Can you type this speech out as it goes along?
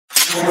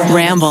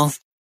Ramble.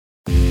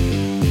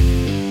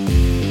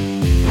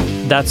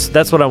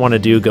 That's what I want to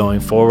do going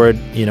forward.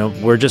 You know,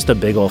 we're just a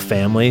big old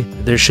family.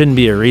 There shouldn't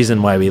be a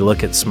reason why we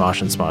look at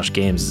Smosh and Smosh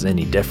games as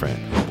any different.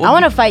 I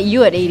want to fight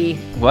you at 80.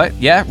 What?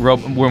 Yeah,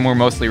 when we're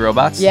mostly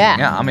robots? Yeah.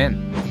 Yeah, I'm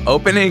in.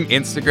 Opening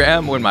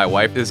Instagram when my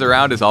wife is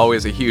around is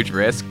always a huge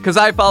risk because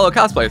I follow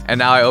cosplayers. And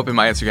now I open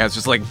my Instagram, it's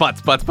just like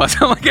butts.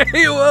 I'm like,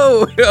 hey,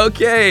 whoa,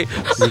 okay.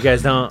 So you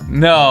guys don't...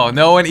 No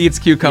one eats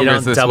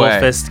cucumbers this double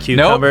way. fist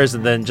cucumbers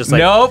and then just like...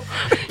 Nope.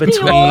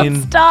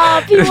 Between...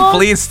 Stop.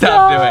 Please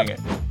stop doing it.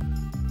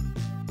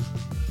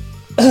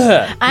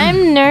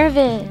 I'm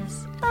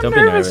nervous. Don't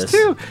be nervous.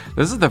 Too.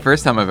 This is the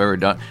first time I've ever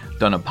done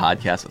a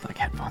podcast with like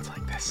headphones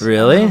like this.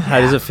 Really? How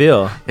does it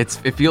feel? It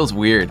feels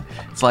weird.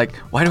 It's like,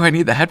 why do I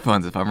need the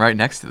headphones if I'm right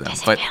next to them?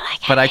 But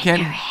I can.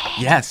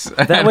 Yes.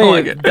 That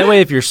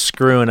way, if you're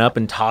screwing up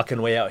and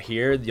talking way out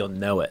here, you'll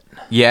know it.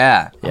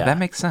 Yeah. Yeah. That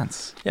makes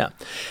sense. Yeah.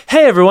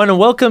 Hey everyone, and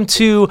welcome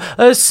to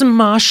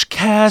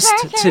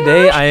Smoshcast.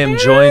 Today I am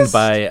joined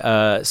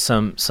by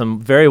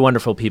some very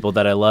wonderful people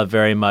that I love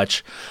very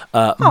much.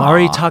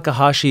 Mari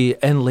Takahashi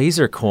and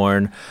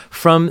Lasercorn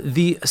from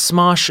the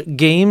Smosh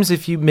games.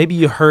 If maybe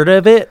you heard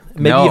of it,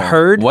 maybe you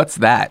heard. What's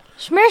that?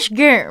 Smash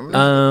game.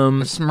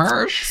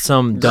 Smersh?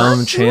 Some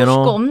dumb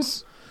channel.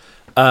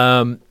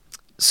 Scoms.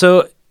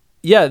 So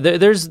yeah,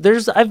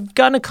 there's I've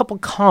gotten a couple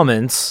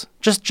comments,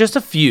 just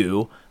a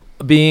few,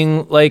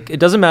 being like, it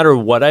doesn't matter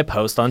what I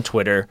post on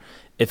Twitter,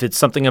 if it's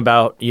something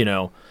about, you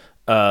know,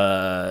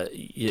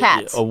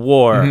 Cats. a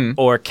war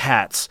or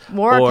cats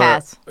War or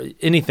cats.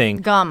 anything.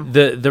 Gum.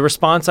 The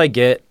response I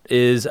get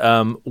is,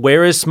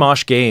 where is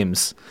Smosh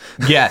Games?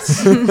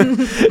 Yes. It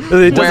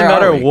doesn't Where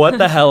matter are we? what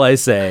the hell I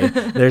say.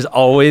 There's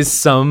always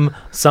some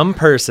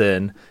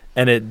person,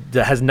 and it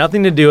has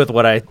nothing to do with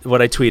what I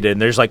tweeted.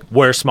 And there's like,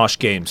 where's Smosh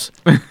Games?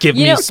 Give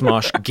me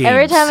Smosh Games.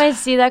 Every time I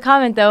see that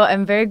comment, though,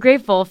 I'm very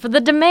grateful for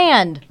the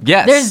demand.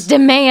 Yes. There's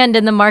demand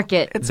in the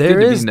market. There good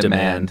to be is in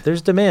demand.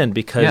 There's demand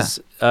because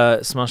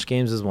Smosh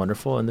Games is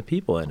wonderful and the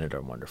people in it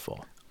are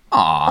wonderful.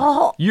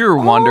 Aw, you're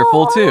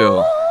wonderful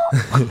too.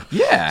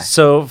 Yeah.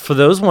 So for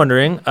those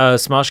wondering,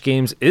 Smosh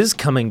Games is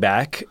coming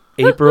back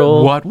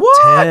April What?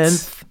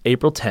 10th.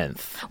 April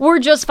 10th. We're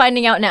just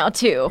finding out now,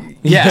 too.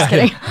 Yeah. Just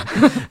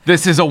kidding.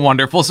 This is a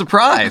wonderful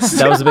surprise.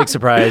 That was a big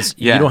surprise.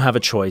 Yeah. You don't have a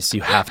choice.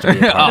 You have to be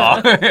a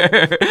part of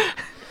it.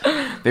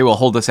 They will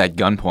hold us at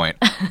gunpoint.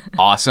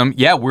 Awesome.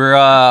 Yeah, we're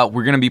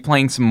gonna be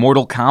playing some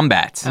Mortal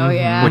Kombat. Oh,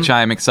 yeah. Which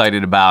I'm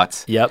excited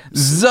about. Yep.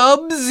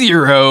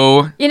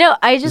 Sub-Zero. You know,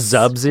 I just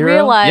Sub-Zero?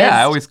 realized... Yeah,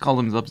 I always call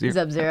him Sub-Zero.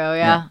 Sub-Zero,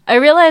 yeah. I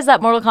realized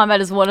that Mortal Kombat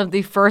is one of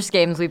the first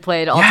games we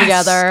played all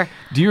together.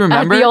 Do you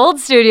remember? At the old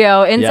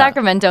studio in Yeah.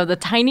 Sacramento, the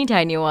tiny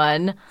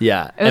one.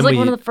 Yeah. It was like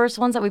one of the first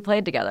ones that we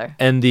played together.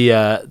 And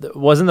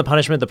wasn't the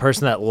punishment the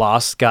person that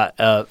lost got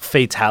a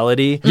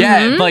fatality?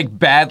 Yeah, like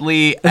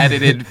badly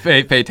edited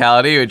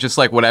fatality. It just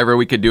like whatever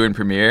we could do in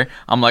Premiere.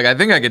 I'm like, I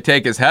think I could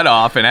take his head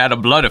off and add a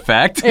blood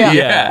effect.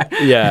 Yeah.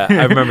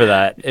 I remember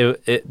that.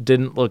 It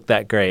didn't look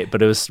that great,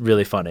 but it was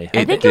really funny.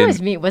 I think it was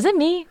me. Was it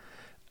me?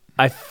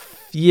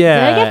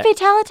 Yeah. Did I get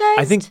fatalitized?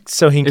 I think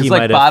Sohinki It's might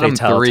like have bottom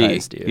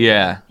fatalitized three. you.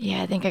 Yeah.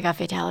 Yeah, I think I got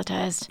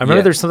fatalitized. I remember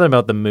Yeah. there's something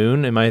about the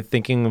moon. Am I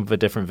thinking of a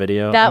different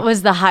video? That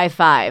was the high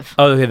five.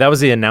 Oh, okay. That was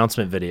the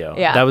announcement video.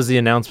 Yeah. That was the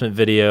announcement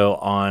video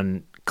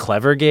on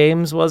Clever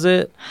Games, was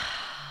it?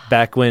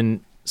 Back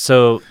when...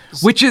 So...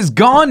 Which is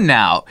gone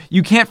now.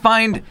 You can't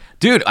find...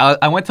 Dude,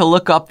 I went to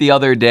look up the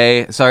other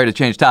day. Sorry to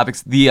change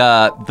topics. The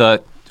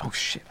oh,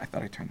 shit. I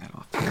thought I turned that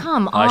off.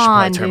 Come on, I should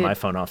probably turn dude. my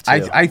phone off, too.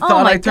 I thought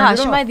Oh my I turned gosh,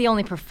 it am off. I the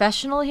only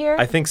professional here?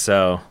 I think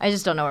so. I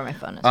just don't know where my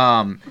phone is.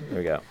 There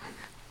we go.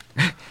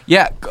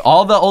 Yeah,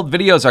 all the old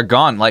videos are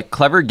gone. Like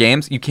Clever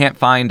Games, you can't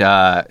find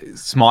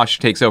Smosh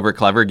Takes Over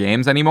Clever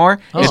Games anymore.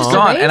 It's just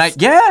gone. erased?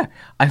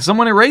 And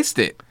someone erased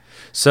it.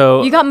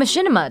 So... You got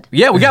Machinima.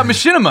 Yeah, we got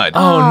Machinima.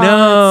 Oh,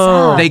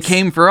 no. They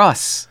came for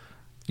us.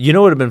 You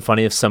know what would have been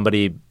funny if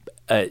somebody,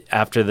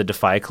 after the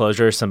Defy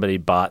closure, somebody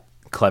bought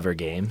Clever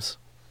Games?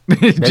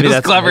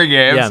 Just Clever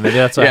Games. Yeah, maybe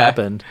that's what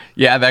happened.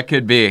 Yeah, that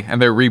could be.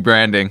 And they're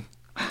rebranding.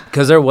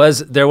 Because there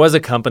was a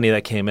company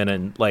that came in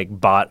and like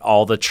bought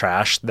all the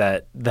trash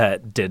that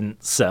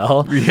didn't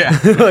sell. Yeah.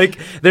 Like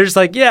they're just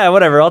like, yeah,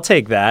 whatever, I'll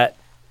take that.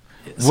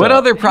 What So,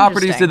 other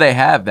properties Interesting. did they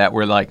have that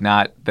were like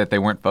that they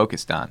weren't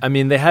focused on? I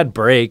mean, they had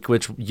Break,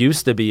 which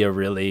used to be a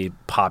really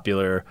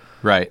popular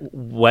Right.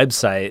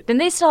 website. Then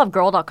they still have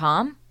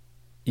girl.com,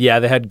 Yeah,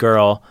 they had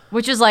Girl.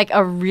 which is like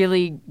a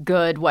really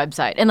good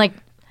website. And like,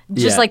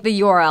 just Yeah. like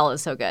the URL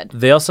is so good.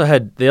 They also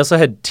had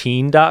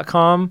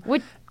teen.com.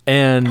 Which,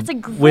 And that's a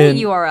great when,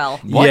 URL.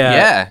 What?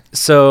 Yeah.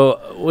 So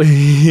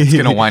It's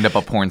going to wind up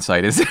a porn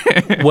site, is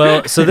it?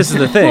 well, so this is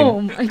the thing. Oh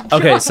my God.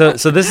 Okay, so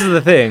this is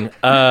the thing.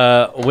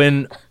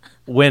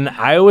 When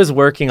I was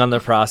working on the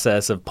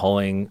process of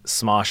pulling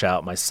Smosh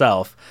out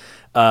myself,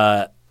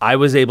 I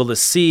was able to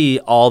see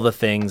all the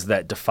things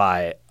that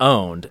Defy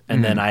owned,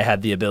 and then I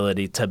had the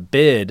ability to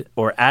bid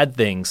or add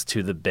things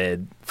to the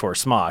bid for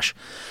Smosh.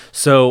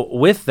 So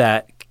with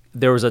that,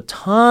 there was a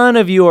ton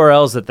of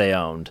URLs that they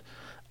owned.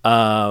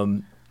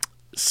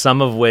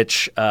 some of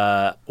which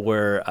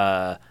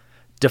were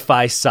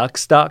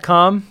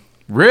defysucks.com,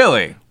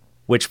 Really?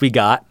 which we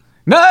got.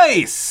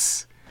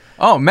 Nice.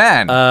 Oh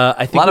man,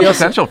 I think a lot of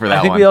potential for that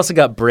I think one. we also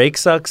got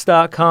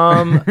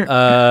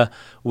breaksucks.com.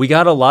 We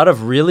got a lot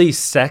of really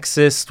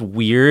sexist,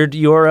 weird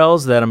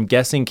URLs that I'm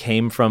guessing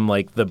came from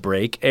like the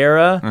break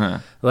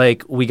era.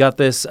 Like we got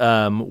this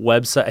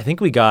website. I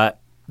think we got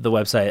the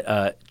website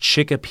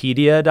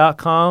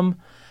Chickapedia.com,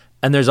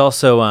 and there's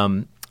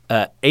also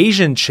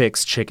Asian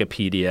Chicks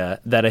Chickapedia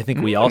that I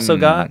think we also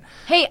got.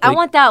 Hey, I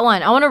want that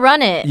one. I want to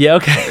run it. Yeah,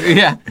 okay.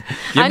 Yeah,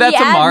 give I'm that the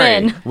to Mari.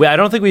 admin. I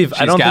don't think we've.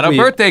 She's got a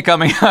birthday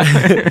coming up.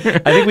 I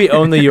think we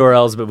own the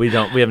URLs, but we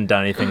haven't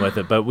done anything with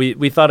it. But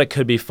we thought it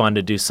could be fun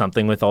to do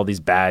something with all these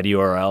bad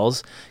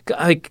URLs.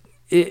 Like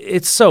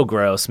it's so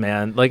gross,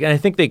 man. Like, and I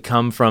think they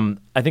come from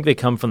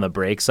the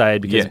Break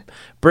side because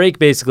Break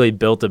basically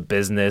built a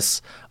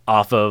business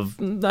off of.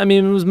 I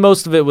mean,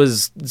 most of it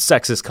was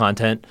sexist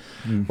content,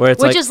 where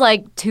it's Which is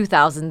like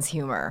 2000s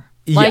humor.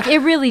 Like it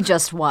really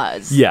just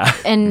was. Yeah.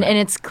 And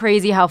it's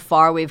crazy how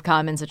far we've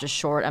come in such a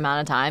short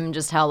amount of time, and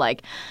just how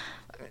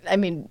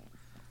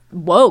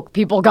woke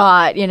people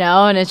got,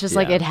 and it's just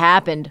like it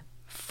happened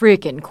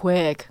freaking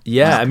quick.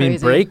 Yeah, It's I mean,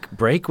 crazy.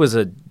 Break was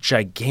a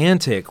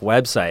gigantic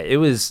website. It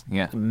was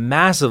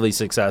massively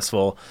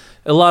successful.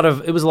 It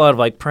was a lot of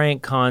like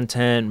prank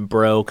content,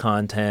 bro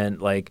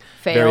content, like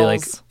very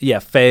like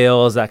Fails.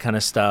 fails, that kind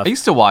of stuff. I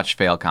used to watch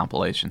fail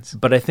compilations.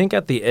 But I think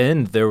at the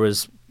end there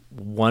was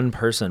one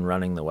person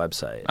running the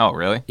website. Oh,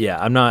 really? Yeah,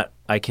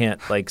 I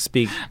can't like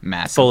speak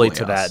Massively fully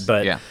to else. that,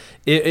 but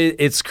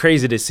it's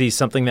crazy to see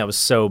something that was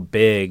so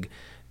big,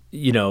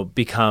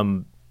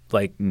 become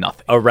like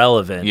nothing,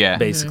 irrelevant. Yeah,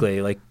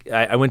 basically. Like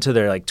I went to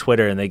their like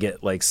Twitter and they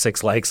get like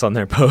 6 likes on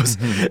their post,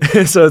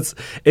 so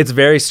it's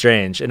very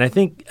strange. And I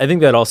think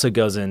that also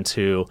goes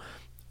into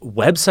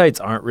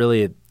websites aren't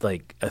really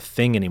like a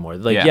thing anymore.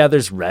 Like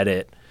there's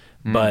Reddit,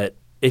 but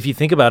if you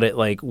think about it,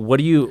 like what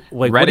do you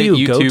like? Reddit, what do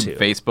you YouTube, go to?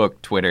 Facebook,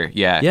 Twitter.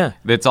 Yeah.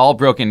 It's all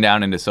broken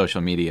down into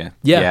social media.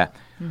 Yeah.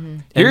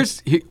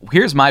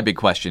 Here's my big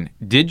question.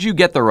 Did you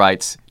get the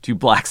rights to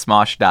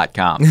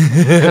blacksmosh.com?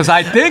 Because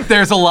I think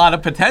there's a lot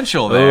of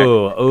potential there.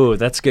 Oh,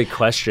 that's a good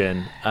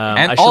question.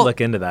 I should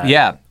look into that.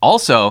 Yeah.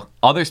 Also,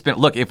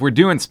 look, if we're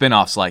doing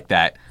spin-offs like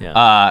that,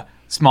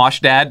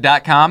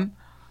 smoshDad.com,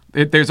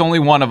 there's only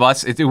one of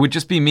us. It would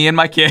just be me and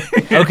my kid.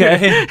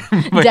 Okay.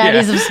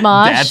 Daddies of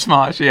Smosh. Dad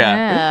Smosh,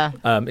 yeah.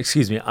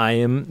 Excuse me, I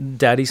am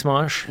Daddy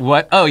Smosh.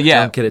 What? Oh,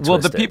 yeah. Don't get it well,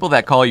 the twisted. people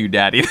that call you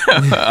daddy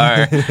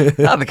are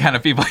not the kind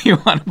of people you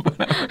want to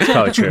put up. That's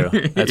probably true.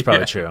 That's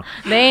probably true.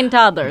 They ain't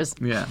toddlers.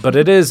 Yeah. But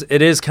it is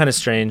kind of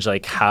strange,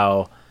 like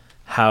how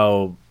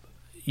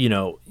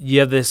you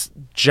have this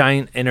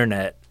giant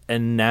internet,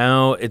 and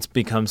now it's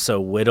become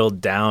so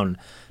whittled down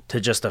to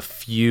just a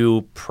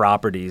few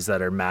properties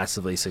that are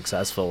massively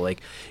successful.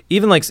 Like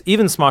even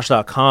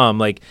Smosh.com,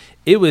 like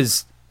it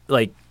was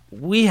like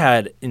we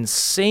had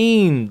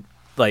insane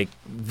like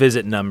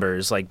visit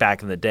numbers like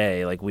back in the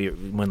day, like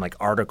when like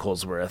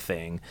articles were a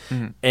thing,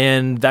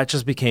 and that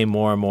just became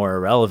more and more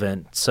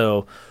irrelevant.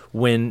 So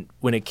when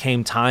it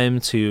came time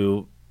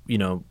to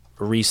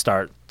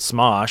restart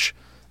Smosh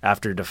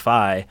after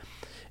Defy,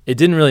 it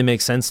didn't really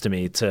make sense to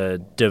me to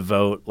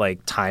devote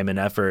like time and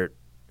effort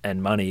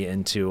and money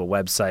into a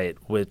website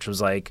which was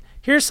like,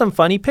 here's some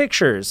funny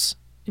pictures.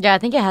 Yeah, I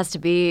think it has to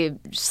be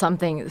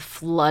something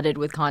flooded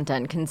with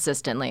content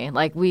consistently.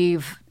 Like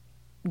we've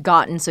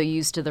gotten so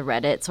used to the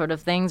Reddit sort of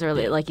things, or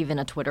like even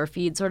a Twitter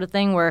feed sort of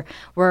thing, where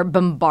we're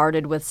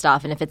bombarded with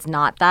stuff, and if it's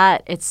not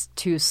that, it's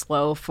too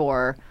slow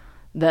for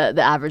the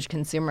average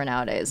consumer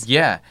nowadays.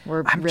 Yeah.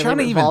 I'm trying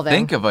to even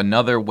think of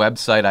another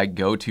website I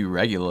go to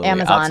regularly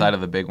Amazon. outside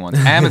of the big ones.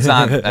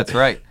 Amazon, that's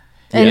right.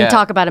 And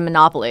talk about a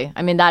monopoly.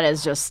 I mean, that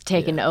is just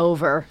taken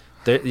over.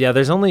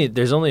 There's only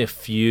a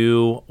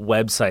few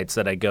websites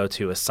that I go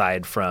to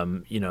aside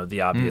from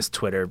the obvious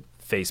Twitter,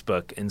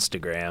 Facebook,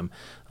 Instagram.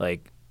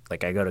 Like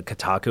I go to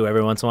Kotaku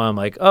every once in a while. I'm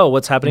like, oh,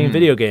 what's happening in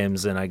video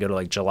games? And I go to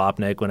like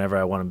Jalopnik whenever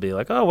I want to be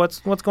like, oh, what's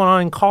going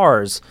on in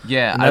cars?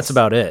 Yeah, and that's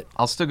about it.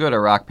 I'll still go to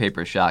Rock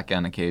Paper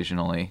Shotgun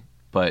occasionally.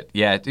 But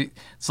yeah,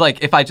 it's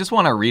like if I just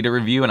want to read a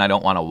review and I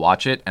don't want to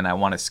watch it and I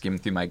want to skim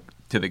through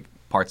to the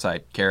parts I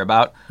care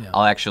about,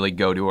 I'll actually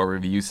go to a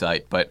review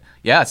site. But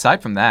yeah,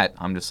 aside from that,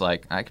 I'm just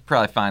like, I could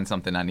probably find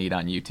something I need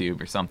on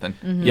YouTube or something.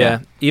 Mm-hmm. Yeah,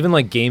 even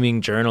like gaming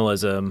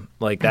journalism,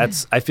 like I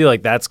feel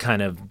like that's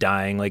kind of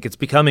dying. Like it's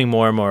becoming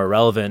more and more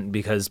irrelevant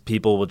because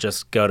people will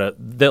just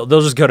they'll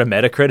just go to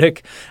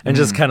Metacritic and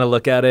just kind of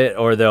look at it,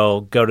 or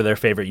they'll go to their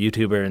favorite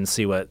YouTuber and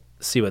see what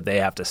they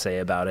have to say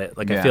about it.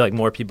 Like I feel like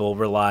more people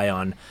rely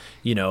on,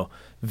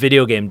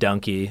 Video Game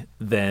Donkey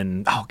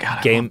than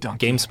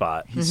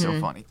GameSpot. He's so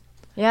funny.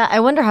 Yeah, I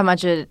wonder how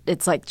much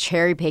it's like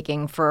cherry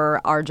picking for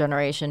our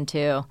generation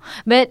too.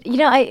 But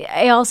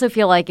I also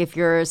feel like if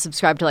you're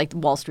subscribed to like the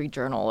Wall Street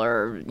Journal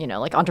or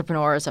like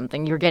Entrepreneur or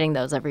something, you're getting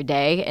those every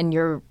day, and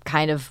you're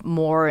kind of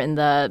more in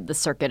the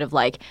circuit of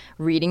like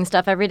reading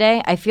stuff every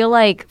day. I feel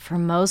like for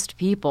most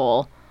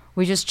people,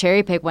 we just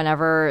cherry pick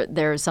whenever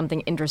there's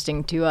something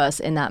interesting to us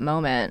in that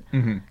moment.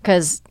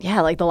 Because,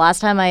 like the last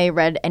time I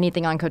read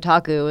anything on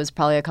Kotaku was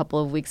probably a couple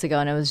of weeks ago,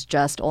 and it was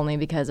just only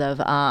because of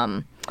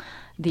what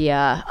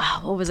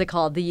was it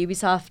called? The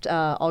Ubisoft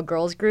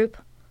all-girls group?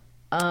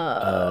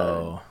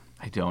 I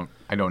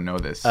don't know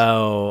this.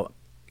 Oh,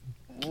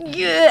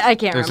 yeah, I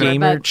can't remember.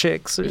 Gamer but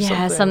chicks or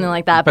yeah, something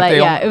like that. But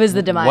it was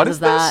the demise of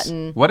that.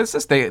 And what is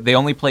this? They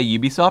only play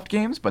Ubisoft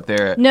games, but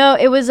they're... No,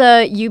 it was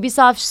a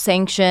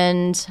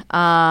Ubisoft-sanctioned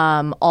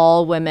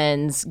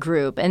all-women's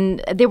group.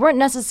 And they weren't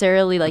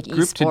necessarily like group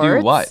esports. to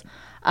do what?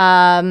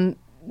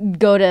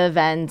 Go to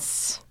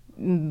events,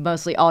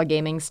 mostly all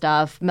gaming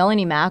stuff.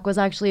 Melanie Mack was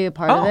actually a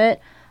part of it,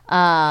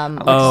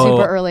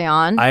 super early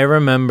on. I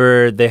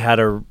remember they had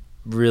a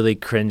really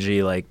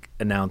cringy like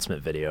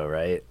announcement video,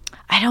 right?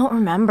 I don't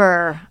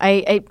remember.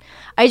 I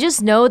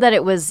just know that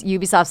it was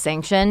Ubisoft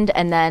sanctioned,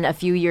 and then a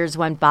few years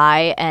went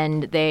by,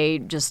 and they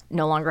just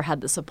no longer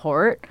had the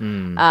support.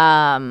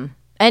 And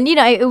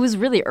it was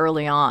really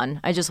early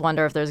on. I just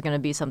wonder if there's going to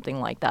be something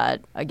like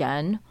that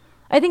again.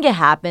 I think it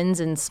happens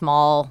in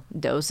small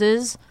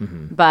doses,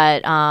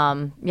 but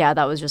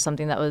that was just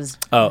something that was.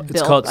 Oh,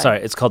 it's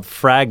called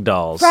Frag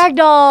Dolls. Frag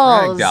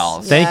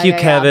Dolls. Thank you,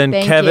 Kevin.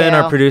 Thank Kevin, you.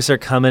 our producer,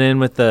 coming in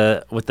with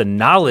the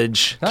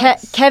knowledge.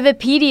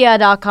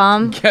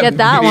 Kevipedia.com. Get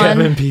that one.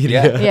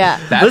 Kevinpedia. Yeah.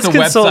 That's a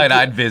website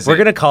I'd visit. We're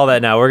gonna call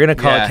that now. We're gonna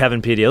call it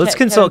Kevinpedia. Let's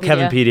consult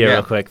Kevinpedia. Kevinpedia Yeah.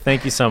 real quick.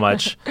 Thank you so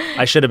much.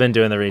 I should have been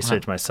doing the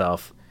research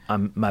myself.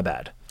 My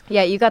bad.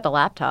 Yeah, you got the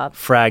laptop.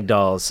 Frag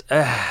Dolls.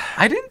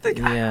 I didn't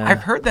think...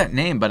 I've heard that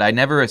name, but I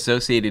never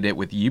associated it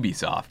with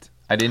Ubisoft.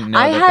 I didn't know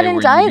I that hadn't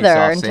they were either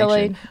Ubisoft until I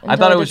sanctioned. I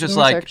thought it was did just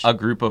some like research. a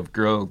group of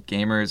girl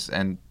gamers,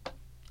 and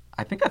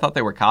I thought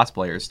they were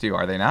cosplayers too.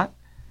 Are they not?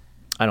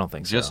 I don't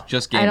think so.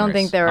 Just gamers. I don't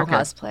think they were Okay.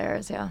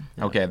 cosplayers, yeah.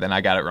 Okay, then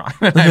I got it wrong.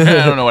 I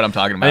don't know what I'm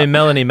talking about. I mean,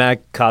 Melanie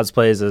Mack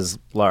cosplays as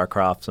Lara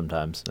Croft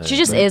sometimes. She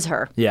just is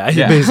her. Yeah,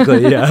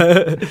 basically,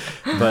 yeah.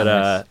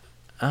 But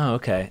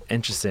okay,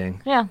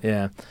 interesting.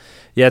 Yeah.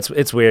 Yeah,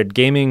 it's weird.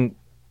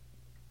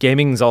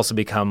 Gaming's also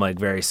become like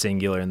very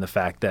singular in the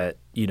fact that,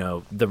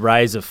 the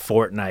rise of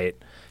Fortnite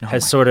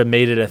has sort of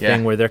made it a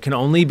thing where there can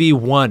only be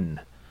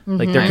one.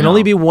 Like there can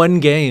only be one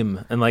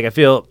game, and like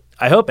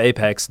I hope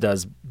Apex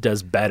does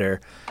better.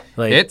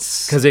 Like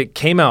because it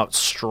came out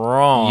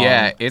strong.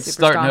 Yeah, it's Super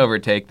starting strong. to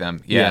overtake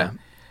them. Yeah.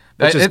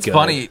 Which is It's good.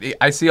 funny.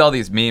 I see all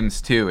these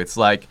memes too. It's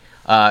like,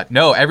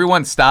 no,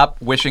 everyone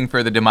stop wishing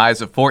for the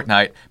demise of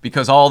Fortnite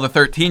because all the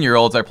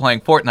 13-year-olds are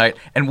playing Fortnite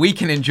and we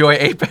can enjoy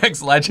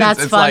Apex Legends.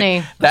 That's it's funny.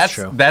 Like, That's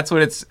true. That's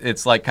what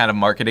it's like kind of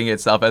marketing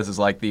itself as, is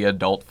like the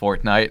adult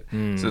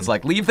Fortnite. So it's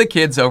like, leave the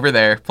kids over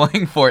there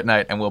playing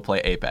Fortnite and we'll play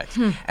Apex.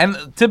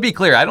 And to be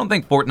clear, I don't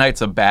think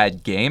Fortnite's a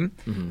bad game.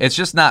 It's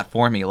just not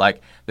for me.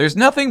 Like, there's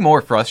nothing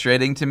more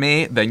frustrating to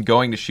me than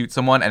going to shoot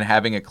someone and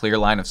having a clear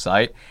line of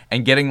sight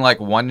and getting like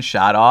one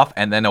shot off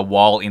and then a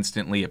wall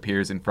instantly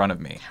appears in front of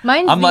me.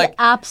 Mine's I'm the like,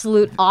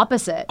 absolute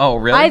opposite. Oh,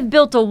 really? I've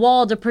built a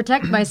wall to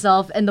protect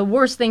myself, and the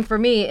worst thing for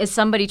me is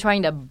somebody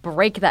trying to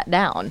break that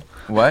down.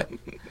 what?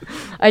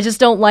 I just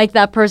don't like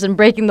that person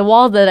breaking the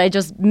wall that I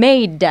just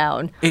made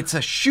down. It's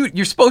a shoot.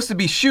 You're supposed to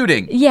be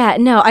shooting. Yeah,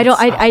 no, I don't.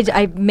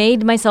 I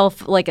made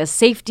myself like a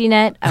safety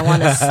net. I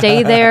want to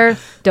stay there.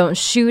 Don't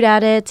shoot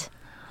at it.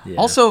 Yeah.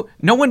 Also,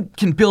 no one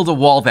can build a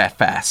wall that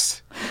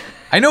fast.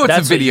 I know it's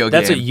a video game.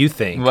 That's what you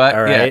think. But,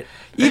 all right.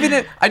 Yeah. Even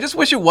if, I just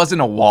wish it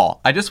wasn't a wall.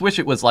 I just wish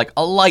it was like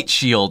a light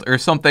shield or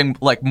something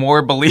like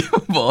more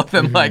believable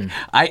than like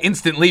I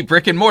instantly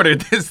brick and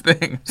mortared this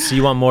thing. So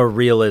you want more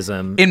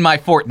realism? In my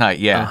Fortnite,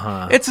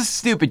 yeah. It's a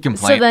stupid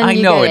complaint. So then I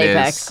you know get it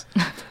Apex.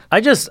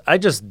 is. I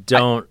just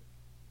don't.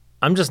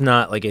 I'm just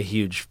not like a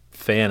huge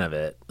fan of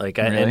it. Like,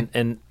 Really?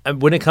 and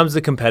when it comes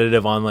to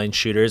competitive online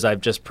shooters,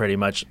 I've just pretty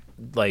much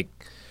like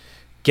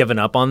given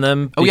up on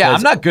them. Oh yeah, because-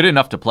 I'm not good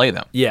enough to play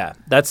them. Yeah,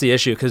 that's the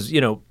issue because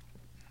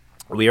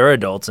we are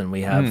adults and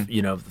we have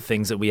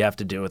things that we have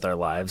to do with our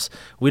lives.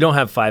 We don't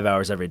have 5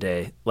 hours every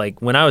day. Like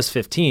when I was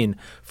 15,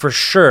 for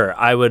sure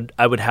I would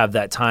have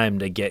that time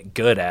to get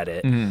good at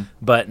it.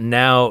 But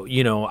now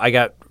I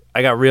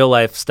got real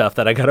life stuff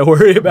that I got to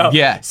worry about.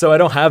 Yeah. So I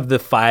don't have the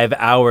 5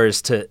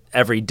 hours to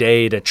every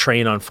day to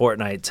train on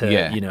Fortnite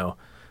to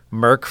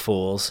murk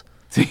fools.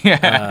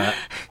 Yeah.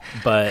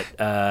 But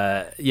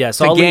yeah,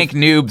 so To I'll gank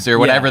leave, noobs or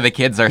whatever the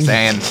kids are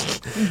saying.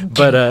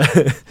 but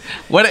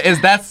What is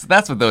that's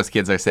what those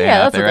kids are saying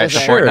Yeah, out that's there, what right? they're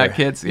The saying. Fortnite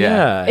kids?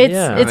 Yeah.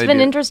 It's They been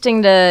do.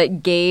 interesting to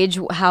gauge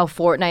how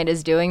Fortnite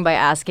is doing by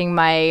asking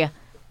my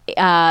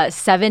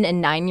 7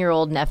 and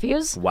 9-year-old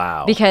nephews.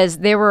 Wow. Because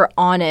they were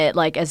on it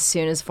like as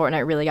soon as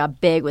Fortnite really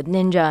got big with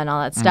Ninja and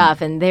all that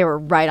stuff, and they were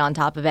right on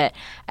top of it.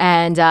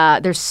 And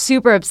they're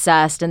super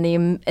obsessed, and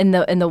in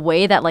the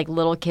way that like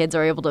little kids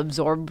are able to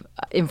absorb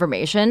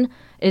information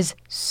is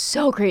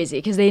so crazy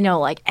because they know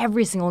like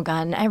every single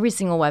gun, every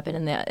single weapon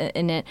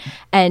in it,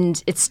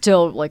 and it's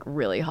still like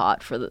really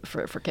hot for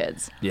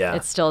kids. Yeah.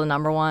 It's still the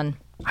number one.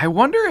 I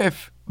wonder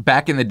if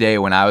back in the day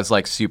when I was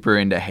like super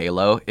into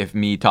Halo, if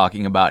me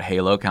talking about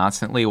Halo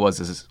constantly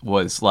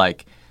was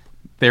like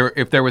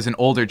if there was an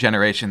older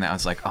generation that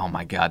was like, oh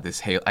my God, this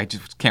Halo, I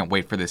just can't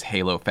wait for this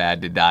Halo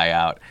fad to die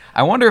out.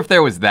 I wonder if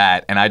there was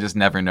that, and I just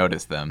never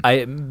noticed them.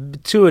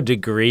 To a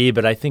degree,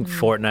 but I think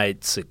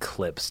Fortnite's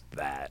eclipsed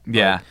that.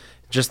 Yeah. Like,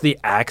 just the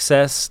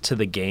access to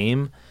the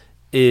game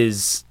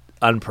is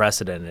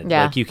unprecedented.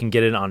 Yeah. Like you can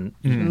get it on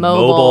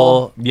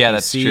Mobile. Yeah,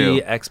 that's PC,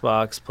 true.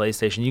 Xbox,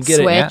 PlayStation. You can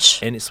get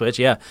Switch. it any Switch,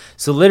 yeah.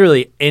 So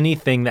literally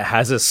anything that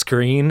has a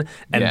screen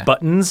and Yeah.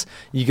 buttons,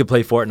 you could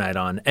play Fortnite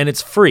on, and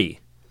it's free.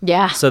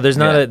 Yeah. So there's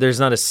not Yeah.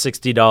 a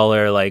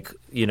 $60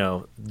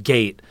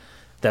 gate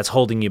that's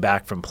holding you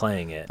back from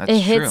playing it. That's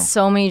it true. hits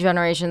so many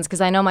generations because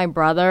I know my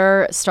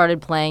brother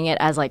started playing it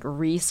as like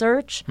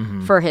research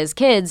for his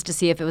kids to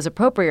see if it was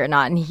appropriate or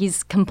not, and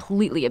he's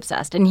completely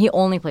obsessed, and he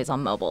only plays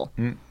on mobile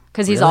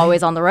because he's Really?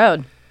 always on the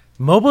road.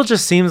 Mobile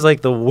just seems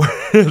like the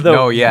worst.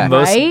 Oh, yeah.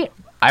 most Right?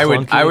 I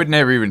clunky. would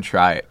never even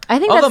try it. I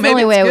think Although that's the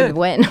only maybe way I it's would good.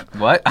 win.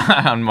 What?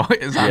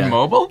 Is Yeah. on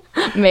mobile?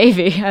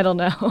 Maybe. I don't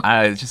know.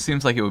 It just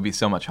seems like it would be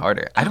so much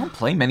harder. I don't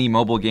play many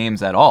mobile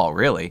games at all,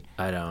 really.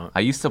 I don't. I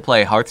used to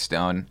play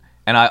Hearthstone,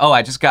 and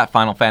I just got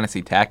Final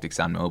Fantasy Tactics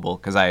on mobile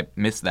because I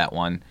missed that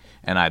one,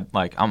 and I'm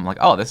like,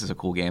 oh, this is a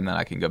cool game that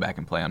I can go back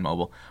and play on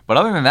mobile. But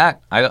other than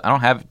that, I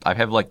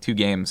have like 2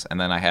 games,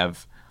 and then I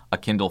have a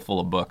Kindle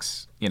full of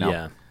books.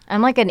 Yeah.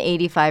 I'm like an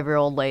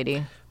 85-year-old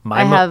lady.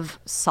 My I mo- have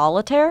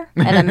solitaire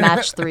and a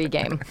match 3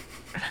 game.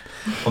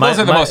 Well, those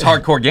are the most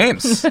hardcore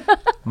games.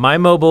 My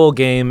mobile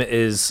game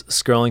is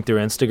scrolling through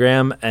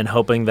Instagram and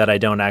hoping that I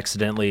don't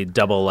accidentally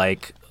double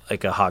like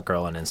a hot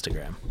girl on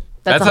Instagram.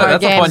 That's a hard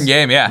that's game. a fun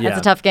game. Yeah, That's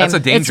a tough game. That's a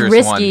dangerous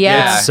it's risky, one.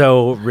 Yeah. It's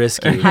so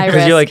risky High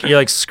because risk. you're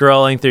like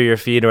scrolling through your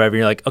feed or whatever.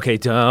 You're like, okay,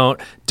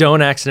 don't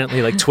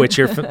accidentally like twitch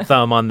your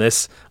thumb on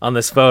this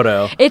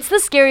photo. It's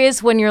the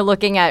scariest when you're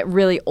looking at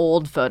really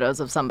old photos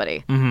of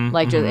somebody.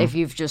 Just, if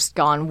you've just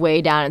gone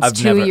way down, it's I've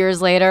 2 never-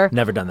 years later.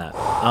 Never done that.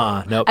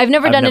 Nope. I've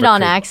never done it on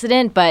creeped.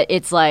 accident, but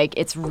it's like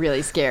it's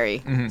really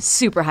scary.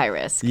 Super high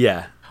risk.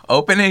 Yeah.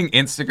 Opening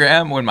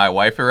Instagram when my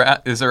wife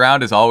is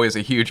around is always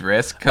a huge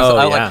risk because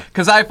Oh, yeah.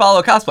 I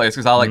follow cosplayers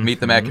because I'll like meet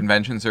them at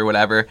conventions or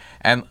whatever,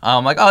 and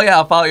I'm like, oh yeah,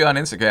 I'll follow you on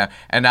Instagram,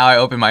 and now I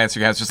open my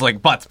Instagram, it's just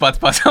like butts.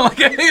 I'm like,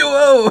 hey,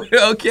 whoa,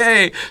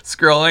 okay,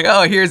 scrolling.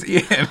 Oh, here's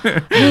Ian.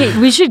 Hey,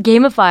 we should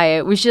gamify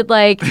it. We should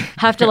like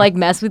have to like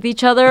mess with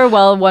each other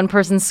while one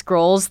person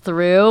scrolls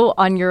through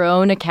on your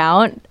own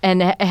account,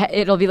 and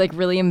it'll be like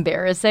really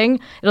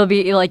embarrassing. It'll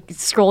be like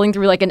scrolling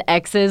through like an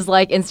ex's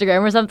like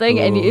Instagram or something,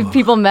 and if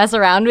people mess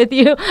around with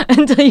you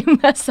until you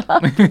mess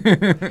up.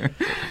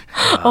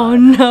 Oh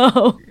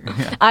no!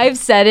 I've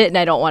said it and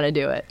I don't want to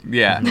do it.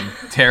 Yeah,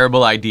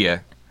 terrible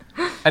idea.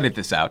 Edit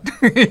this out.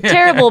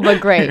 Terrible, but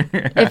great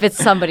if it's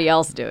somebody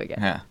else doing it.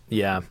 Yeah.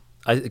 Yeah.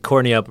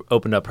 Courtney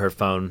opened up her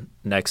phone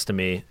next to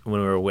me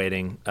when we were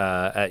waiting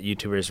at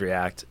YouTubers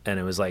React, and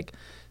it was like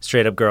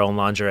straight up girl in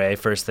lingerie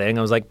first thing.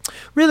 I was like,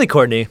 really,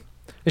 Courtney?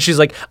 And she's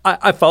like,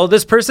 I follow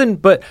this person,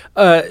 but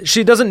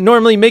she doesn't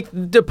normally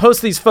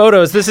post these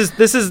photos. This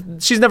is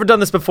she's never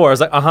done this before. I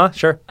was like,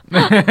 sure.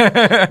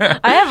 I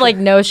have like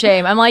no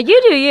shame. I'm like,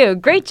 you do you.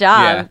 Great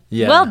job.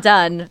 Yeah. Well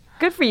done.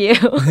 Good for you.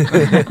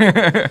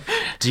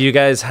 Do you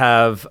guys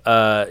have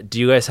a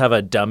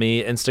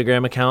dummy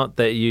Instagram account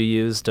that you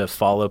use to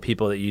follow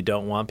people that you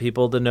don't want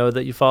people to know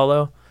that you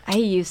follow? I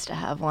used to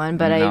have one,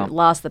 but No. I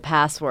lost the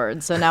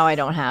password, so now I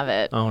don't have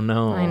it. Oh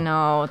no. I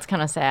know, it's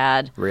kind of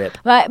sad. Rip.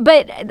 But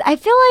I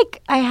feel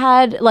like I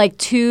had like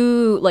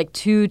two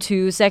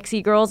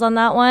sexy girls on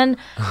that one,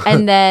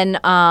 and then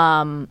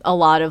a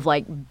lot of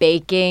like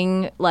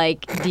baking,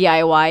 like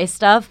DIY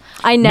stuff.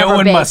 I never No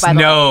one bake, must by the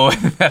way. know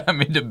that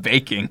I'm into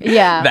baking.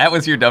 Yeah. That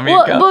was your dummy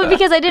Well, account? well,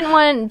 because I didn't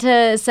want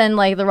to send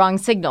like the wrong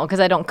signal because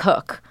I don't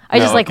cook. I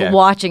No, just like okay.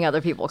 watching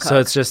other people cook. So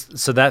it's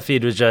just that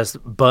feed was just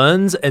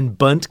buns and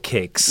bunt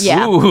cakes.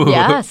 yeah, Ooh.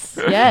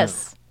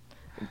 yes,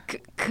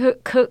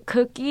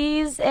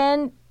 cookies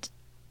and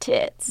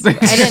tits.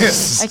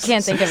 I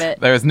can't think of it.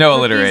 There was no Cookies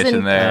alliteration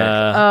and- there.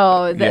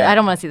 Yeah. I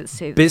don't want to say the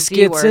C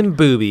Biscuits word. and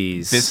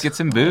boobies. Biscuits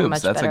and I'm boobs.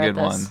 much That's a better good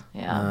at one. this.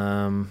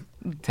 Yeah.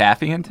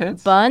 Taffy and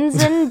tits?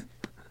 Buns and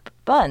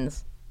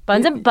buns.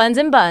 Buns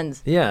and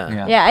buns.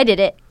 Yeah. Yeah, I did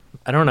it.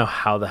 I don't know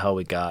how the hell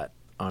we got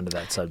onto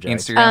that subject.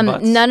 Instagram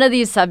butts? None of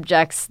these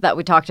subjects that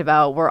we talked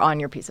about were on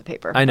your piece of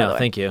paper. I by know. the way.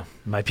 Thank you.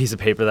 My piece of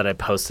paper that I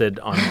posted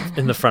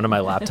in the front of my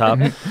laptop.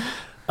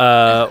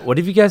 What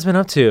have you guys been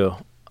up to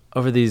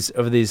over these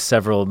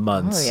several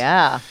months? Oh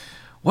yeah.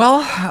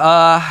 Well,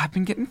 I've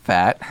been getting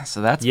fat,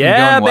 so that's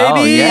Yeah, been going well.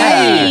 baby!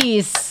 Yeah.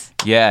 Nice.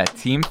 Yeah,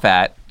 Team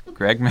Fat.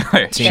 Greg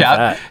Miller. Team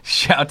Fat.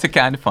 Shout to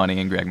Kinda Funny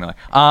and Greg Miller.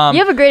 You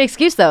have a great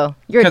excuse though.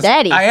 You're a 'Cause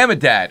daddy. I am a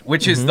dad,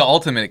 which is the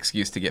ultimate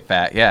excuse to get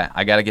fat. Yeah,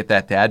 I got to get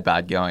that dad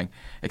bod going.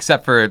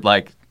 Except for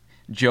like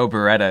Joe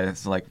Beretta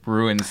is like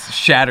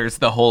shatters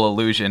the whole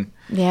illusion.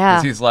 Yeah.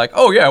 'Cause he's like,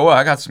 oh yeah, well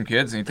I got some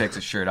kids, and he takes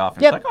his shirt off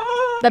and Yep. it's like,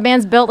 ah. That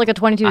man's built like a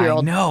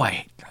 22-year-old. I know.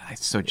 I'm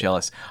so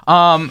jealous.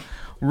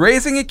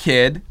 Raising a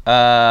kid,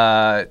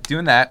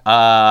 doing that.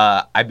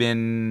 I've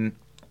been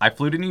I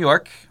flew to New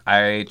York.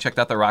 I checked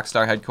out the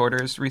Rockstar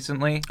headquarters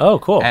recently. Oh,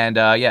 cool. And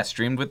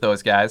streamed with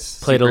those guys.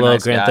 Played Super a little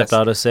nice Grand guys. Theft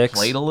Auto 6.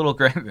 Played a little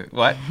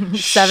what?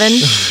 7,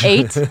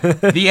 8.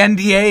 The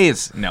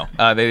NDAs. No,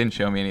 they didn't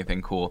show me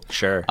anything cool.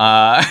 Sure.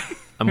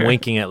 I'm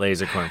winking at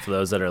Lasercorn for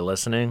those that are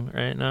listening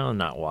right now and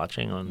not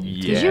watching on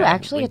Yeah. Did you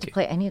actually get to winking.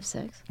 play any of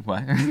 6?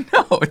 What?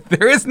 No,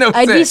 there is no 6.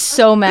 I'd be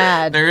so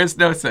mad. There is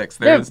no 6.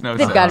 There is no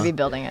 6. They've got to be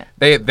building it.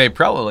 They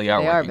probably are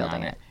They are working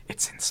building on it.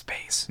 It's in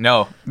space.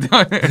 No.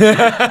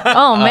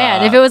 Oh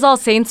man, if it was all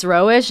Saints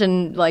Row-ish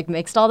and like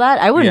mixed all that,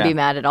 I wouldn't Yeah. be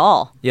mad at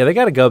all. Yeah, they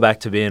got to go back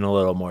to being a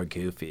little more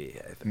goofy.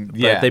 I think.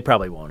 Yeah. But they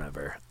probably won't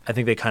ever. I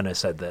think they kind of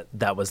said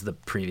that was the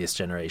previous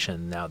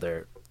generation. Now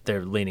they're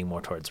leaning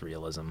more towards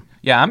realism.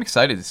 Yeah, I'm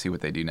excited to see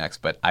what they do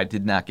next, but I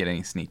did not get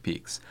any sneak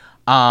peeks.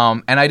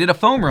 And I did a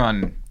foam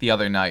run the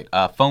other night,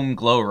 a foam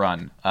glow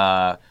run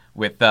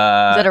with. Is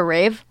that a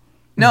rave?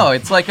 No,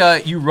 it's like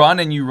you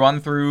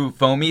run through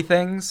foamy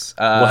things.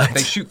 What?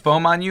 They shoot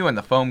foam on you and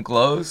the foam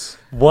glows.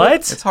 What?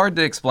 It's hard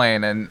to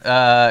explain. And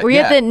Were you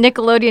at the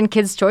Nickelodeon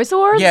Kids' Choice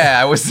Awards? Yeah,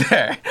 I was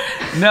there.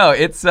 No,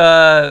 it's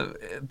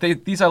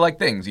these are like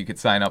things you could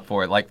sign up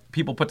for. Like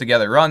people put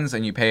together runs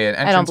and you pay an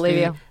entrance don't believe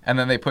fee, you. and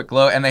then they put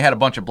glow, and they had a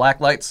bunch of black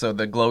lights, so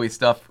the glowy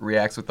stuff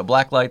reacts with the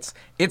black lights.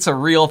 It's a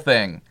real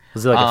thing.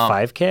 Was it like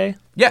a 5K?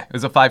 Yeah, it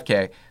was a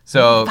 5K.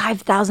 So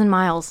 5,000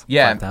 miles.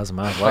 yeah, 5,000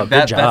 miles. Wow, like good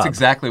that, job. that's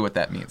exactly what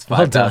that means. Well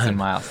 5,000 done.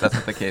 miles. That's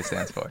what the K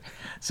stands for.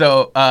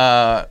 So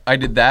I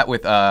did that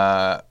with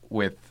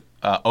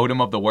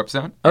Odom of the Warp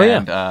Zone. Oh,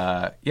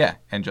 yeah. And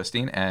and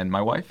Justine and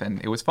my wife,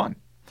 and it was fun.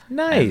 And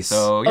Nice.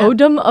 so yeah,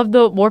 Odom of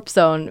the Warp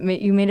Zone.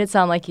 You made it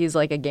sound like he's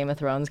like a Game of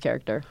Thrones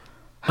character.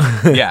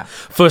 yeah.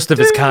 First of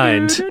his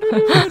kind.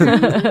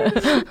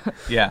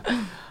 Yeah.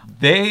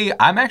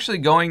 I'm actually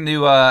going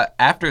to,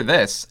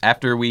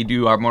 after we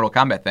do our Mortal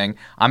Kombat thing,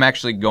 I'm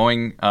actually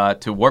going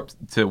to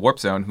Warp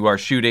Zone, who are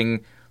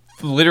shooting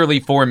literally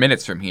 4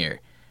 minutes from here.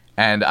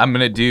 And I'm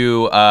going to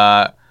do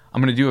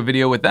a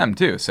video with them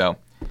too. So,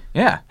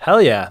 yeah.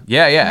 Hell yeah.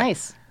 Yeah.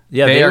 Nice.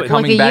 Yeah, they are were-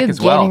 coming Look at back you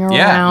as well. getting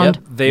Yeah. around.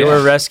 Yep, they Yeah.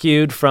 were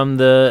rescued from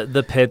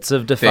the pits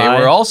of They Defy.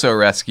 were also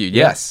rescued.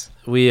 Yes.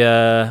 We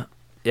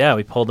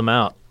we pulled them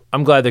out.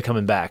 I'm glad they're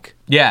coming back.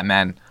 Yeah,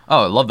 man.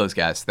 Oh, I love those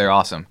guys. They're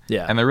awesome.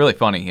 Yeah. And they're really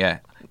funny. Yeah.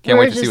 Can't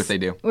wait to see what they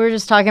do. We were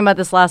just talking about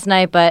this last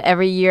night, but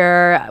every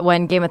year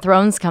when Game of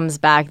Thrones comes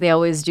back, they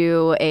always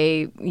do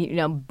a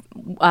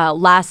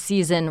last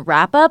season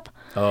wrap up.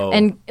 Oh.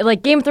 And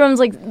like Game of Thrones,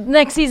 like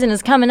next season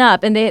is coming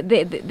up, and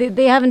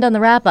they haven't done the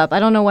wrap up. I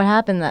don't know what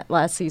happened that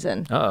last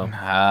season. Uh-oh.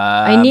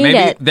 I need maybe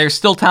it. There's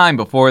still time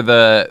before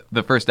the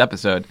first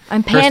episode.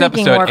 I'm First panicking,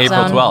 episode, Warp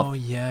April Zone. 12th. Oh,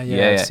 yeah.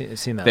 Yeah, I've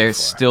seen that There's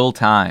before. still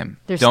time.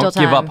 There's Don't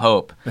still give up time.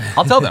 hope.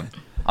 I'll tell them.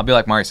 I'll be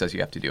like, Mari says you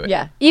have to do it.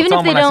 Yeah, I'll even tell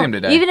if them they when I see him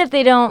don't, today. even if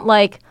they don't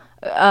like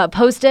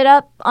post it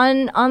up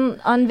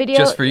on video.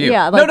 Just for you.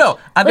 Yeah, no,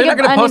 they're not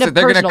going to I post need a it.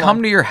 They're going to personal come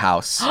one. to your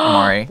house,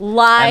 Mari.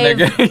 Live,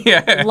 And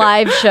they're gonna,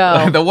 live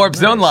show. the Warp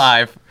Zone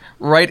live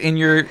right in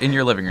your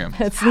living room.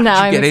 It's now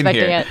I'm get in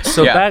expecting here? it.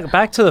 So Yeah.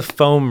 back to the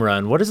foam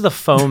run. What is the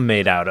foam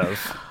made out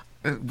of?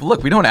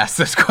 Look, we don't ask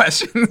those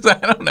questions. I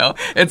don't know.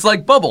 It's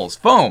like bubbles,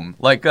 foam,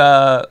 like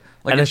And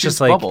it it's shoots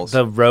just like bubbles.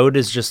 the road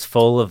is just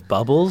full of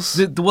bubbles.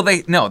 Well,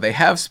 they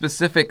have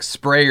specific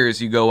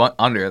sprayers you go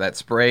under that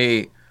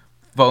spray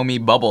foamy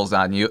bubbles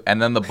on you, and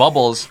then the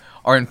bubbles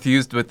are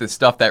infused with the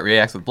stuff that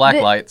reacts with black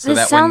light. So this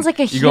that sounds when like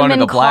a you go under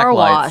human the black car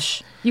lights,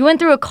 wash. You went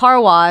through a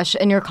car wash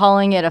and you're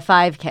calling it a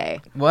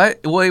 5K. What?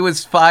 Well, it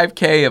was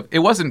 5K of. It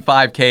wasn't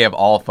 5K of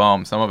all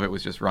foam. Some of it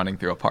was just running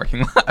through a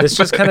parking lot. This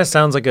just kind of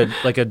sounds like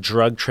a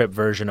drug trip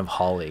version of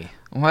Holly.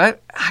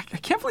 What? I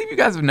can't believe you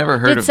guys have never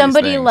heard of Did these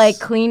somebody things. like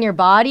clean your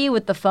body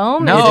with the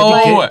foam? No. Is it,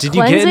 like, Oh, Did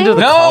you get into cleansing?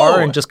 the No.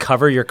 car and just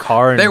cover your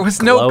car? And There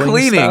was no glowing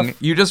cleaning.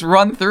 stuff? You just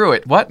run through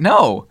it. What?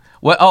 No.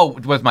 What? Oh,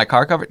 was my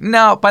car covered?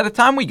 No. By the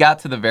time we got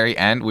to the very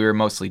end, we were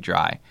mostly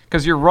dry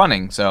because you're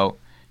running, so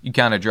you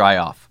kind of dry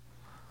off.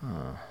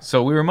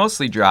 So we were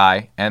mostly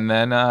dry, and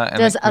then.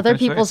 Does other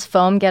people's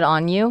foam get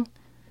on you?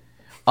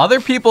 Other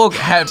people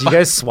had. Do you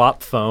guys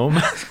swap foam?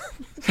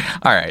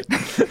 All right.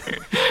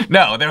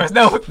 No, there was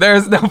no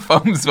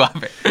foam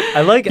swapping.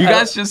 I like You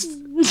guys just.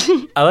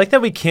 I like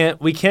that we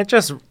can't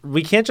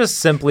just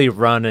simply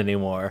run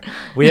anymore.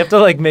 We have to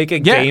like make a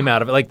game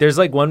out of it. Like there's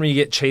like one where you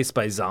get chased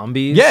by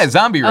zombies. Yeah,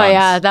 zombie runs. Oh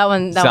yeah, that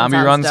one. Zombie one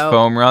sounds runs, dope.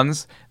 foam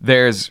runs.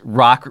 There's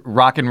rock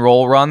and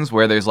roll runs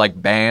where there's like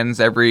bands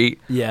every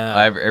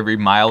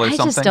mile or I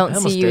something. just don't I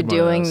almost see you did one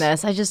of doing those.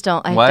 this. I just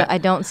don't. What? I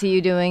don't see you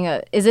doing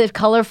a. Is it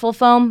colorful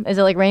foam? Is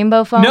it like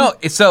rainbow foam? No,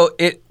 so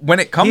when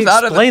it comes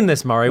out of the, Explain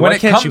this, Mari. when Why it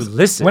can't comes, you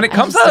listen? When it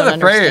comes just out of the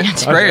don't understand.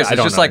 sprayers, I it's don't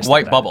just like understand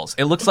white that. bubbles.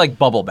 It looks like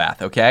bubble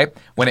bath, okay?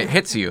 When it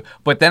hits you,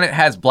 but then it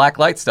has black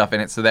light stuff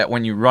in it, so that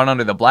when you run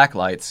under the black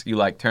lights, you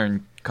like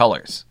turn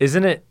colors.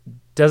 Doesn't it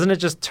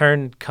just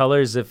turn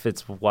colors if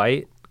it's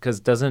white? Because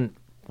doesn't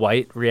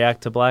white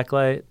react to black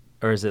light?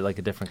 Or is it like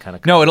a different kind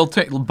of color? No, it'll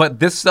turn. But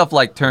this stuff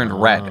like turned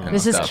red. And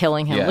This is stuff.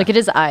 killing him. Yeah. Look at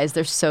his eyes;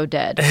 they're so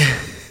dead.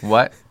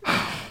 What?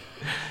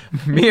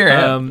 Me or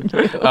him?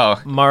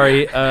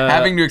 Mari,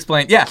 having to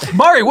explain. Yeah,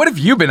 Mari, what have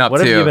you been up to?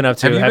 what have you been up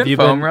to? Have you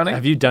been foam running?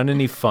 Have you done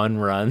any fun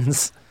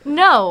runs?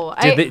 No.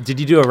 Did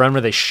you do a run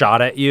where they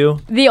shot at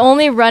you? The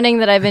only running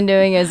that I've been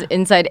doing is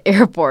inside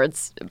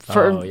airports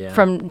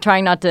from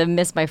trying not to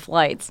miss my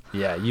flights.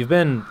 Yeah, you've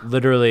been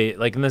literally,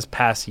 like in this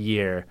past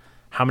year,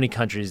 how many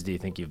countries do you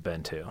think you've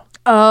been to?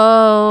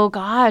 Oh,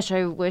 gosh.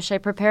 I wish I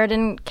prepared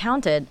and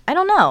counted. I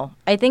don't know.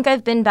 I think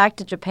I've been back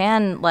to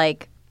Japan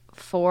like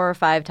 4 or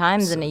 5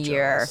 times in a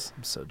year.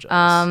 I'm so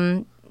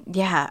jealous.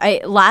 Yeah.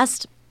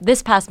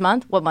 This past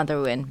month, what month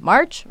are we in?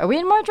 March? Are we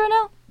in March right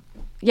now?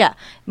 Yeah.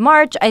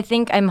 March, I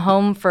think I'm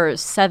home for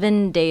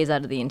 7 days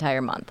out of the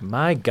entire month.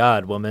 My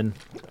God, woman.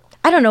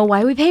 I don't know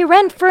why we pay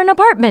rent for an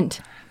apartment.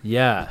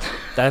 Yeah,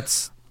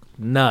 that's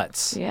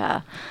nuts.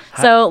 Yeah.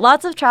 So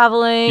lots of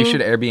traveling. You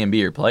should Airbnb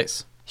your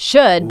place.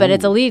 Should, but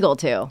it's illegal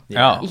too.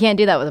 Yeah. You can't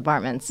do that with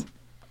apartments.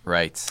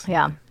 Right.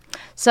 Yeah.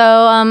 So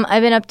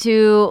I've been up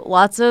to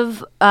lots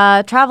of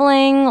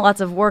traveling,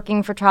 lots of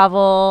working for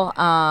travel,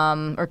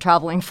 or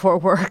traveling for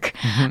work.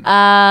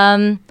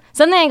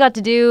 Something I got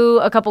to do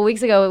a couple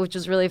weeks ago, which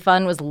was really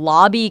fun, was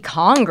lobby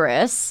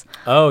Congress.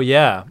 Oh,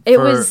 yeah.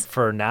 Was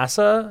for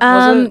NASA,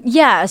 was it?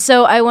 Yeah.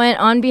 So I went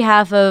on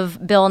behalf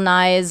of Bill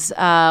Nye's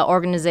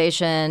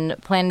organization,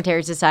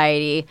 Planetary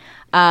Society,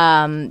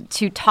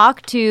 to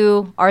talk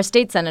to our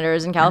state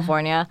senators in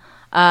California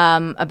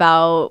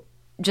about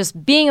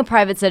just being a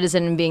private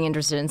citizen and being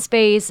interested in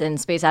space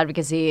and space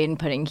advocacy and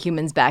putting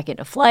humans back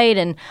into flight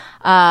and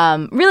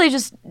really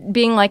just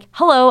being like,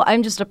 hello,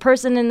 I'm just a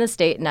person in the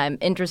state and I'm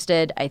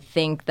interested. I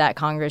think that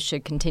Congress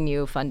should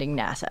continue funding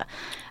NASA.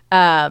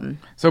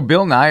 So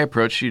Bill Nye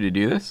approached you to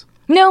do this?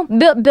 No,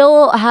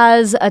 Bill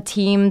has a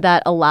team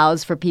that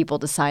allows for people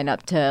to sign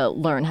up to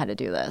learn how to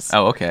do this.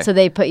 Oh, okay. So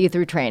they put you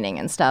through training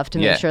and stuff to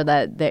make sure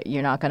that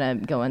you're not going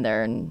to go in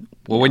there and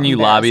when you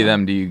lobby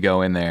them, do you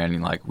go in there and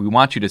you're like, we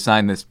want you to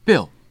sign this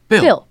bill?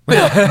 Is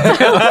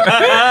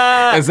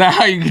that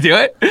how you do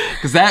it?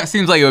 Because that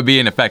seems like it would be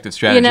an effective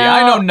strategy.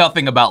 I know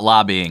nothing about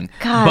lobbying,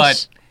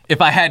 but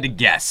if I had to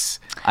guess,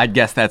 I'd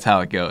guess that's how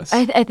it goes.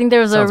 I think there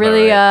was a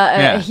really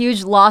a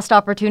huge lost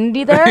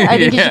opportunity there. I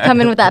think you should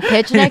come in with that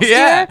pitch next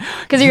year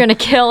because you're going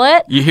to kill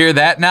it. You hear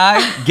that,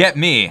 Nye? Get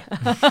me.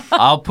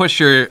 I'll push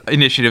your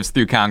initiatives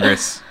through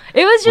Congress.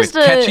 It was just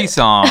with catchy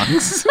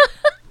songs.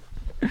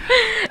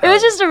 It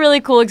was just a really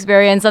cool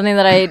experience, something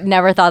that I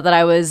never thought that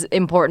I was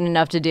important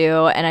enough to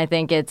do. And I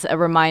think it's a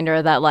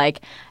reminder that,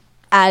 like,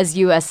 as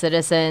U.S.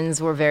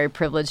 citizens, we're very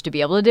privileged to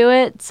be able to do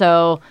it.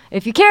 So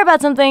if you care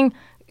about something,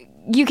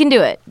 you can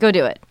do it. Go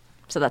do it.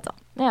 So that's all.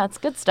 Yeah, it's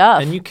good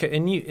stuff.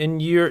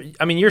 And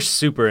you're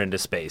super into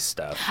space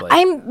stuff. Like.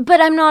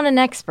 But I'm not an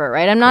expert,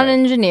 right? I'm not an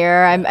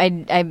engineer. I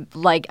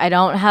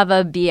don't have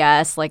a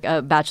BS, like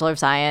a Bachelor of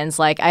Science.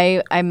 Like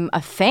I'm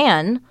a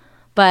fan.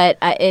 But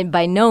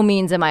by no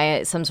means am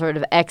I some sort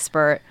of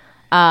expert.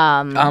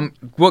 I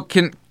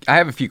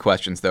have a few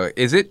questions though.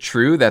 Is it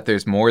true that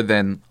there's more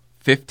than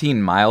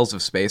 15 miles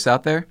of space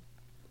out there?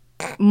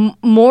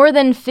 More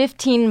than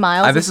 15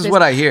 miles. This is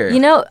what I hear.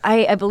 You know,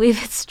 I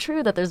believe it's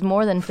true that there's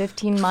more than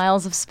 15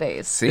 miles of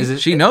space. See,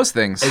 she knows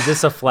things. Is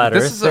this a flat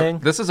Earth thing?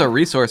 This is a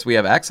resource we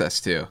have access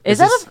to. Is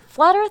that a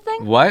flat Earth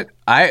thing? What?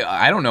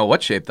 I don't know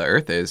what shape the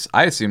Earth is.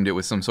 I assumed it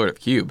was some sort of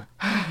cube.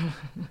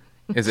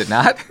 Is it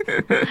not?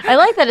 I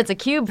like that it's a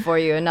cube for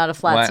you and not a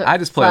flat. Well, I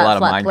just play a lot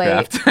of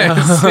Minecraft.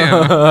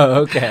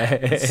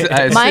 Okay.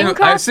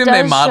 I assume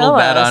they modeled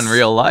that on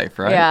real life,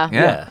 right?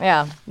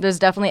 Yeah. There's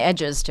definitely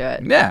edges to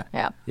it. Yeah.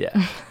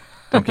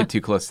 Don't get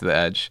too close to the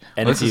edge.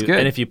 And this is good.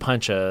 And if you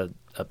punch a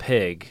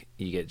pig,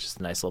 you get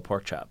just a nice little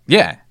pork chop.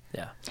 Yeah.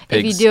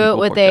 If you do it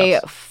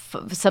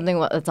with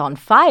something that's on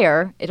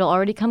fire, it'll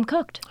already come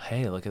cooked.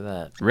 Hey, look at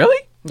that.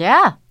 Really?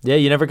 Yeah. Yeah,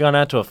 you never gone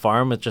out to a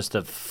farm with just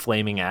a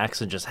flaming axe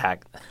and just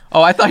hack?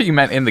 Oh, I thought you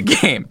meant in the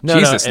game. No,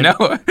 Jesus, no.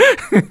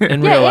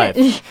 In real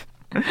life.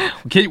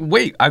 Okay,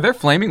 wait, are there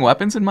flaming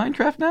weapons in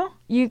Minecraft now?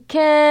 You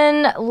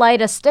can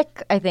light a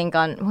stick, I think,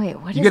 on... Wait,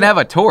 what is it? You can have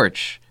a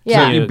torch.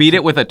 Yeah. So you beat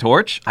it with a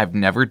torch? I've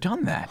never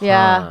done that.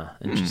 Yeah.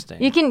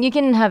 Interesting. You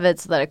can have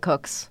it so that it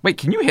cooks. Wait,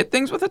 can you hit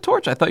things with a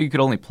torch? I thought you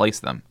could only place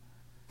them.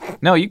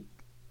 No,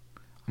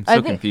 I'm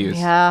so confused.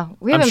 Yeah,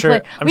 we haven't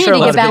played. I'm We sure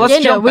need to get back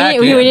into it.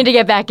 We need to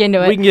get back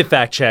into it. We can get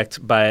fact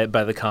checked by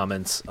the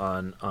comments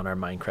on our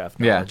Minecraft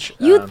knowledge.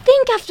 Yeah. You'd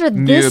think after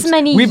this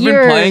many We've years,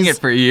 been playing it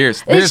for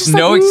years. There's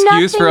no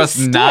excuse for us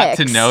not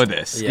to know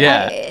this.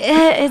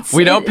 Yeah.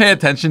 We don't pay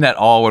attention at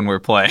all when we're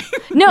playing.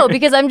 No,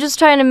 because I'm just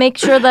trying to make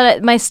sure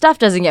that my stuff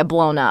doesn't get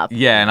blown up.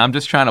 Yeah, and I'm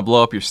just trying to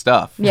blow up your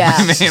stuff. Yeah.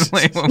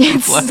 Mainly when we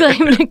play.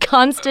 It's a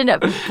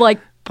constant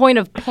point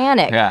of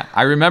panic. Yeah,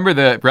 I remember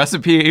the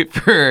recipe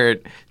for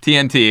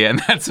TNT,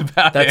 and that's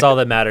about it. That's all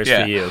that matters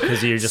for you,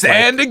 because you're just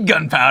sand and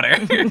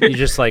gunpowder. You're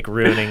just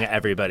ruining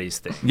everybody's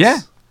things. Yeah.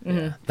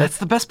 Mm-hmm. That's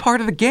the best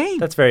part of the game.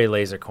 That's very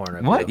Laser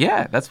Corner. What?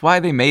 Yeah, that's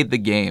why they made the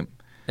game.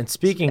 And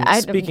speaking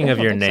of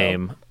your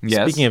name,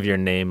 speaking of your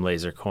name,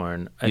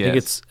 Lasercorn, I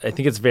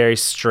think it's very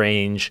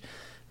strange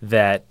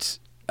that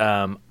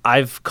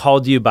I've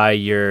called you by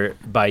your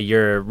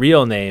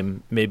real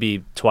name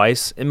maybe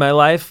twice in my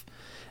life.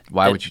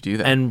 Why would you do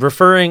that? And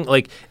referring,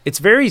 like, it's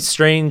very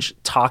strange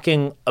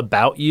talking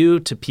about you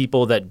to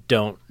people that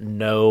don't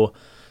know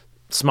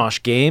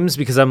Smosh games,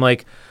 because I'm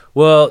like,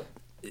 well,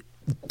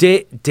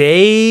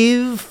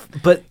 Dave,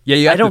 but Yeah,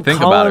 you have I don't to think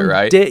call about it, him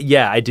right?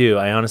 Yeah, I do.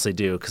 I honestly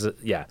do, because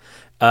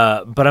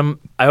but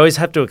I always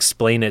have to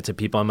explain it to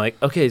people. I'm like,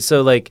 okay,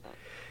 so like,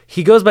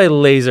 he goes by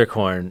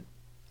Lasercorn.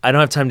 I don't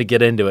have time to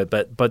get into it,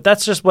 but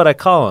that's just what I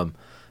call him.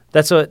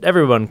 That's what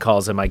everyone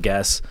calls him, I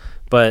guess.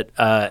 But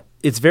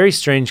it's very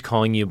strange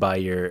calling you by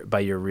your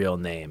real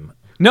name.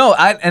 No,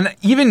 and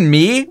even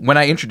me, when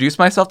I introduce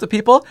myself to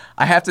people,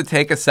 I have to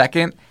take a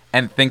second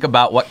and think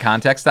about what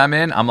context I'm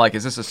in. I'm like,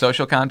 is this a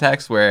social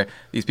context where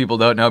these people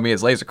don't know me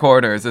as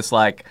Lasercorn, or is this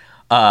like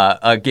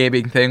a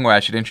gaming thing where I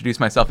should introduce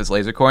myself as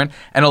Lasercorn?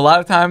 And a lot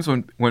of times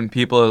when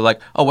people are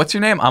like, oh, what's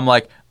your name? I'm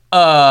like,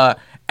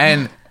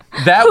 and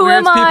that Who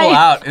weirds am I? people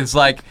out. Is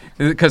like,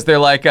 because they're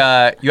like,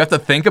 you have to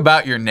think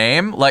about your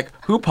name. Like,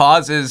 who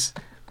pauses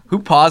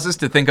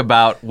to think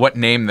about what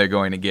name they're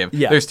going to give?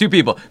 Yeah. There's two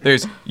people.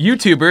 There's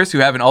YouTubers who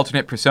have an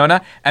alternate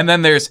persona, and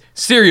then there's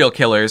serial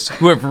killers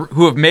who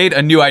have made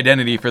a new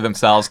identity for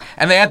themselves,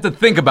 and they have to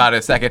think about it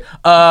a second.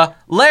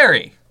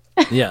 Larry.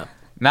 Yeah.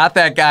 Not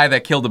that guy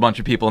that killed a bunch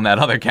of people in that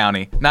other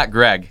county. Not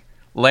Greg.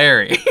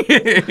 Larry.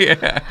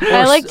 Yeah.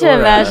 I like to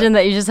imagine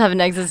that you just have an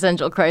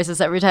existential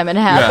crisis every time it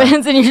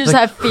happens, and you just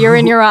have fear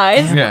in your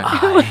eyes. Yeah.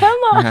 Who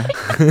am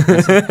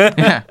I?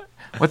 Yeah.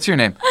 What's your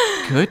name?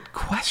 Good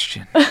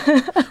question.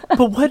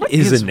 But what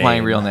is a name? my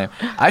real name?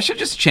 I should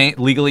just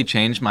legally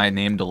change my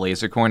name to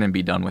Lasercorn and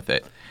be done with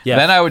it. Yeah.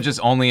 Then I would just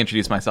only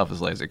introduce myself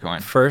as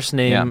Lasercorn. First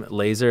name Yeah.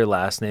 Laser,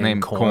 last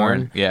name Corn.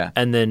 Corn, yeah.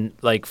 And then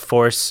like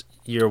force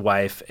your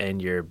wife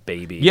and your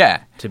baby.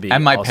 Yeah. To be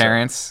and my also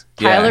parents.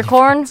 Tyler Yeah.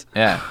 Corn?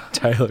 Yeah.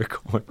 Tyler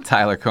Corn.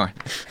 Tyler Corn.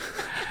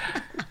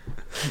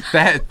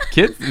 That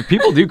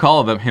people do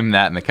call him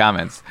that in the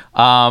comments.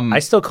 I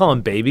still call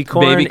him Baby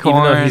Corn, Baby even though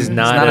Corn. he's He's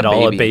not, not at a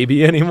all a baby.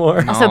 baby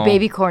anymore. No. Also,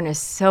 baby corn is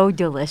so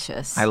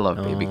delicious. I love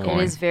baby corn.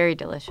 It is very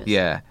delicious.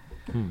 Yeah.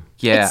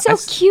 Yeah. It's so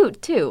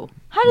cute, too.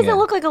 How does Yeah. it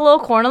look like a little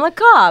corn on the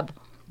cob?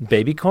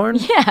 Baby Corn?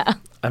 Yeah.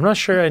 I'm not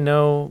sure I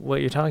know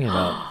what you're talking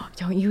about.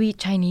 Don't you eat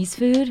Chinese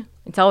food?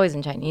 It's always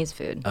in Chinese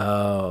food.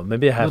 Oh,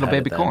 maybe I have Little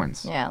had baby it then.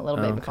 corns. Yeah,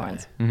 little baby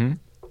corns.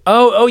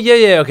 Oh,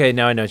 yeah. Okay,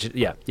 now I know.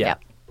 Yeah. Yeah.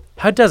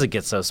 How does it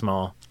get so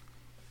small?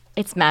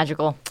 It's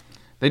magical.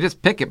 They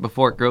just pick it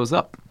before it grows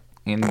up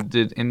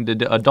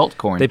into adult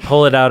corn. They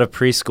pull it out of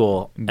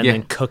preschool and Yeah.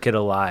 then cook it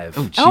alive.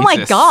 Oh my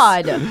Jesus.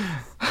 God.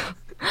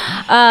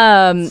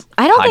 I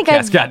don't think Podcast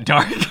I've got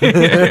dark.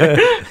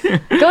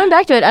 going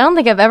back to it. I don't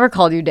think I've ever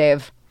called you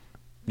Dave.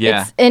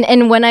 Yeah.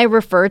 And when I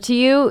refer to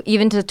you,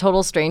 even to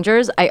total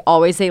strangers, I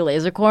always say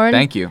Lasercorn.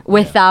 Thank you.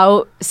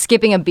 Without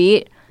skipping a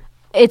beat.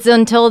 It's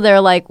until they're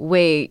like,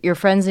 "Wait, your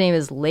friend's name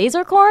is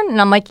Lasercorn?" And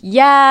I'm like,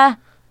 "Yeah,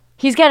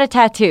 he's got a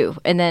tattoo."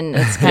 And then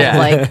it's kind of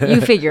like you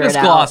figure Let's it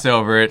out. gloss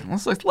over it.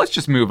 Let's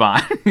just move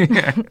on.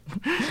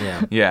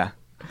 Yeah. Yeah.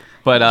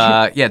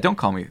 But yeah, don't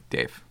call me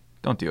Dave.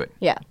 Don't do it.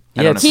 Yeah.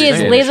 I don't He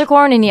is appreciate it.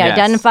 Lasercorn, and he Yes.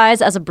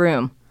 identifies as a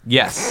broom.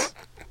 Yes.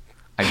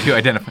 I do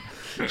identify.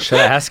 Should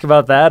I ask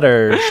about that,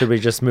 or should we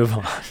just move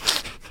on?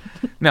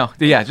 No,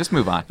 yeah, just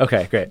move on.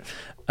 Okay, great.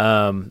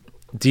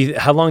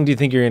 How long do you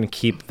think you're going to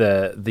keep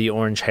the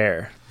orange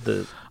hair?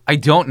 I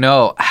don't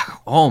know.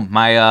 Oh,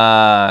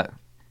 my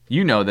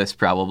you know this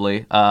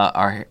probably.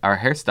 Our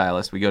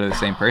hairstylist, we go to the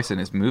same person,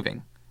 is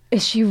moving.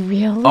 Is she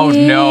really? Oh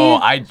no,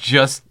 I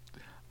just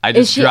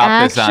Is she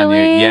dropped this on you.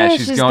 actually? Yeah,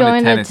 she's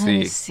going to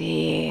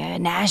Tennessee.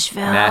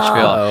 Nashville.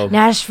 Nashville.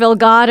 Nashville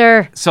got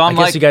her. So I I'm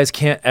guess like, you guys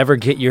can't ever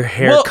get your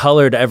hair Well-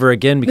 colored ever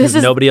again because This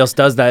is- nobody else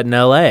does that in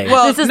LA.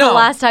 well, This is no. the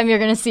last time you're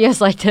going to see us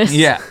like this.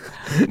 Yeah.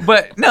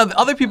 But no, the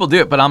other people do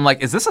it. But I'm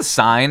like, is this a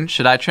sign?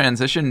 Should I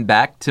transition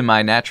back to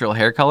my natural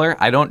hair color?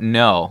 I don't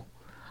know.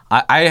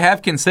 I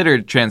have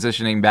considered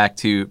transitioning back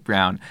to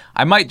brown.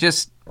 I might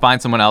just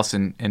find someone else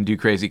and do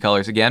crazy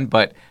colors again.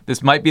 But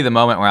this might be the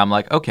moment where I'm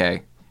like,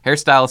 okay,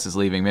 hairstylist is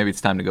leaving. Maybe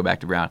it's time to go back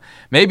to brown.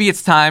 Maybe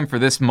it's time for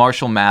this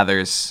Marshall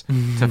Mathers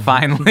to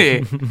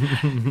finally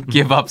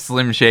give up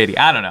Slim Shady.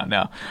 I don't know.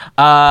 No,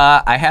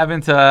 I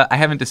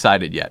haven't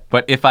decided yet.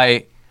 But if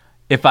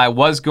I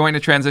was going to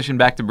transition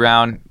back to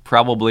brown,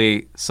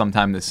 probably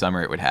sometime this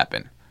summer it would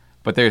happen.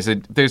 But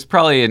there's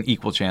probably an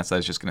equal chance that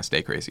it's just going to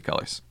stay crazy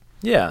colors.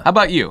 yeah. How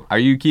about you? Are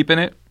you keeping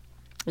it?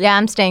 Yeah,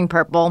 I'm staying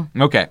purple.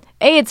 Okay.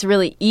 It's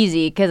really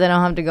easy because I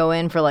don't have to go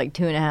in for like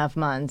 2.5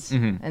 months.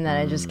 Mm-hmm. And then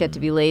I just get to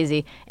be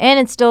lazy. And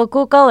it's still a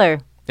cool color.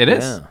 It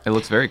is. Yeah. It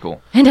looks very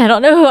cool. And I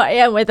don't know who I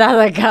am without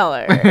the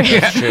color.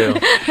 True.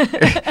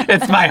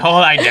 It's my whole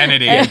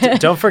identity.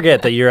 Don't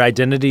forget that your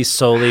identity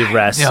solely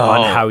rests No.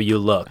 on how you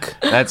look.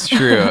 That's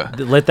true.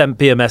 Let that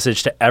be a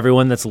message to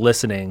everyone that's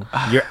listening.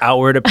 Your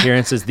outward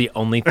appearance is the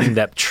only thing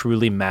that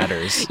truly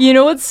matters. You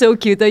know what's so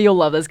cute though? You'll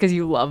love this because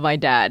you love my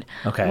dad.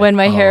 Okay. When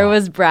my hair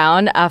was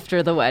brown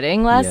after the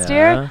wedding last Yeah.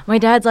 year, my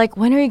dad's like,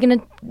 "When are you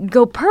gonna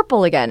go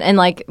purple again. And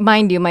like,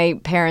 mind you, my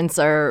parents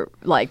are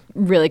like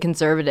really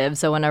conservative.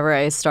 So whenever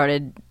I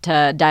started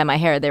to dye my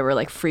hair, they were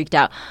like freaked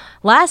out.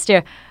 Last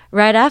year,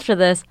 right after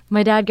this,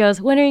 my dad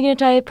goes, when are you going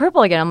to dye it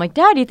purple again? I'm like,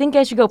 Dad, do you think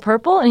I should go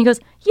purple? And he goes,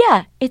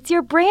 yeah, it's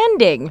your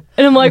branding.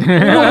 And I'm like, what?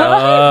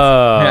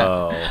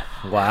 Oh,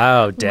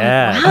 wow,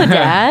 Dad. Wow,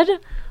 Dad.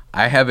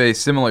 I have a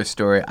similar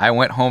story. I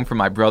went home from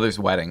my brother's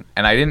wedding,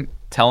 and I didn't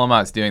tell him I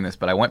was doing this,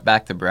 but I went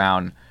back to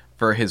Brown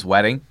for his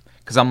wedding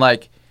because I'm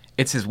like,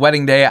 it's his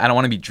wedding day. I don't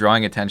want to be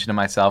drawing attention to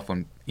myself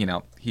when,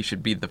 he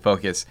should be the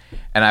focus.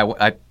 And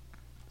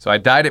so I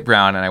dyed it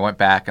brown, and I went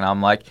back, and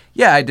I'm like,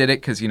 yeah, I did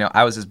it because,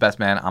 I was his best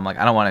man. I'm like,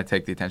 I don't want to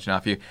take the attention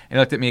off you. And he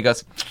looked at me and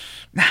goes,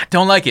 nah,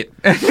 don't like it.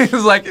 He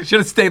was like, it should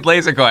have stayed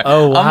laser cut.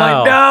 Oh, wow. I'm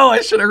like, no,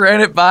 I should have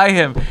ran it by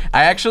him.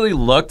 I actually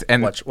looked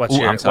and... Watch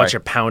I'm sorry.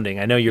 your pounding.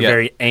 I know you're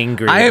very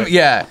angry.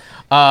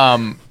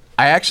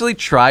 I actually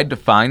tried to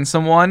find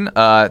someone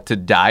to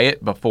dye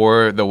it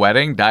before the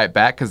wedding, dye it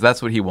back, because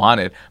that's what he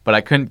wanted. But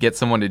I couldn't get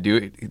someone to do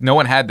it. No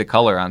one had the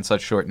color on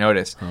such short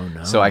notice. Oh,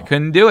 no. So I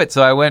couldn't do it.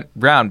 So I went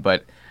brown.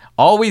 But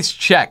always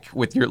check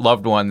with your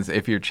loved ones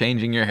if you're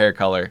changing your hair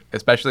color,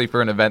 especially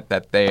for an event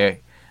that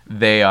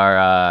they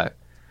are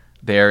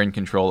in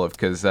control of,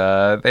 because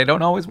they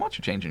don't always want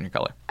you changing your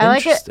color. I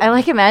like it. I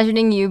like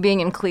imagining you being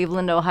in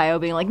Cleveland, Ohio,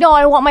 being like, "No,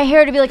 I want my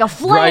hair to be like a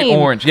flame, Bright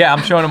orange." Yeah,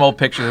 I'm showing them old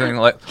pictures and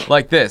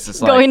like this.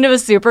 It's like going to a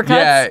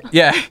supercuts.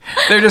 Yeah.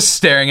 They're just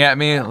staring at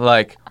me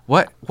like,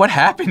 "What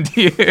happened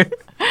to you?"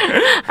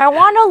 I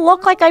want to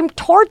look like I'm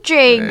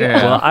torching.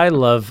 Yeah. Well, I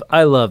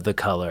love the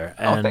color.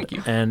 And, thank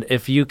you. And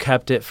if you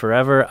kept it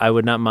forever, I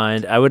would not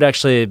mind. I would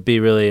actually be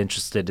really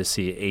interested to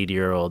see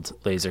 80-year-old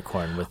laser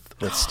corn with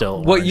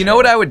still. Well, you know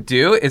what I would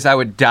do is I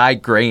would dye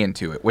gray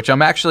into it, which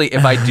I'm actually,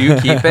 if I do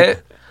keep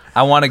it,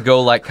 I want to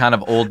go like kind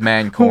of old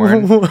man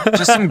corn.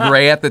 Just some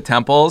gray at the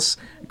temples,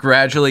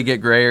 gradually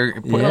get grayer,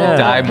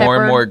 dye more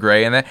and more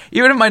gray in it.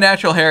 Even if my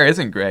natural hair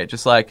isn't gray,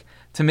 just like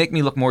to make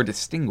me look more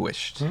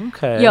distinguished.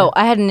 Okay. Yo,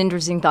 I had an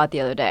interesting thought the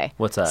other day.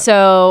 What's that?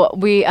 So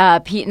we,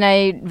 Pete and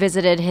I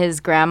visited his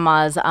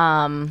grandma's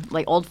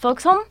like old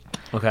folks home.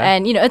 Okay.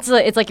 And it's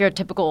like your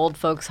typical old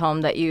folks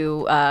home that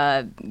you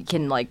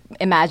can like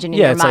imagine in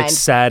your it's mind. like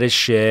sad as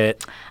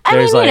shit. I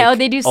There's mean, like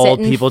they do old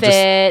sit and people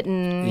fit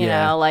and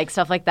Yeah. like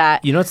stuff like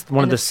that. It's one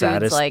of And the food's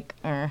saddest. like,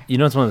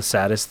 It's one of the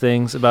saddest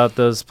things about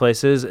those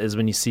places is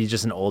when you see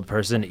just an old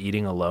person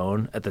eating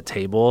alone at the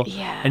table.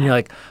 Yeah. And you're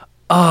like,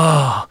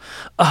 oh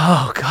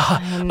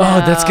God, oh,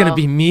 that's gonna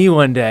be me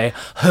one day.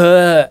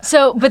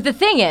 So, but the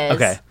thing is,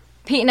 Okay.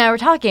 Pete and I were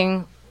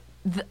talking.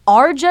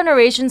 Our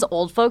generation's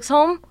old folks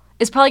home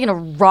is probably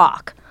gonna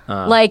rock.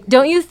 Like,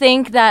 don't you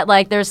think that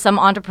like there's some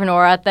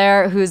entrepreneur out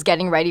there who's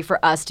getting ready for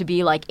us to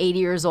be like 80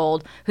 years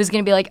old, who's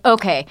gonna be like,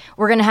 okay,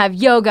 we're gonna have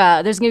yoga,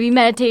 there's gonna be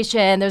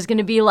meditation, there's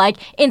gonna be like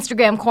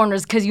Instagram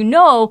corners, because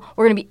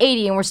we're gonna be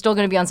 80 and we're still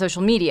gonna be on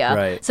social media.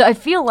 Right. So I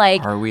feel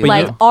like Are we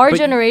like though? our But-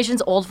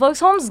 generation's old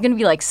folks homes is gonna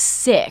be like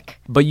sick.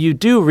 But you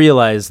do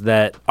realize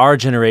that our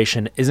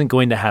generation isn't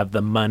going to have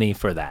the money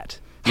for that.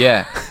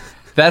 Yeah.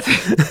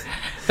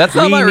 That's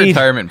not my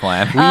retirement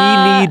plan.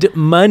 We need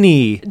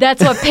money.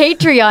 That's what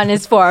Patreon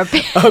is for. A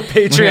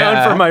Patreon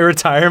Yeah. for my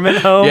retirement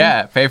home.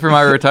 Yeah, pay for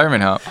my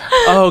retirement home.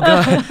 Oh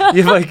God,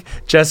 you have like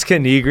Jessica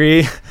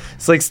Negri.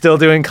 It's like still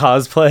doing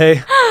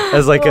cosplay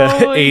as like a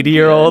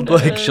 80-year-old.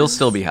 Like She'll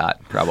still be hot,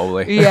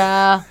 probably.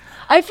 Yeah.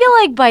 I feel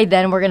like by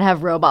then we're gonna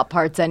have robot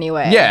parts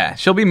anyway. Yeah,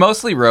 she'll be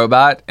mostly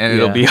robot, and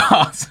it'll Yeah. be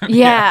awesome.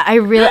 Yeah,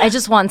 I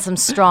just want some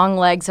strong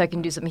legs so I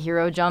can do some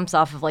hero jumps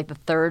off of like the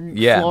third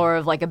Yeah. floor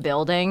of like a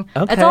building.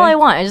 Okay. That's all I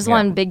want. I just Yeah.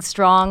 want big,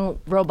 strong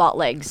robot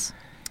legs.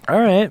 all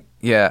right.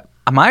 Yeah,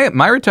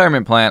 my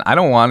retirement plan. I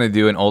don't want to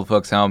do an old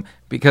folks home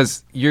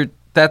because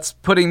that's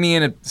putting me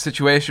in a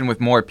situation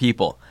with more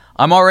people.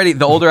 I'm already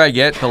the older I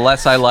get, the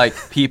less I like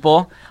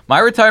people. My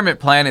retirement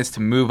plan is to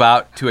move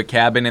out to a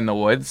cabin in the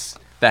woods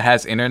that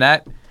has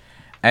internet,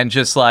 and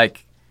just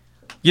like,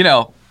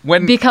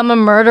 when Become a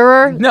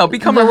murderer? No,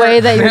 become the a way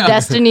that your no.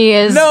 destiny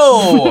is.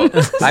 No,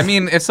 I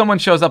mean if someone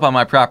shows up on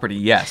my property,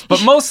 yes,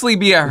 but mostly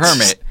be a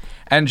hermit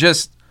and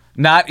just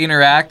not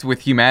interact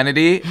with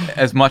humanity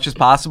as much as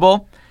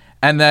possible.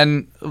 And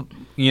then,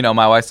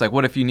 my wife's like,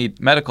 "What if you need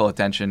medical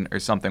attention or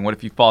something? What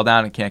if you fall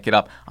down and can't get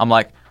up?" I'm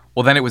like,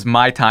 well, then it was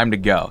my time to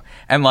go.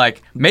 And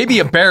like, maybe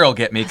a bear will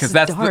get me because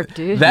that's dark,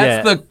 dude.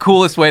 that's Yeah. the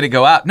coolest way to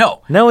go out.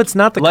 No, it's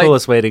not the like,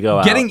 coolest way to go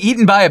out. getting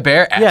eaten by a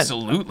bear,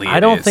 absolutely. I it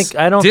don't is. think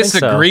so.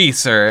 Disagree,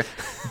 sir.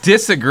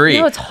 Disagree.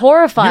 No, it's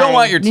horrifying. You don't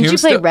want your Didn't you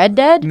play tombstone- Red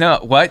Dead? No,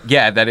 what?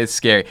 Yeah, that is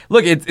scary.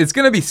 Look, it's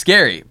going to be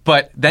scary,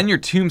 but then your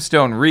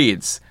tombstone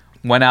reads,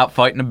 went out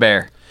fighting a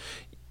bear.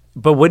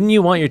 But wouldn't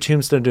you want your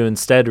tombstone to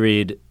instead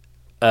read,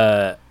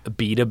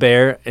 beat a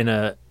bear in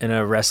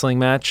a wrestling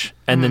match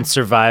and then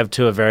survive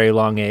to a very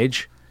long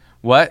age?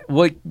 What?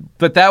 Well,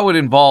 but that would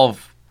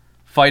involve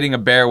fighting a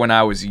bear when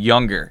I was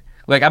younger.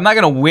 Like, I'm not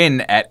going to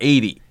win at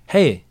 80.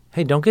 Hey,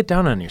 don't get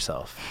down on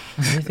yourself.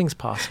 Anything's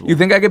possible. You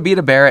think I could beat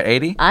a bear at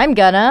 80? I'm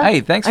gonna. Hey,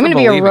 thanks I'm for gonna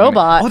be believing a in me.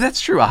 robot. Oh, that's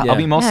true. I'll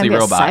be mostly I'm gonna be a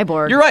robot.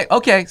 cyborg. You're right.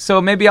 Okay, so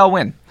maybe I'll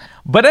win.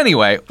 But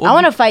anyway, I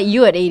want to fight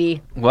you at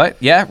 80. What?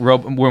 Yeah,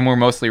 when we're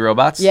mostly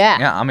robots. Yeah,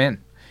 I'm in.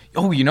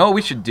 Oh, you know what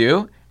we should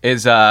do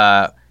is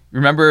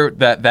remember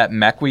that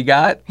mech we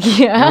got?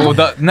 Yeah. Well,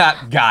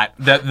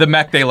 the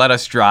mech they let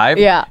us drive.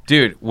 Yeah.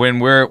 Dude, when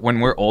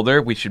we're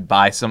older, we should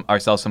buy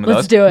ourselves some of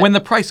Let's those. do it. When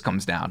the price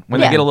comes down, when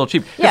Yeah. they get a little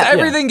cheap. Yeah. Because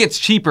everything gets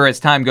cheaper as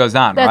time goes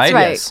on, That's right?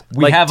 right. Yes.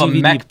 We Like have DVD.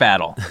 a mech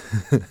battle.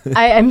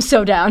 I'm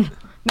so down.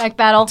 Mech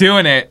battle.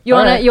 Doing it. You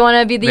wanna Alright. you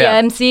wanna be the Yeah.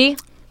 MC?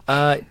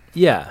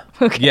 Yeah.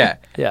 Yeah.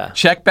 Yeah.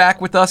 Check back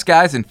with us,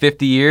 guys, in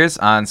 50 years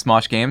on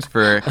Smosh Games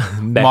for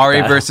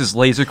Mario battle. versus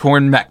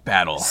Lasercorn mech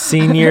battle.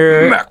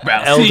 Senior Mech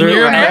battle.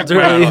 Senior mech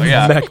elderly battle,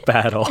 yeah. mech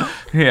battle.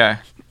 Yeah.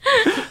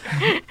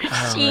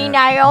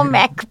 Senile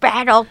mech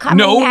battle coming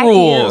No at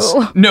rules,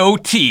 you. no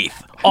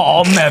teeth,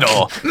 all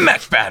metal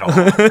mech battle.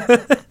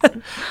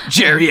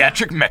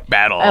 Geriatric mech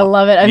battle. I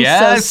love it. I'm so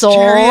yes, sold.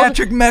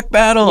 Geriatric mech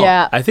battle.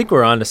 Yeah. I think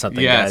we're onto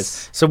something, Yes.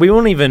 guys. So we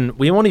won't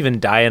even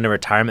die in a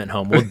retirement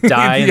home. We'll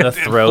die in Yeah, the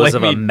throes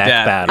of a flaming mech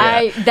death.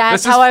 battle.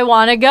 That's This how is- I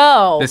want to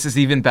go. This is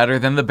even better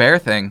than the bear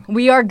thing.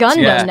 We are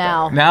Gundam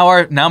now.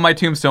 Now my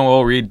tombstone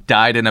will read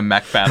died in a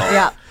mech battle.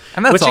 Yeah.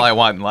 And that's Which all it- I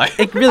want in life.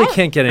 It really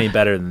can't get any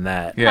better than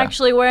that. Yeah.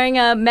 Actually wearing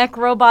a mech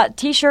robot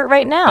T-shirt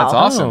right now. That's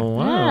awesome. Oh,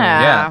 wow.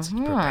 Yeah. It's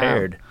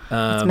prepared.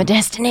 It's my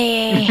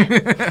destiny.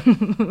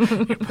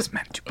 It was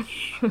meant to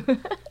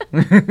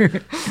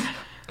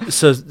be.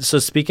 So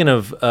speaking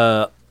of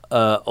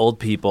old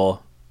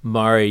people,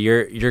 Mari,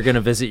 you're gonna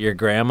visit your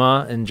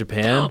grandma in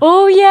Japan.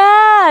 Oh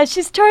yeah,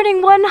 she's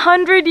turning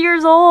 100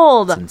 years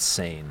old. It's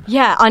insane.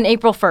 Yeah, on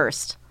April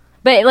 1st.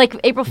 But like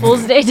April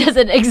Fool's Day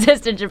doesn't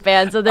exist in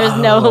Japan, so there's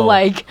no Oh.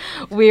 like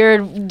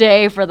weird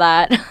day for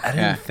that. I didn't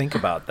Yeah. think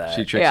about that.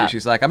 She tricks Yeah. you.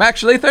 She's like, I'm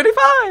actually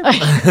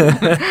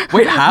 35.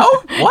 Wait, how?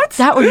 What?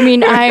 That would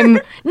mean I'm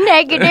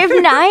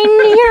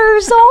 -9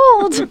 years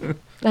old.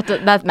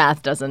 That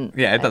math doesn't.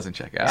 Yeah, it doesn't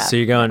check out. So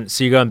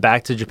you're going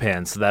back to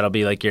Japan. So that'll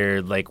be like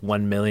your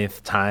 1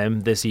 millionth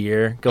time this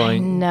year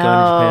going No,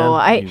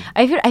 to Japan.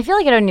 I feel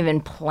like I don't even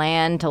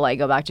plan to like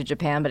go back to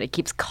Japan, but it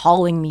keeps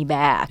calling me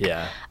back.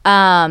 Yeah.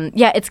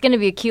 Yeah, it's going to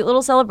be a cute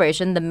little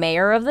celebration. The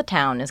mayor of the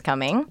town is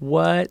coming.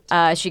 What?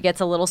 She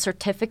gets a little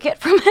certificate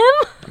from him.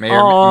 Mayor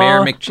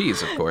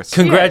McCheese, of course.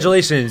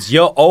 Congratulations,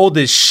 you're old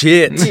as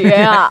shit.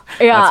 Yeah,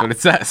 yeah. That's what it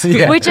says.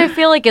 Yeah. Which I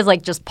feel like is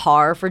like just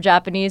par for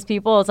Japanese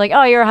people. It's like,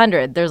 oh, you're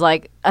 100. There's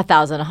like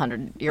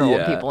 1,100-year-old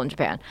Yeah. people in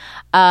Japan.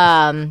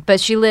 But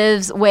she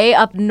lives way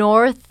up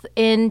north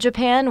in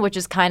Japan, which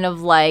is kind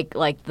of like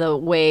the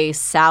way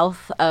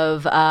south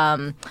of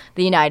the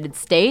United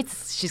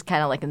States. She's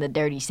kind of like in the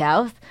dirty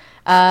south.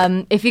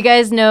 If you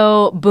guys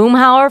know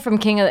Boomhauer from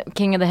King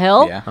of the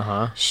Hill,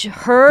 Yeah.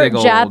 her Big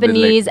ol'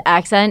 Japanese diddly.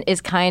 accent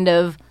is kind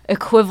of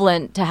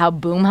equivalent to how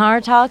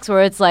Boomhauer talks,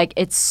 where it's like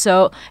it's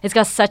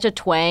got such a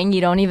twang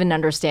you don't even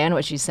understand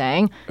what she's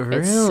saying.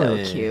 It's so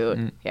Really?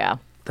 cute. Yeah,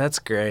 That's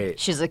great.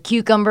 she's a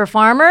cucumber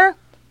farmer.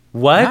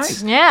 What?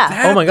 Nice. Yeah,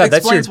 That Oh my God, that's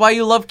explains your- why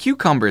you love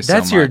cucumbers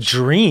That's so your much.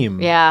 dream.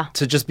 Yeah.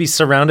 To just be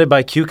surrounded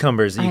by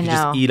cucumbers that you I can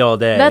know. just eat all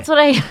day. that's what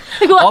I.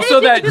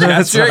 Also, that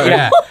gesture, Sorry.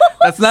 yeah,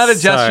 that's not a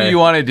gesture Sorry. you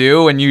want to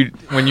do when you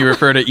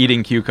refer to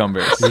eating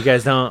cucumbers. you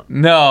guys don't.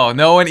 No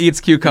one eats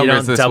You cucumbers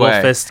don't this double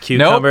way. fist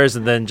cucumbers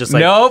and then just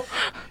like Nope.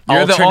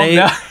 You're the alternate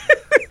no.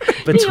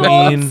 He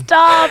won't between.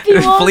 stop. He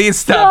won't Please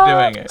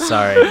stop doing it.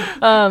 Sorry.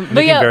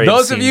 But yeah, very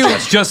Those of obscene you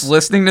gestures. just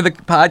listening to the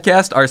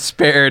podcast are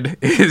spared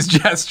his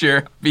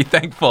gesture. Be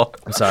thankful.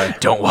 I'm sorry.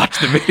 Don't watch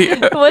the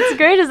video. what's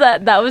great is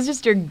that was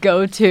just your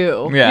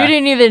go-to. Yeah. You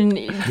didn't even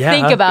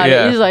think about it.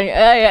 Yeah. You're just like,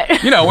 yeah.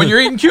 You know, when you're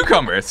eating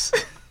cucumbers.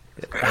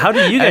 How do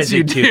you guys As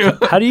you eat do.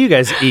 How do you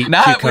guys eat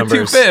Not cucumbers?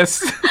 with two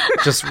fists.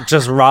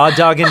 Just raw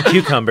dogging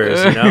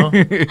cucumbers, you know?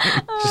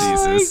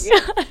 Jesus.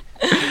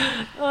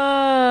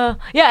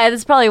 Yeah,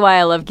 that's probably why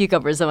I love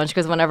cucumbers so much.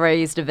 Because whenever I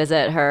used to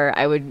visit her,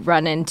 I would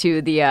run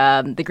into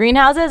the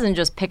greenhouses and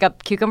just pick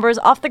up cucumbers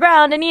off the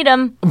ground and eat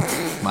them.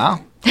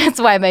 Wow.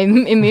 That's why my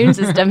immune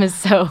system is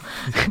so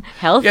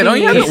healthy. Yeah, don't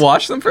you have to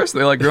wash them first?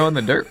 They like grow in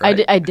the dirt,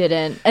 right? I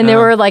didn't. And there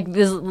were like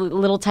these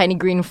little tiny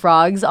green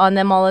frogs on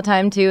them all the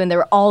time too. And they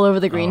were all over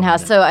the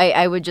greenhouse. So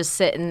I would just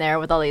sit in there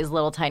with all these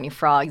little tiny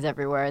frogs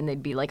everywhere. And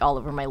they'd be like all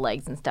over my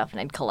legs and stuff. And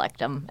I'd collect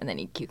them and then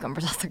eat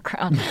cucumbers off the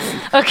ground.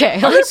 Okay.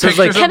 So it's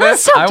like- Can I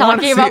stop I wanna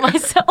talking see- about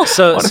myself?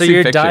 So wanna so see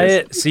your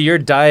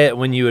pictures. diet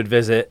when you would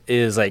visit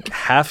is like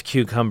half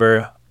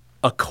cucumber,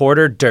 a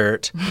quarter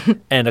dirt,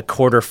 and a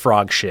quarter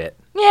frog shit.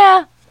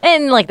 Yeah.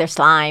 And like their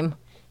slime.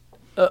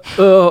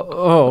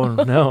 Oh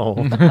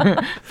no.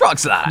 Frog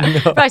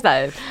slide. Frog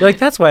slime. You're like,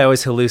 that's why I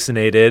always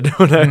hallucinated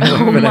when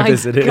I My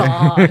visited.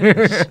 gosh.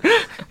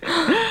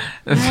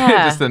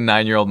 Yeah. Just a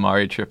 9-year-old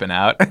Mari tripping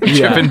out,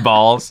 tripping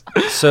balls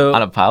So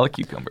on a pile of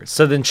cucumbers.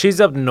 So then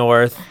she's up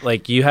north.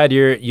 Like you had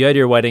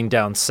your wedding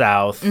down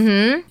south.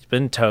 Mm-hmm. You've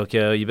been in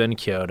Tokyo. You've been in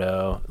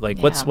Kyoto. Like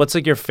what's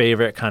like your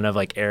favorite kind of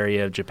like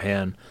area of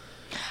Japan?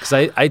 because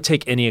I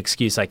take any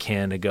excuse I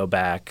can to go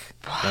back.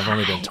 I've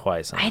only been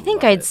twice. I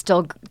think I'd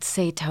still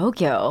say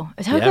Tokyo.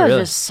 Tokyo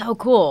really? is just so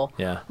cool.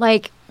 Yeah.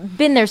 Like,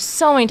 been there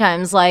so many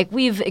times. Like,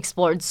 we've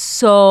explored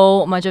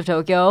so much of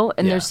Tokyo,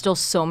 and Yeah. there's still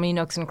so many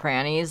nooks and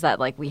crannies that,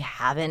 like, we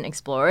haven't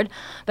explored.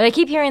 But I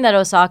keep hearing that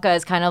Osaka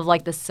is kind of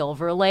like the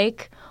Silver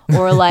Lake,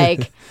 or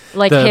like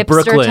the hipster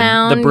Brooklyn,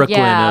 town. the Brooklyn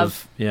yeah.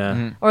 of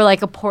Or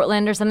like a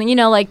Portland or something. You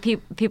know, like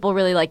people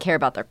really like care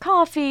about their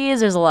coffees.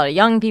 There's a lot of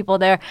young people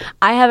there.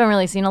 I haven't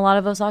really seen a lot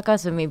of Osaka,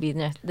 so maybe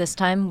this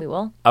time we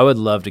will. I would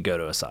love to go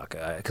to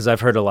Osaka because I've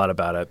heard a lot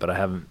about it, but I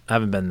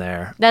haven't been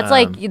there. That's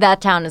like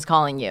that town is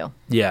calling you.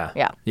 Yeah.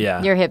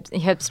 Yeah. You're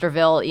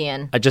hipsterville,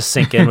 Ian. I just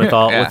sink in with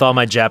all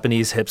my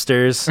Japanese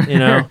hipsters, you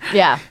know.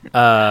 Yeah.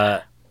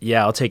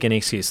 Yeah, I'll take any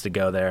excuse to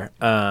go there.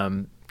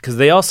 Because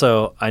they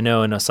also, I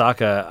know in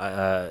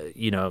Osaka,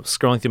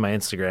 scrolling through my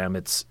Instagram,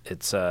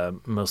 it's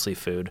mostly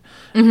food,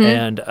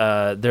 and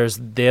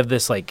they have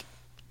this like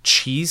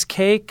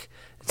cheesecake.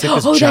 It's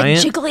like this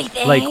giant, that jiggly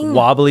thing. like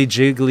wobbly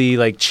jiggly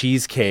like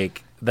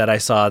cheesecake that I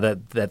saw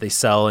that they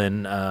sell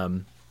in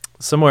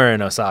somewhere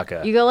in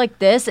Osaka. You go like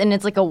this, and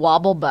it's like a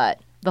wobble butt.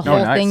 The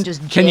whole thing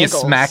just jiggles. Can you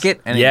smack it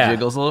and Yeah. it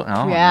jiggles a little?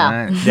 Oh,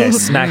 Yeah. nice. Yeah,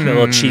 smack the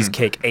little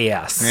cheesecake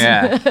ass.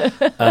 Yeah.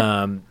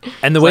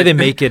 And the way they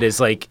make it is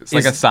like It's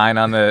like a sign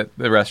on the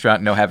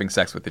restaurant, no having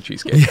sex with the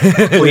cheesecake.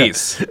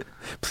 Please.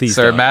 please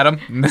Sir, don't.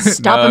 madam.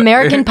 Stop No.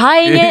 American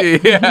pieing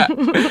it. Yeah.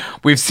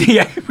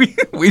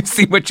 We've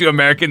seen what you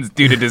Americans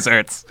do to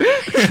desserts.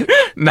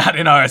 Not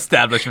in our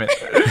establishment.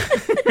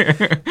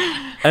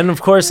 And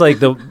of course, like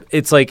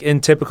it's like in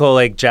typical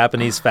like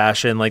Japanese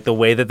fashion, like the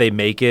way that they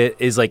make it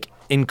is like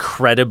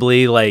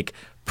incredibly like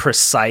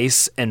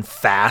precise and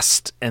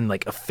fast and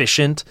like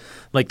efficient.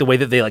 Like the way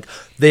that they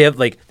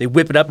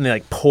whip it up and they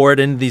like pour it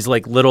into these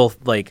like little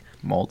like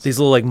Molds. these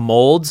little like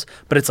molds,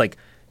 but it's like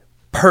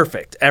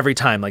perfect every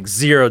time, like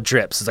zero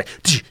drips. It's like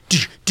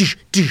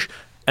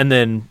and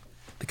then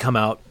they come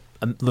out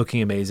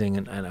looking amazing,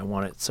 and I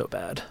want it so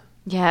bad.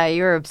 Yeah,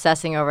 you were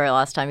obsessing over it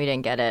last time. You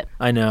didn't get it.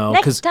 I know,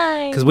 Next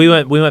time. because we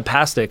went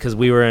past it because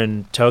we were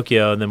in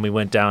Tokyo and then we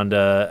went down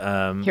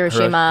to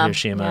Hiroshima.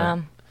 Hiroshima.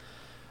 Yeah.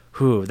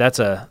 Whew, that's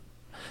a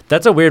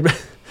weird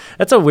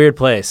that's a weird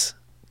place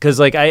because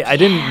like I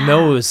didn't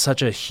know it was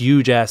such a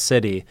huge ass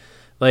city.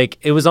 Like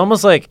it was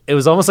almost like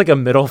a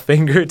middle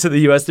finger to the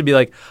U.S. to be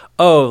like,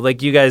 oh,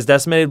 like you guys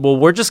decimated. Well,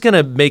 we're just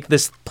gonna make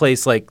this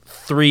place like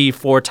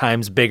 3-4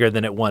 times bigger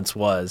than it once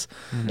was.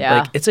 Yeah.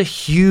 Like it's a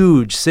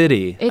huge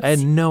city. I had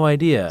It's no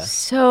idea.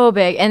 So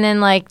big. And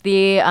then like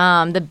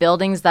the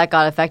buildings that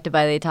got affected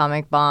by the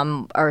atomic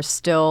bomb are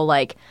still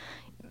like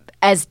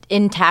as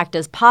intact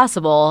as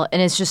possible,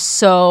 and it's just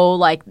so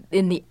like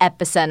in the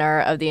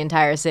epicenter of the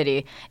entire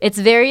city. It's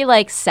very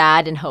like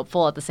sad and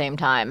hopeful at the same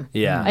time.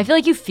 Yeah. I feel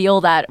like you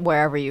feel that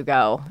wherever you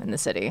go in the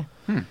city.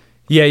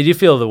 Yeah, you do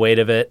feel the weight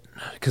of it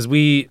because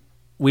we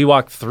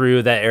walked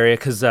through that area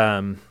because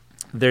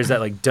there's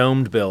that like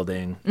domed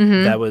building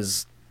that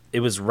was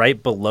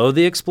right below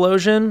the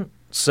explosion.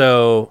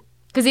 So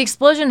Because the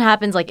explosion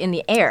happens like in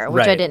the air,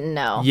 which I Right. didn't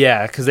know.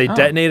 yeah, because they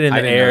detonated in the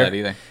I didn't air. know that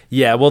either.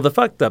 Yeah, well, the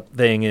fucked up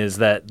thing is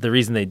that the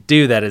reason they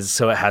do that is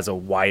so it has a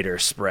wider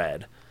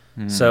spread.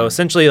 So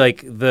essentially,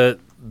 like the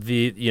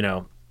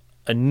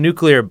a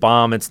nuclear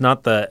bomb, it's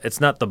not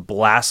the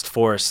blast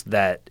force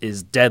that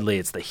is deadly;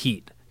 it's the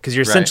heat because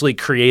you're Right. essentially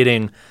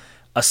creating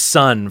a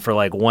sun for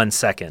like 1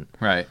 second.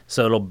 Right.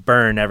 So it'll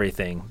burn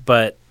everything.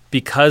 But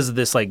because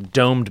this like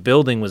domed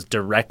building was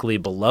directly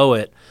below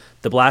it,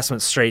 the blast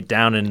went straight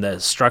down and the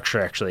structure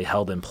actually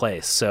held in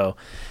place. So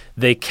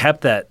they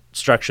kept that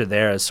structure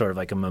there as sort of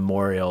like a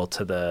memorial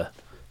to the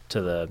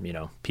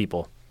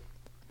people.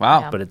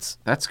 Wow. But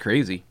That's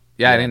crazy.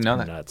 Yeah, I didn't it's know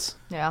that. nuts.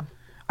 Yeah.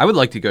 I would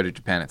like to go to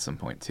Japan at some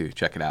point too.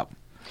 Check it out.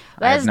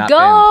 I have Let's not go.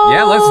 been.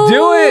 Yeah, let's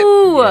do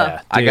it.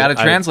 Yeah, I dude, got a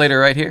translator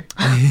right here.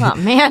 Oh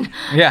man.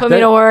 Yeah. Put me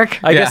to work.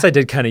 I guess Yeah. I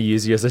did kind of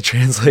use you as a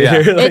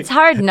translator. Yeah. like- It's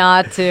hard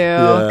not to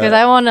because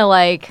I want to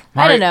like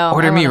I don't know.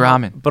 Order I me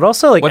wanna- ramen. But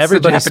also, like What's the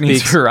everybody Japanese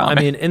speaks. for ramen?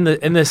 I mean,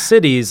 in the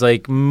cities,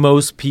 like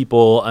most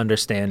people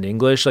understand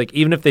English. Like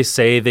even if they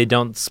say they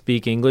don't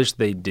speak English,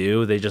 they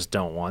do. They just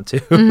don't want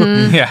to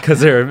Yeah. because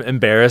they're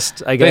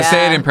embarrassed. I They guess.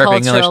 say it in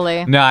perfect culturally.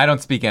 English. No, I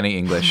don't speak any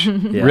English.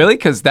 Really?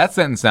 Because that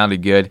sentence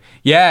sounded good.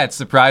 Yeah, it's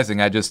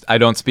surprising. I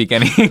don't speak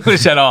any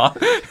English at all.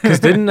 Because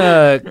didn't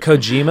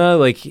Kojima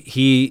like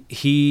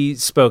he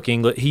spoke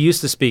English? He used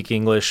to speak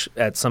English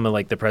at some of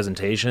like the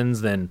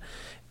presentations. Then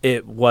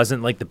it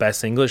wasn't like the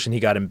best English, and he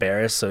got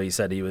embarrassed. So he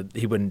said he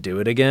wouldn't do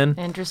it again.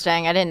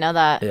 Interesting. I didn't know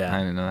that. Yeah, I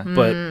didn't know that.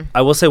 But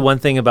I will say one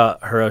thing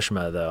about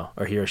Hiroshima though,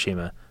 or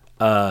Hiroshima,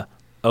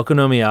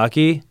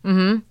 okonomiyaki.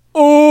 Mm-hmm.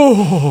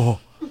 Oh,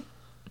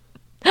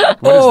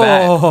 What is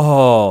that?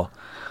 oh,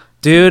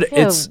 dude,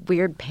 It's a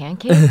weird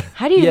pancake.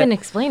 How do you Yeah. even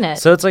explain it?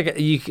 So it's like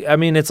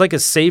it's like a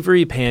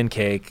savory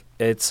pancake.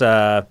 It's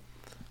I'm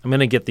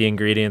gonna get the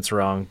ingredients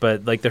wrong,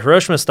 but like the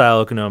Hiroshima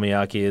style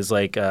okonomiyaki is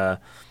like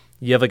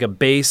you have like a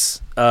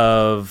base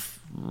of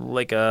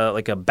like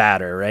a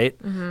batter, right?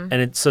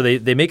 And so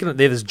they make it.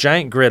 They have this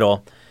giant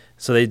griddle.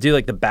 So they do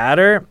like the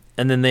batter,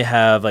 and then they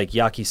have like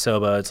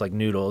yakisoba. It's like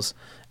noodles,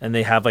 and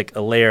they have like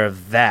a layer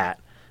of that,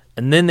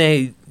 and then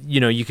they,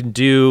 you can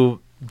do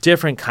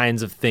different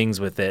kinds of things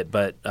with it.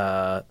 But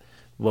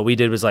what we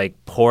did was like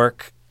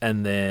pork,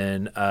 and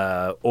then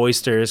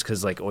oysters,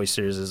 because like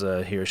oysters is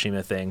a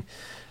Hiroshima thing,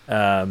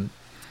 and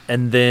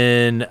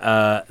then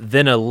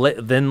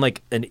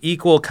like an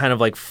equal kind of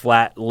like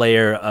flat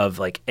layer of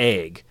like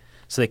egg.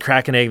 So they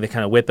crack an egg, they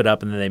kind of whip it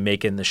up, and then they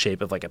make it in the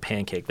shape of like a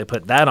pancake. They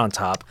put that on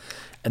top,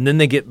 and then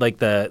they get like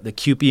the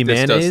Kewpie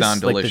This mayonnaise, does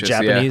sound like the delicious,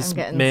 Japanese I'm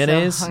getting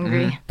mayonnaise. so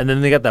hungry. And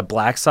then they got that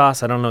black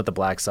sauce. I don't know what the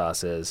black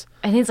sauce is.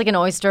 I think it's like an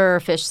oyster or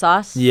fish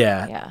sauce.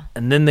 Yeah. Yeah.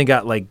 And then they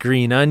got like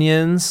green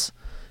onions,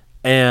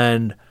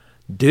 and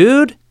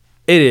dude,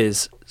 it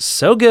is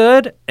so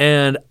good.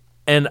 And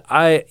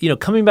I,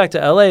 coming back to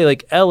LA,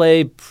 like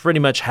LA pretty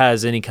much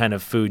has any kind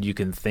of food you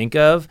can think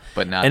of,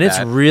 But not and it's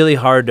that. really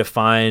hard to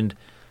find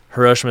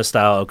Hiroshima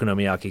style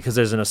okonomiyaki because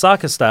there's an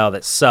Osaka style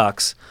that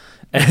sucks,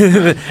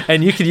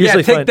 and you could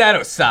usually take find that,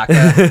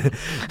 Osaka.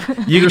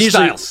 you Your can usually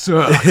style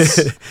sucks.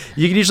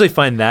 you can usually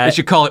find that. They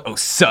should call it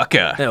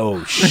Osaka.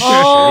 Oh shit!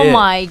 Oh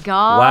my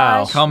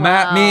gosh. Come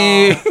at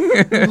me.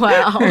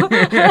 Wow.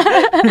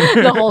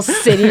 The whole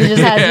city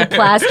just has you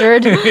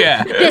plastered.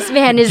 Yeah. This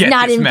man is Get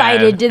not this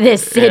invited man. to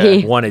this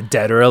city. Wanted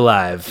dead or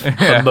alive,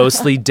 but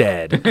mostly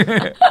dead.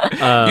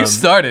 You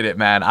started it,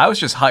 man. I was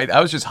just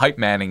hype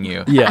manning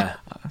you. Yeah.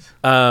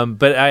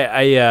 But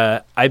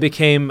I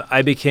became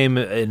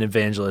an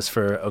evangelist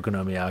for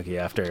okonomiyaki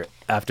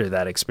after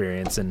that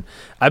experience, and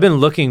I've been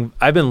looking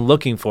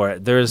for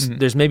it.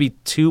 There's maybe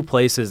 2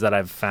 places that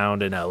I've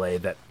found in LA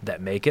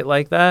that make it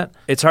like that.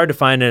 It's hard to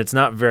find, and it's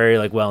not very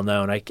like well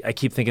known. I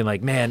keep thinking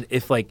like, man,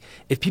 if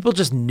people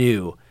just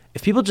knew,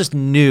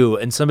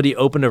 and somebody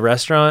opened a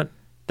restaurant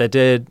that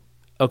did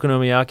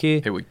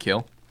okonomiyaki, It would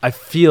kill. I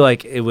feel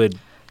like it would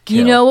kill.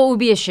 You know what would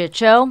be a shit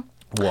show?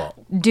 Whoa.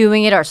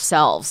 Doing it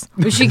ourselves.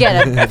 We should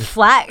get a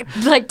flat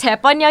like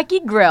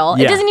teppanyaki grill.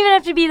 Yeah. It doesn't even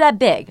have to be that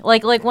big.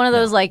 Like one of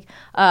those like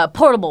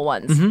portable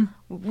ones.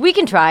 We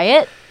can try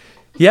it.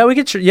 Yeah, we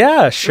could.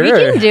 Yeah, sure. We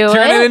can do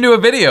Turn it it. into a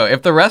video.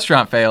 If the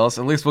restaurant fails,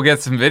 at least we'll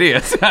get some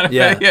videos out of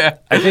Yeah, it. Yeah.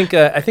 I think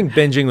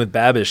Binging with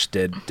Babish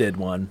did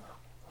one.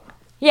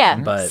 Yeah.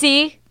 But-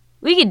 See,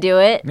 we could do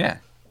it. Yeah.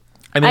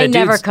 I mean, I that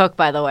never dude's- cook,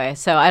 by the way,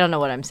 so I don't know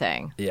what I'm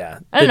saying. Yeah,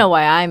 I don't know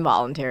why I'm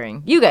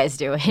volunteering. You guys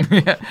do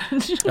it.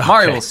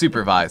 Mario will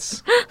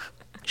supervise.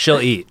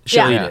 She'll eat.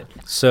 She'll Yeah. eat it.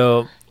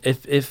 So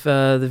if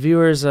the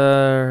viewers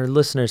or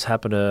listeners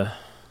happen to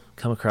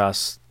come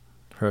across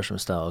Hiroshima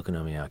style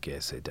okonomiyaki, I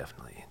say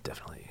definitely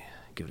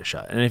give it a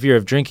shot. And if you're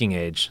of drinking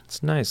age,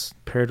 it's nice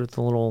paired with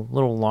a little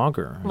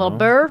lager. you Little know?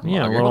 burr?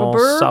 Yeah, a Lager. little Little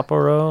burr?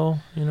 Sapporo,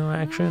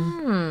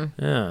 action.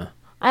 Yeah.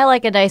 I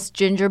like a nice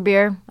ginger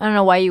beer. I don't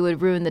know why you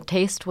would ruin the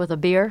taste with a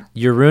beer.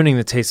 You're ruining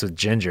the taste with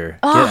ginger.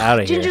 Get out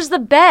of here. Ginger's the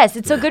best.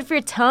 It's so good for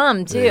your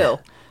tum, too.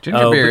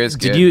 Ginger beer but is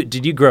good.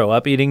 Did you grow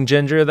up eating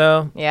ginger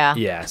though? Yeah.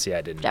 Yeah. See,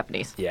 I didn't.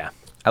 Japanese. Yeah.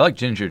 I like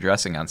ginger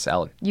dressing on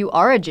salad. You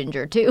are a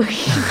ginger, too.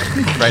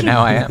 Right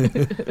now I am.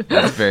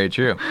 That's very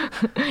true.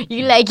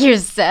 You like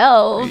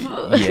yourself.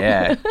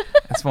 Yeah.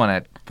 I just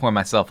want to pour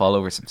myself all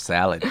over some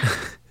salad.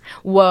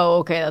 Whoa,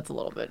 okay, that's a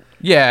little bit.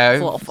 Yeah.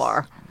 It's a little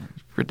far.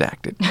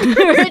 Redacted.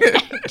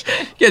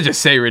 Yeah,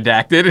 just say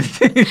redacted.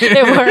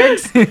 It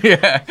works.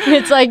 Yeah.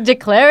 It's like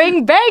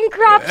declaring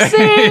bankruptcy.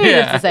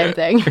 It's the same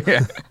thing.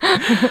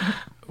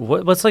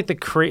 What's like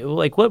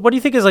what do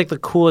you think is like the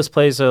coolest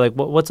place, or like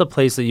what's a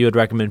place that you would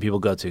recommend people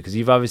go to? Because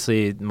you've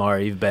obviously,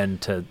 Mara, you've been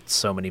to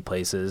so many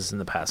places in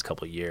the past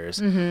couple of years.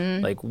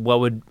 Mm-hmm. Like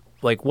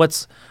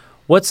what's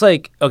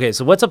like okay,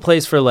 so what's a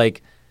place for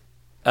like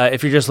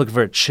if you're just looking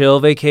for a chill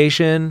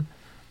vacation,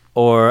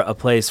 or a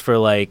place for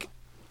like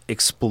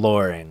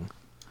exploring?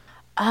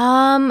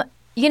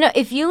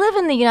 If you live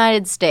in the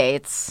United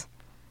States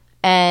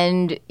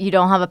and you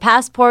don't have a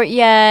passport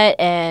yet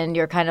and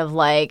you're kind of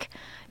like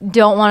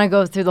don't want to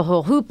go through the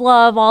whole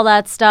hoopla of all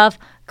that stuff,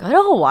 go to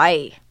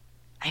Hawaii.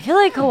 I feel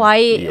like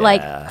Hawaii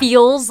Yeah.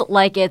 feels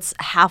like it's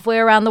halfway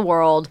around the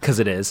world. Because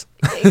it is.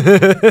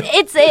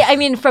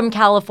 From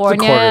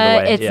California, quarter of the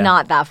way, it's yeah.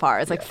 not that far.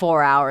 It's like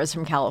 4 hours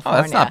from Oh,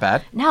 California. that's not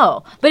bad.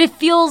 No, but it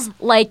feels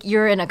like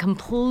you're in a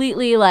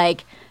completely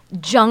like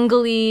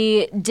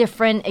jungly,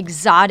 different,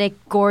 exotic,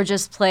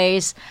 gorgeous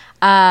place.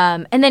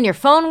 And then your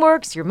phone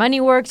works, your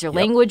money works, your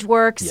language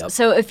works. Yep.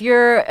 So if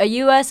you're a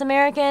U.S.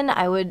 American,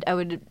 I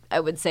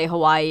would say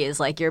Hawaii is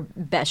like your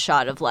best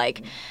shot of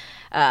like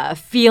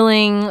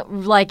feeling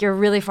like you're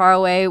really far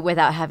away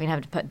without having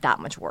to put that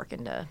much work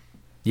into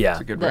Yeah.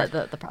 It's a good rec.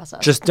 the process.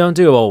 Just don't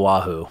do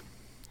Oahu.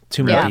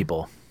 Too many Yeah.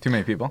 people. Too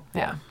many people.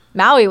 Yeah.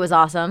 Maui was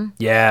awesome.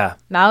 Yeah.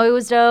 Maui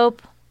was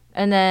dope,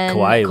 and then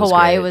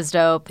Kauai was great.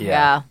 dope.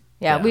 Yeah.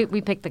 Yeah. Yeah.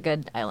 We picked the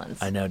good islands.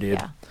 I know, dude.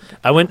 Yeah.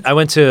 I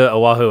went to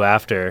Oahu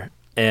after,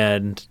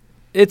 and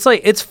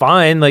it's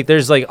fine. Like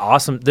there's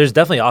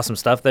definitely awesome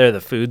stuff there. The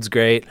food's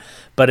great,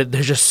 but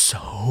there's just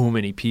so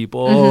many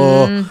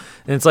people, and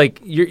it's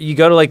like you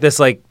go to like this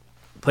like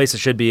place that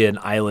should be an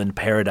island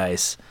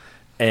paradise,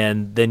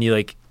 and then you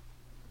like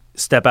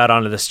step out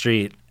onto the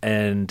street,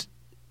 and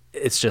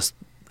it's just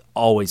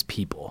always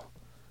people.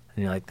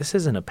 And you're like, this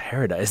isn't a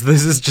paradise.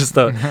 This is just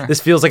this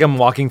feels like I'm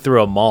walking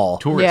through a mall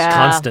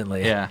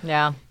constantly.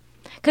 Yeah.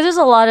 Because there's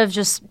a lot of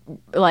just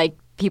like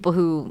people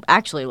who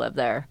actually live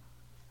there,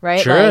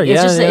 right? Sure, like,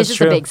 it's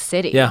just a big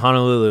city. Yeah,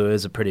 Honolulu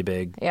is a pretty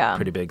big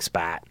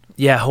spot.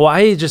 Yeah,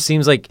 Hawaii just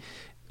seems like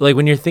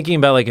when you're thinking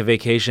about like a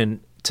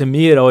vacation, to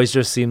me it always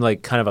just seemed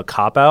like kind of a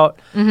cop out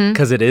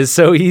because it is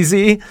so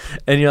easy,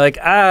 and you're like,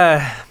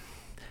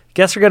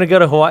 guess we're gonna go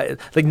to Hawaii.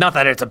 Like, not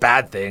that it's a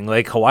bad thing.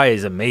 Like, Hawaii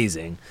is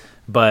amazing,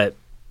 but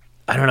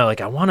I don't know.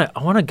 Like, I want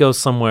to go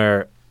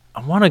somewhere.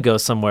 I want to go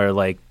somewhere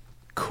like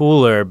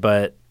cooler,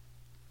 but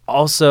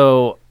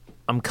also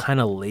I'm kind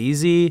of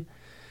lazy,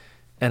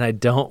 and I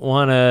don't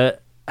want to.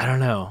 I don't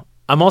know.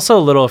 I'm also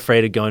a little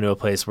afraid of going to a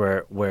place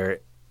where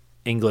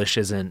English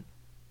isn't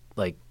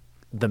like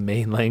the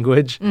main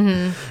language,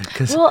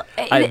 because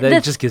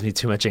that just gives me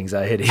too much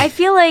anxiety. I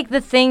feel like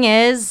the thing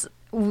is,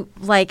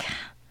 like,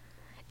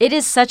 it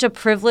is such a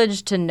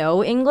privilege to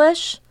know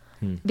English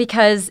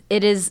because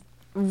it is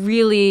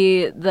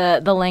really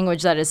the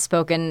language that is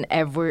spoken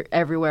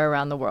everywhere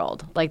around the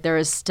world. Like, there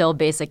is still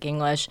basic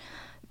English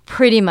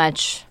pretty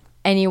much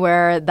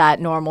anywhere that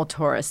normal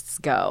tourists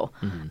go.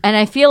 And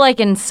I feel like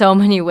in so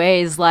many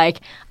ways, like,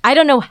 I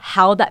don't know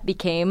how that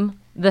became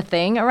the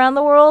thing around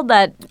the world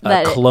that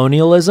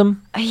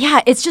colonialism.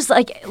 Yeah, it's just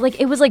like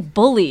it was like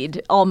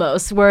bullied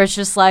almost, where it's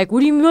just like, what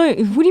do you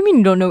mean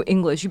you don't know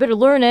English? You better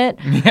learn it.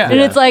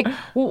 It's like,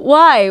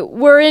 why?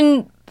 We're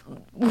in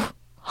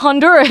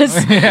Honduras,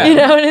 you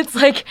know, and it's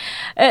like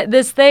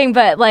this thing.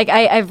 But like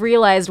I've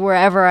realized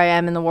wherever I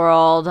am in the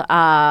world,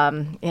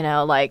 you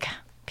know, like,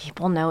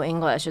 people know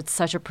English. It's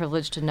such a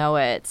privilege to know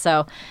it.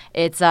 So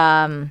it's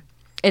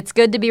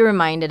good to be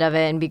reminded of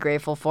it and be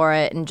grateful for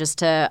it, and just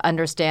to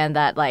understand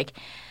that, like,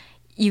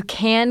 you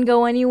can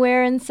go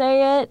anywhere and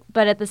say it,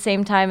 but at the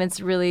same time,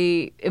 it's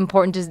really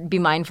important to be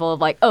mindful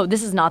of, like, oh,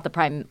 this is not the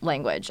prime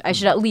language. I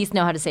should at least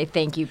know how to say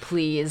thank you,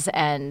 please,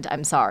 and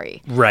I'm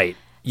sorry. Right.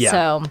 Yeah.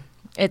 So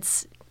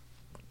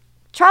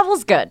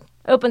travel's good.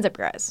 Opens up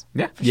your eyes.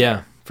 Yeah.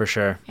 Yeah. For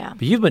sure. Yeah.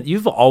 But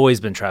you've always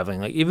been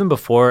traveling. Like, even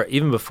before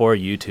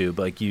YouTube,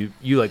 like you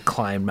like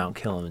climbed Mount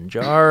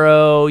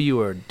Kilimanjaro, you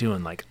were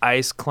doing like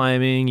ice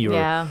climbing, you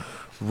were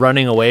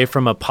running away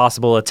from a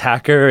possible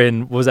attacker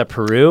in, was that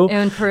Peru?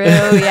 In Peru,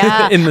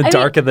 yeah. In the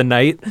dark of the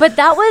night. But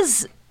that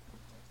was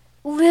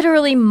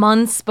literally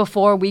months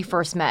before we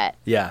first met.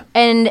 Yeah.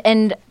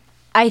 And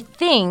I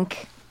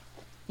think,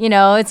 you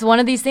know, it's one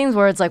of these things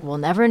where it's like, we'll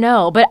never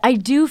know. But I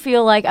do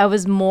feel like I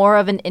was more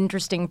of an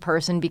interesting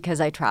person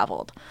because I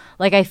traveled.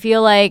 Like, I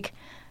feel like,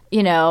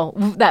 you know,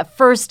 that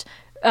first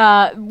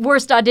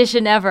worst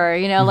audition ever,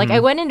 you know, like, I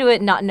went into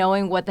it not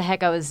knowing what the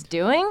heck I was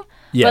doing.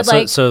 Yeah,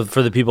 but so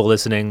for the people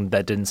listening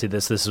that didn't see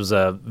this was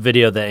a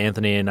video that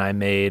Anthony and I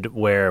made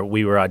where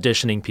we were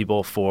auditioning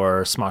people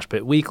for Smosh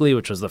Pit Weekly,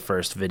 which was the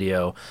first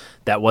video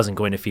that wasn't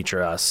going to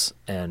feature us,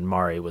 and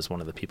Mari was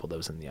one of the people that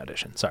was in the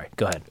audition. Sorry,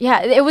 go ahead.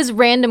 Yeah, it was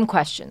random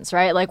questions,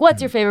 right? Like,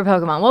 what's your favorite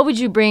Pokemon? What would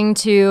you bring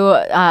to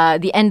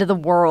the end of the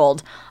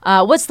world?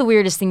 What's the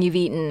weirdest thing you've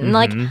eaten? And,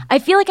 like, I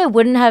feel like I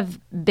wouldn't have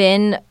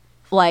been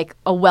like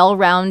a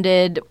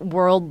well-rounded,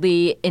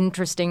 worldly,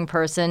 interesting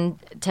person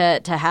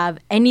to have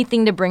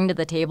anything to bring to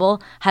the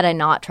table had I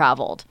not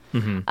traveled.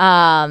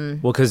 Well,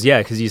 because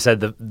you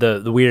said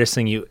the weirdest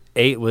thing you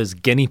ate was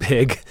guinea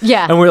pig.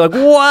 Yeah. And we're like,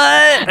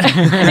 what?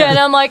 Yeah, and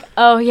I'm like,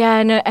 oh yeah,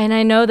 and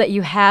I know that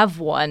you have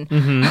one.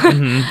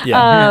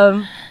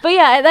 Yeah. But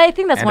yeah, I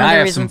think that's one of the reasons. And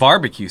I have some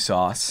barbecue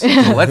sauce. So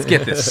let's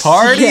get this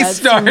party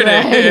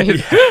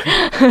started.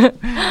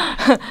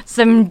 Right.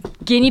 Some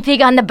guinea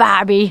pig on the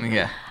barbie.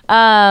 Yeah.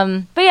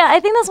 But yeah,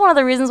 I think that's one of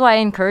the reasons why I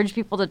encourage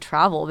people to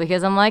travel,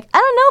 because I'm like, I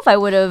don't know if I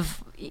would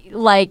have,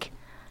 like,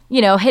 you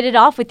know, hit it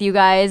off with you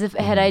guys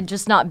had I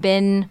just not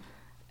been,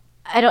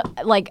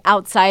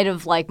 outside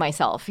of, like,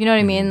 myself. You know what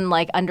I mean?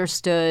 Like,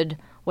 understood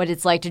what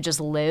it's like to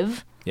just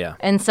live. Yeah.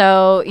 And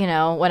so, you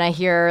know, when I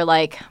hear,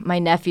 like, my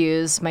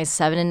nephews, my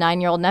 7 and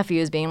 9-year-old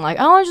nephews being like,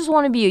 oh, I just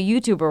want to be a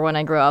YouTuber when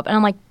I grow up. And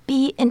I'm like,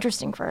 be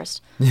interesting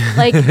first.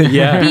 Like,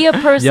 be a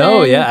person.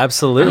 Oh, yeah,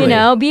 absolutely. You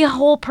know, be a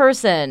whole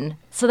person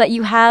so that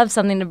you have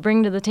something to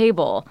bring to the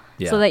table.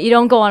 Yeah. So that you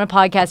don't go on a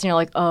podcast and you're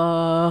like,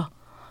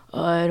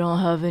 I don't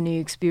have any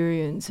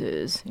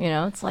experiences. You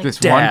know, it's like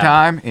this one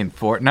time in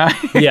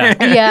Fortnite.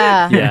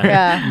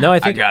 Yeah. No,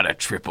 I got a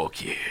triple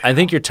kill. I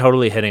think you're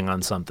totally hitting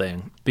on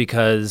something,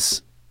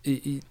 because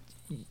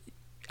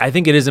I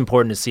think it is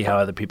important to see how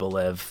other people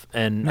live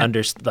and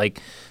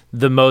like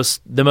the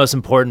most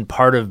important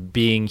part of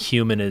being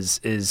human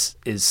is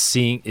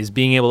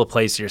being able to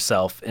place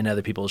yourself in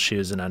other people's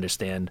shoes and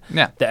understand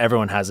that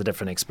everyone has a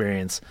different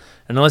experience.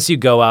 And unless you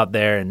go out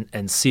there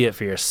and see it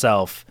for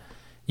yourself,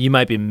 you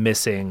might be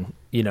missing,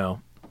 you know.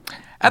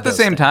 At the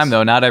same time,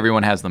 though, not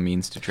everyone has the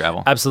means to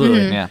travel.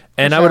 Absolutely. Yeah.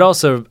 And I would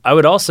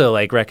also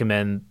like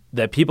recommend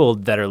that people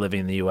that are living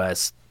in the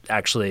US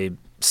actually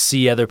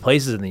see other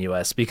places in the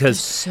US,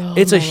 because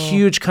it's a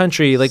huge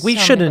country. Like, we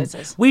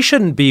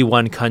shouldn't be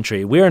one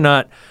country. We're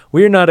not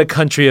a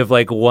country of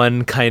like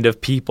one kind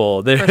of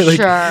people. For like,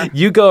 sure.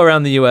 You go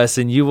around the US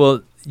and you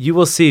will you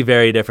will see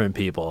very different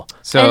people.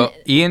 So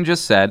Ian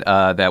just said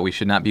that we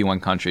should not be one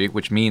country,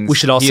 which means we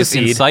should all he is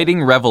secede.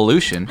 inciting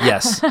revolution.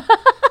 Yes.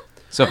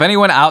 So if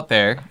anyone out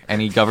there,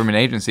 any government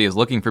agency is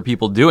looking for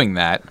people doing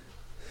that,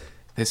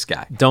 this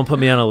guy. Don't put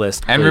me on a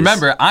list, And please.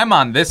 remember, I'm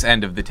on this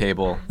end of the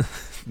table.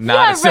 Not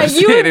Yeah, right.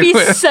 associated You would be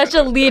with such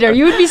a leader.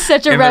 You would be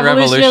such a In the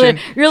revolutionary.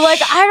 revolution. You're like,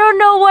 I don't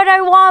know what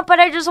I want, but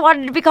I just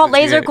wanted to be called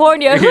Laser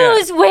Cornea. Yeah.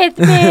 Who's with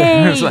me?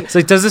 It's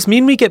like, does this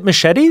mean we get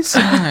machetes?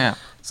 Yeah.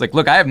 It's like,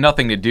 look, I have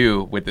nothing to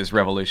do with this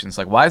revolution. It's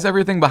like, why is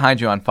everything behind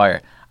you on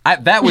fire?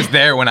 That was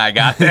there when I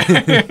got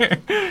there.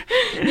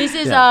 This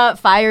is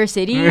Fire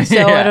City, so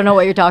Yeah. I don't know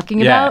what you're talking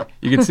Yeah, about.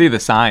 you can see the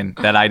sign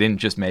that I didn't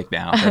just make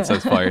down that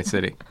says Fire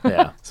City.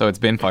 Yeah. So it's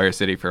been Fire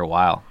City for a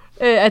while.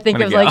 I think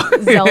it was Wanna like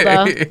go?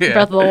 Zelda, Yeah.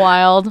 Breath of the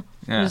Wild.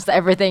 Yeah. Just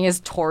everything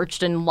is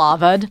torched and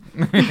lavaed.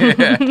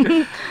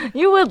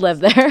 You would live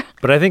there.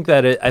 But I think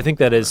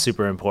that is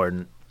super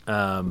important.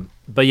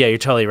 But yeah, you're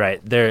totally right.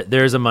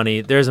 There's a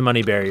money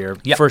barrier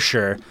Yep. for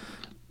sure.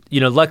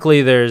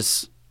 Luckily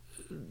there's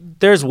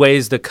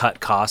ways to cut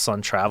costs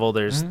on travel.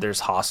 There's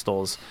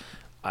hostels.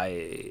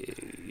 I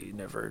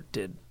never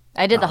did.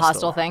 I did the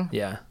hostel thing.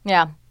 Yeah.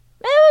 Yeah.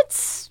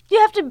 You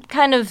have to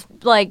kind of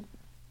like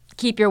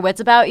keep your wits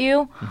about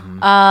you.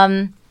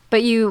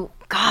 But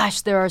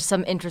there are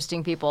some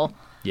interesting people.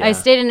 Yeah. I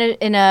stayed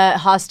in a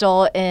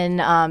hostel in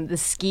the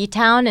ski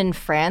town in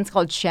France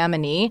called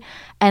Chamonix,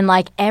 and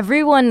like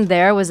everyone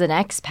there was an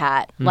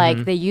expat.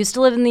 Like they used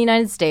to live in the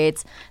United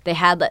States. They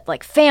had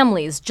like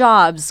families,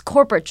 jobs,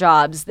 corporate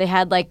jobs. They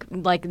had like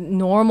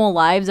normal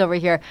lives over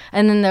here,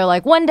 and then they're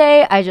like, one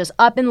day I just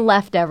up and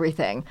left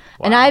everything,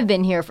 and I've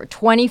been here for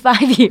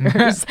 25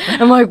 years.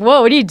 I'm like,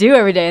 whoa, what do you do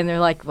every day? And they're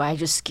like, well, I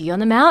just ski on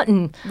the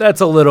mountain.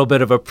 That's a little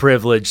bit of a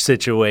privileged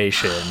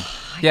situation.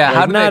 Yeah,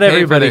 how do not they pay for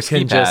everybody their ski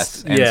can pass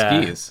just- and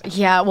yeah. skis?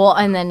 Yeah, well,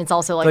 and then it's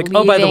also like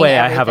Oh, by the leaving way,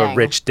 I have a everything.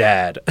 rich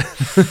dad.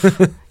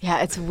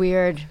 Yeah, it's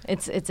weird.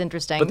 It's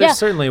interesting. But there's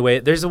certainly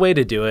there's a way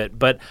to do it.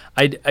 But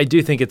I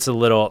do think it's a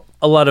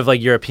lot of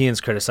like Europeans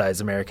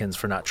criticize Americans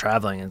for not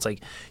traveling. And it's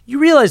like, you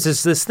realize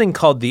there's this thing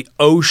called the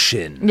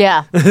ocean.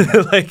 Yeah.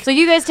 Like, So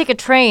you guys take a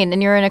train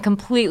and you're in a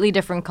completely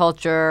different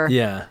culture.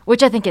 Yeah.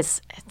 Which I think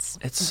it's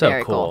so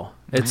very cool.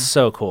 It's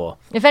so cool.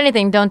 If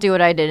anything, don't do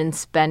what I did and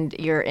spend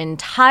your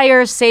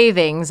entire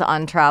savings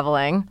on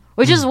traveling,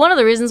 which is one of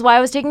the reasons why I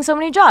was taking so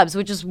many jobs,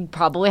 which is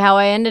probably how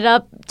I ended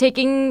up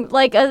taking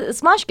like a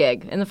Smosh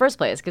gig in the first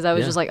place, because I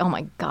was just like, oh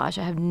my gosh,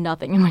 I have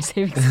nothing in my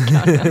savings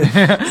account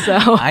now.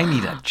 So I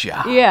need a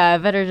job. yeah, I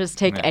better just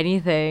take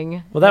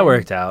anything. Well, that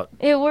worked out.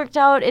 It worked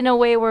out in a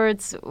way where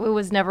it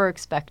was never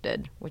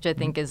expected, which I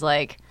think is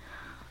like,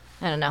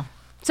 I don't know.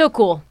 So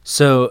cool.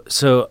 So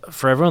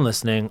for everyone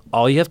listening,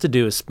 all you have to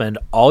do is spend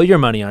all your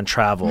money on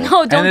travel.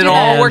 No, don't And do it'll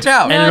that. all work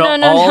out. And No, it'll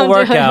no, all don't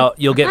work do it. out.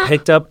 You'll get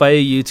picked up by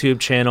a YouTube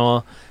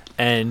channel,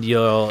 and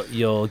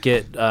you'll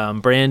get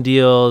brand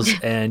deals,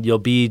 and you'll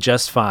be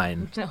just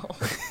fine.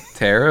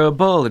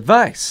 Terrible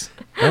advice.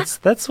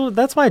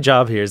 That's my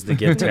job here, is to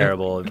give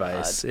terrible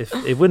advice. If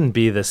it wouldn't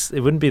be the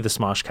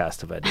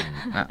Smoshcast if I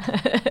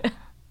didn't.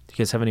 Do you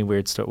guys have any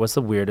weird story? What's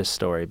the weirdest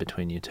story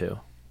between you two?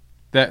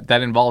 That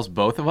involves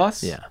both of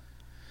us? Yeah.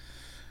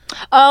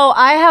 Oh,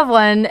 I have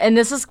one, and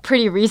this is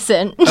pretty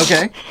recent.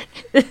 Okay.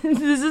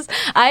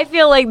 I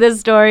feel like this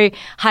story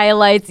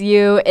highlights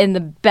you in the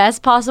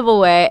best possible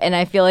way, and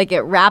I feel like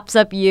it wraps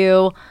up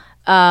you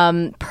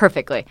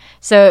perfectly.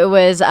 So it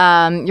was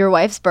your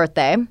wife's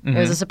birthday. It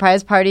was a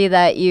surprise party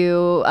that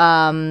you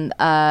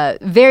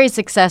very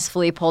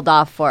successfully pulled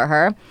off for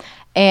her.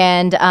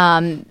 And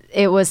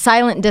it was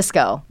silent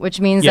disco, which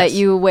means that Yes.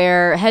 you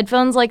wear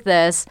headphones like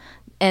this,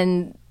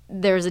 and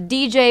there's a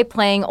DJ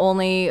playing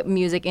only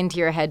music into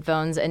your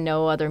headphones and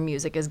no other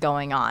music is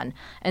going on.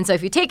 And so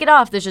if you take it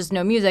off, there's just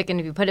no music. And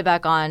if you put it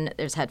back on,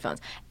 there's headphones.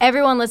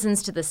 Everyone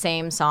listens to the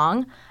same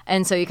song.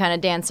 And so you kind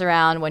of dance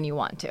around when you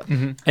want to.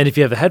 And if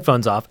you have the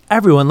headphones off,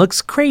 everyone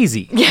looks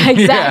crazy. Yeah,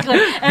 exactly.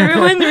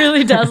 Everyone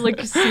really does look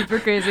super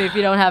crazy if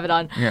you don't have it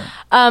on. Yeah.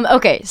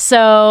 Okay,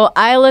 so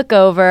I look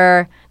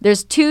over.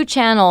 There's 2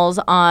 channels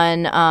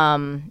on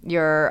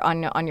your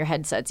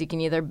headsets. You can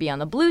either be on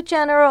the blue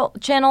channel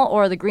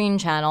or the green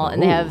channel,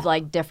 and they have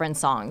like different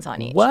songs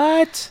on each.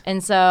 What?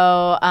 And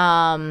so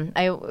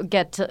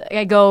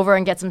I go over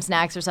and get some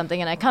snacks or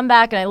something, and I come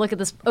back and I look at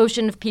this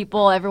ocean of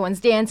people. Everyone's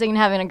dancing and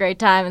having a great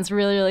time. It's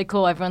really, really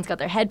cool. Everyone's got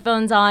their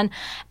headphones on,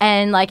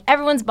 and like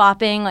everyone's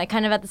bopping like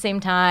kind of at the same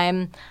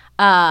time.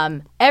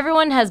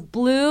 Everyone has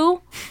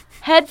blue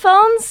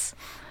headphones.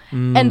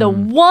 And the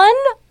one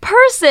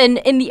person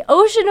in the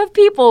ocean of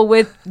people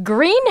with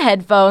green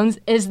headphones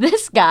is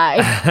this guy.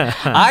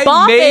 I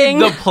Bopping.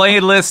 made the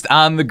playlist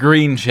on the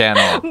green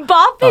channel.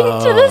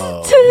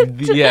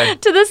 Bopping Yeah.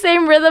 to the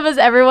same rhythm as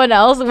everyone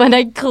else when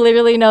I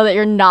clearly know that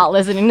you're not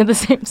listening to the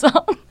same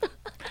song.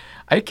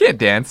 I can't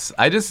dance.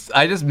 I just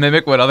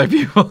mimic what other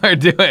people are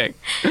doing.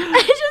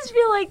 I just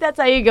feel like that's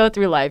how you go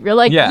through life. You're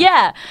like, Yeah.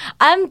 yeah,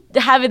 I'm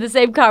having the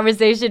same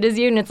conversation as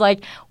you, and it's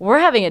like, we're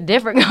having a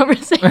different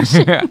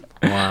conversation.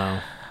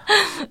 Wow.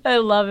 I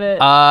love it.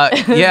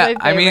 Yeah,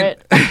 my I mean,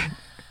 favorite.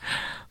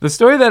 The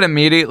story that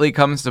immediately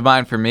comes to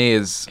mind for me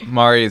is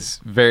Mari's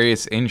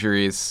various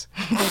injuries.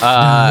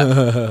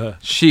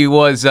 She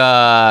was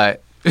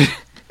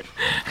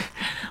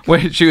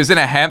when she was in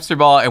a hamster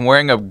ball and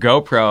wearing a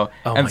GoPro,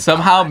 and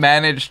somehow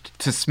managed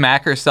to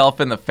smack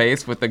herself in the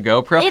face with the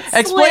GoPro.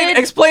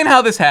 Explain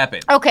how this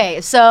happened.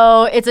 Okay,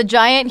 so it's a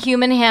giant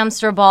human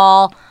hamster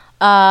ball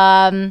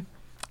that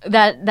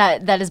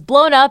is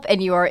blown up,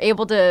 and you are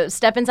able to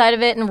step inside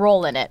of it and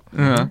roll in it.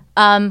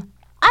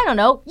 I don't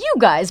know. You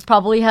guys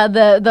probably had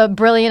the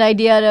brilliant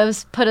idea to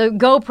put a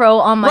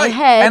GoPro on my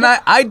head. And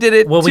I did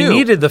it, Well, too. we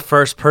needed the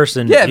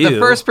first-person view. Yeah, the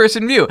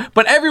first-person view.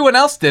 But everyone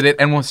else did it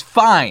and was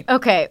fine.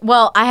 Okay,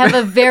 well, I have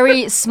a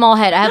very small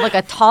head. I have like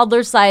a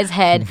toddler-sized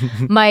head.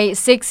 My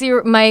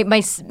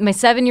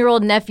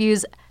 7-year-old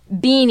nephew's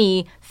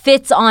beanie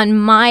fits on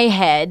my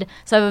head,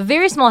 so I have a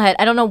very small head.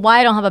 I don't know why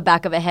I don't have a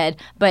back of a head,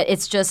 but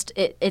it's just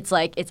it's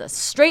like it's a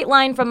straight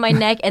line from my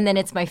neck, and then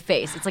it's my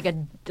face. It's like a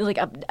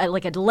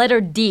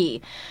letter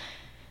D.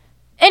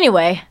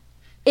 Anyway,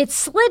 it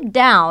slid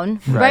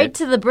down right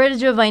to the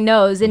bridge of my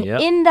nose, and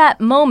in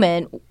that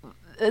moment,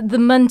 the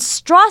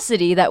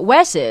monstrosity that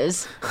Wes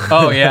is.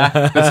 Oh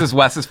yeah, this is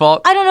Wes's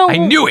fault. I don't know.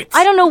 I knew it.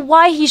 I don't know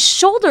why he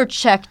shoulder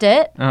checked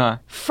it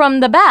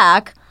from the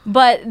back.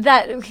 But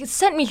that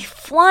sent me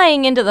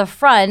flying into the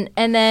front,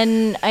 and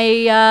then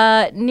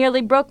I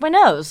nearly broke my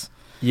nose.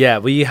 Yeah,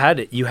 well, you had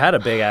a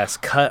big-ass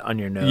cut on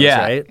your nose,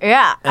 right?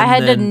 Yeah, And I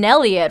had then- to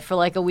Nelly it for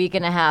like a week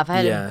and a half. I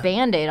had Yeah. a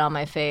Band-Aid on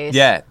my face.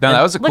 Yeah, no,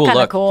 that was a cool Looked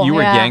kinda look. cool. You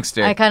were yeah.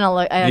 gangster. I kind of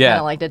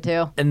liked it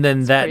too. And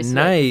then that pretty sweet.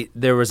 night,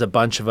 there was a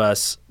bunch of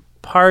us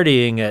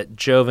partying at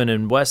Joven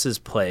and Wes's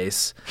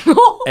place,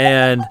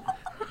 and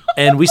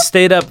we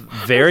stayed up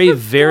very,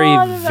 very,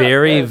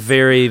 very,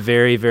 very,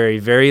 very, very,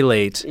 very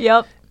late.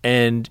 Yep.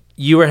 And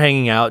you were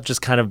hanging out,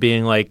 just kind of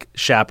being like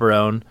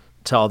chaperone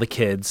to all the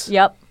kids.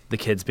 Yep. The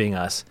kids being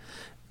us,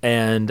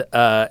 and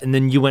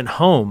then you went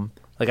home.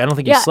 Like I don't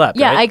think you slept.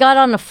 Yeah, right? I got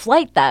on a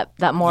flight that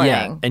morning.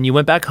 Yeah, and you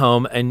went back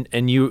home, and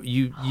you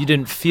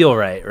didn't feel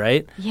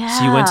right? Yeah.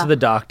 So you went to the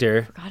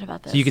doctor. Forgot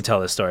about this. So you could tell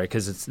this story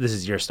because this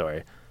is your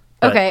story.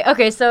 But-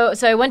 Okay. So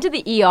I went to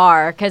the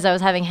ER because I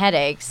was having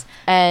headaches,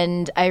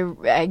 and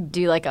I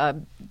do like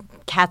a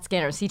CAT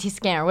scan or CT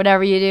scan or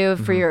whatever you do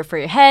for your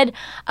head,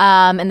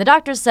 and the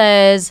doctor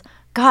says,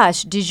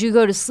 "Gosh, did you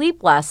go to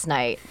sleep last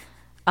night?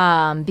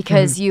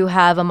 Because you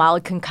have a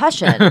mild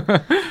concussion."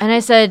 And I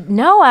said,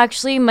 "No,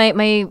 actually,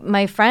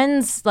 my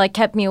friends like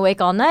kept me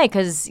awake all night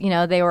because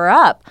they were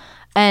up."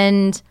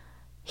 And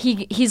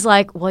he's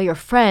like, "Well, your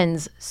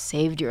friends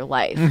saved your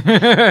life."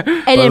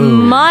 And in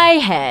my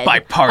head, By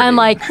partying. I'm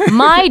like,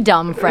 my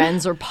dumb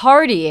friends are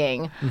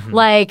partying.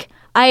 Like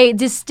I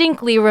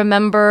distinctly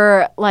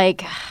remember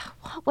like.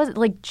 What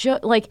was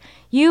it like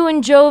you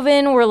and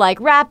Joven were like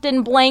wrapped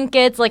in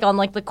blankets like on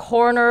like the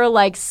corner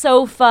like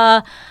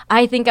sofa.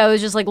 I think I was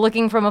just like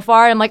looking from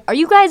afar. I'm like, are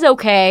you guys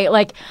okay?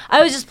 Like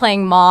I was just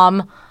playing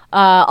mom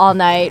all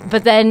night.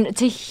 But then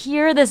to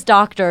hear this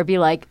doctor be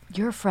like,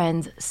 your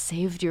friends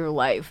saved your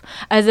life,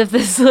 as if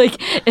this like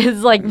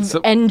is like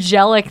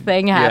angelic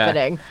thing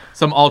happening.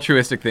 Some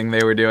altruistic thing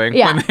they were doing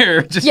Yeah. when they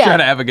were just Yeah. trying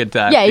to have a good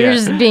time. Yeah, you're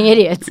just being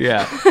idiots.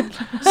 Yeah.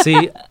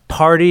 See,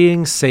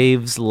 partying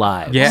saves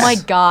lives. Yeah. Oh my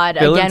God!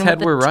 Bill and Again, Ted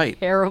with were the right.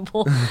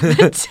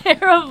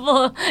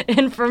 terrible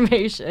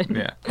information.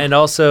 Yeah. And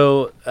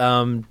also,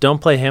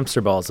 don't play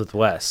hamster balls with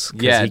Wes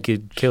because Yeah. he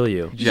could kill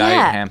you.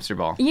 Giant hamster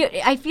ball.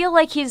 I feel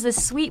like he's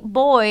this sweet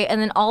boy,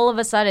 and then all of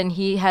a sudden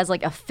he has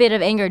like a fit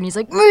of anger, and he's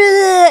like,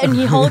 "Bleh," and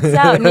he hulks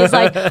out, and he's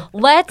like,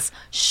 "Let's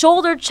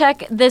shoulder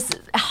check this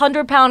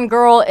 100-pound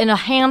girl in a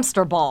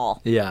hamster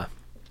ball." Yeah.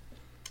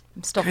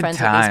 I'm still Good friends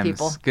times. with these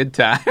people. Good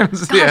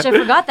times. Gosh, I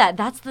forgot that.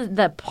 That's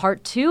the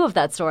part 2 of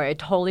that story. I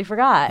totally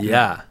forgot.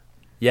 Yeah.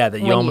 Yeah, that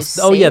you When you almost.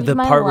 Oh yeah, saved the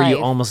my part where you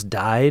life. almost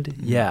died.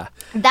 Yeah.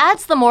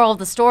 That's the moral of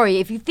the story.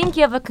 If you think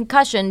you have a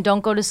concussion,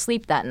 don't go to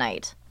sleep that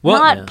night. Well,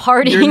 not yeah.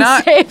 partying You're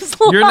not. saves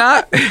lives. You're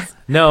not.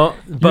 No,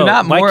 but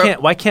not more-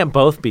 why can't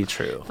both be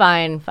true?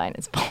 Fine,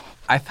 it's both.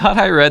 I thought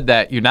I read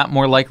that you're not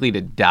more likely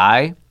to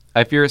die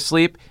if you're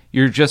asleep.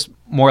 You're just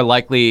more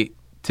likely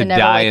to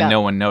never die wake and up.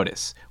 no one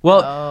notice.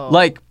 Well,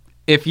 like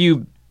if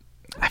you,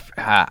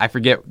 I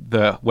forget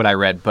what I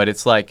read, but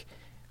it's like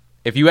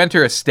if you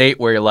enter a state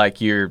where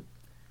like you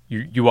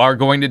are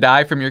going to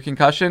die from your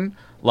concussion.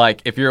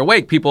 Like if you're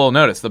awake, people will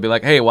notice. They'll be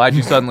like, "Hey, why'd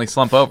you suddenly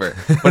slump over?"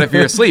 But if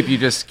you're asleep, you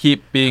just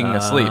keep being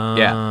asleep.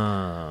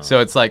 Yeah. So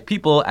it's like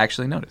people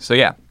actually notice. So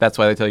yeah, that's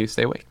why they tell you to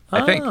stay awake.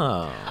 I think.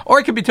 Oh. Or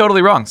it could be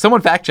totally wrong.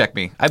 Someone fact check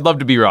me. I'd love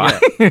to be wrong.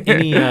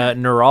 Any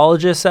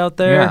neurologists out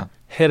there? Yeah.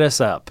 Hit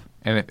us up.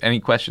 And if any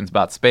questions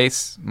about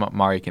space,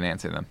 Mari can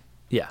answer them.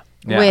 Yeah.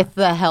 Yeah. With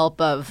the help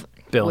of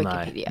Bill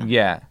Nye. Wikipedia.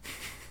 Yeah.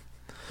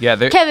 Yeah,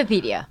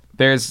 Kevipedia.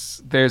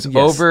 there's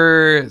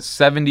over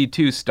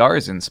 72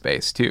 stars in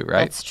space too,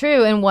 right? That's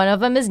true, and one of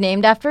them is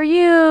named after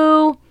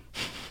you.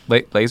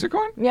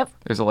 Lasercorn? Yep.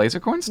 There's a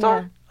Lasercorn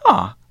star?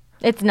 Oh.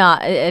 It's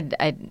not.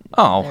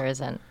 Oh. There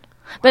isn't.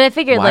 But I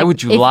figured, Why like,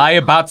 would you lie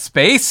about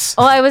space?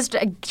 Oh, I was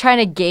trying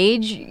to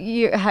gauge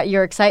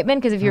your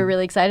excitement, because if you're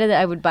really excited,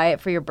 I would buy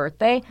it for your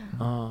birthday.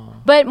 Oh.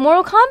 But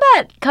Mortal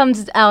Kombat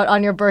comes out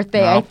on your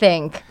birthday, No. I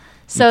think.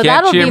 So can't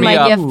that'll cheer be me my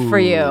up. gift for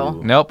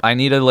you. Nope, I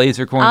need a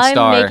lasercorn I'm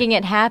star. making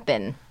it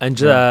happen. And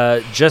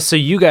just so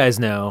you guys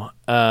know,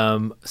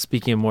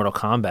 speaking of Mortal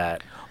Kombat,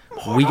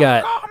 we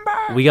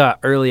got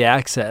early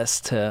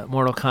access to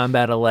Mortal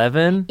Kombat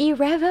 11.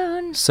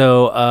 11.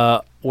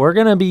 So we're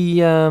gonna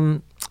be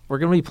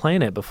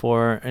playing it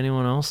before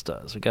anyone else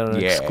does. We got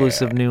an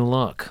exclusive new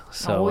look.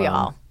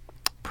 So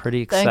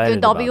pretty excited Thank you,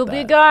 about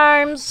WB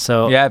that. Games.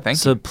 So thank you.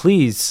 So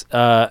please,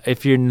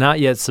 if you're not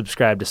yet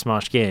subscribed to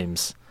Smosh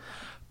Games,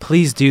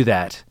 please do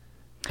that.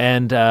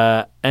 And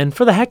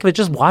for the heck of it,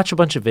 just watch a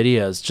bunch of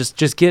videos.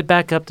 Just get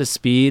back up to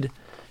speed.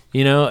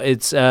 You know,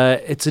 it's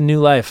a new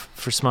life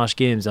for Smosh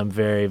Games. I'm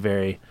very,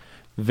 very,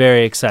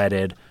 very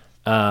excited.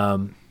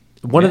 One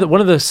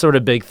of the sort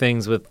of big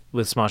things with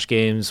Smosh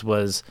Games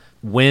was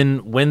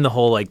when the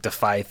whole like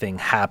Defy thing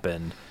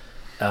happened.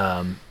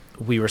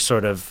 We were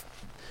sort of,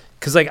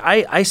 because like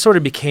I sort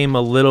of became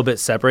a little bit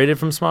separated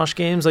from Smosh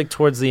Games like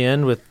towards the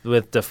end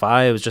with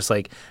Defy. It was just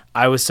like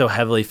I was so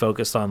heavily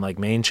focused on like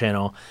main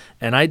channel,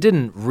 and I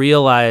didn't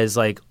realize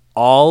like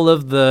all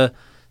of the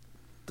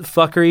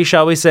fuckery,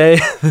 shall we say,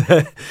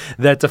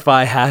 that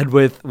Defy had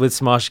with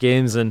Smosh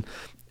Games. And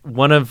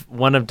one of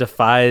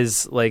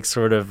Defy's like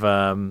sort of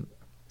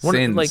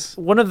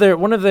one of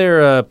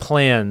their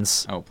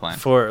plans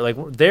for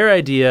like their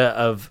idea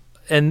of,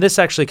 and this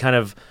actually kind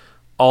of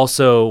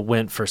also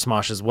went for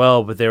Smosh as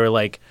well, but they were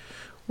like,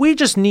 we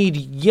just need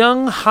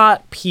young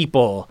hot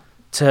people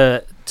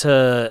to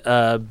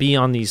be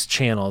on these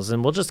channels,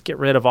 and we'll just get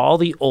rid of all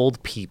the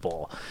old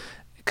people,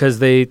 because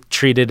they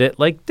treated it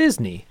like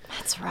Disney.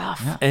 That's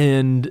rough. Yeah.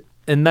 And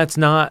that's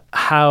not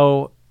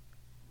how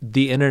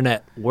the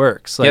internet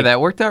works. Like, that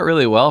worked out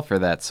really well for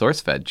that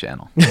SourceFed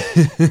channel.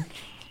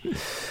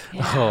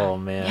 Oh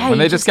man! Yeah, When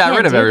they just got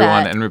rid of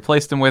everyone that. and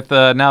replaced them with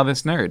Now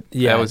This Nerd.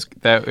 Yeah.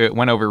 It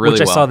went over really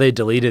Which I well. saw they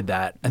deleted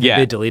that. I think Yeah.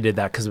 they deleted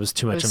that because it was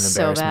too much It of an was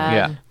so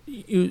embarrassment.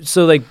 bad. Yeah.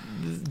 So like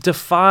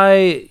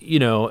Defy, you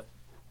know,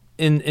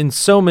 in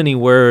so many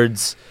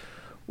words,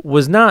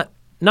 was not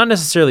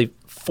necessarily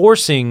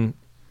forcing,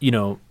 you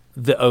know,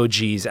 the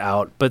OGs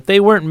out, but they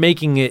weren't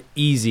making it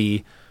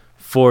easy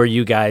for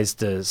you guys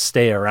to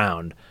stay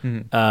around.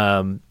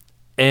 Mm-hmm.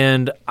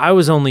 And I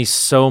was only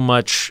so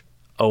much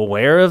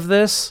aware of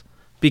this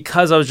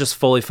because I was just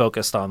fully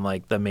focused on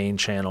like the main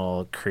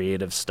channel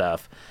creative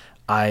stuff.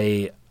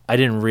 I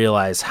didn't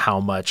realize how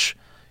much,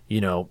 you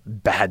know,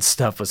 bad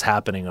stuff was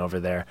happening over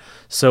there.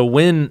 So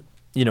when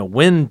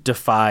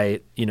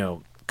Defy, you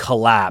know,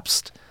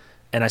 collapsed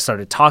and I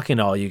started talking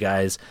to all you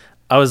guys,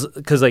 I was,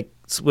 because like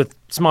with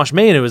Smosh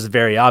Main, it was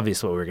very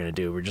obvious what we were going to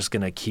do. We're just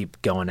going to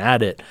keep going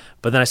at it.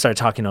 But then I started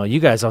talking to all you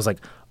guys. I was like,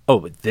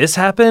 oh, this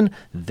happened,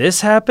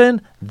 this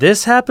happened,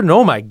 this happened.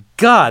 Oh my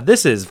God,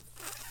 this is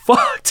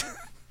fucked.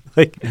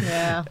 Like,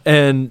 Yeah.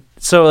 and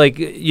so like,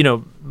 you know,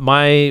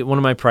 one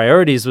of my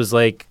priorities was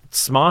like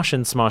Smosh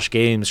and Smosh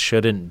Games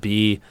shouldn't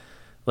be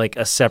like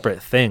a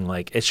separate thing.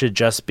 Like it should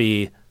just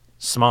be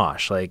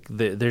Smosh. Like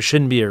there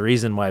shouldn't be a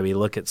reason why we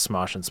look at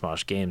Smosh and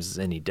Smosh Games as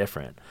any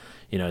different.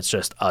 You know, it's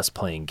just us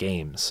playing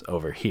games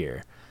over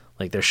here.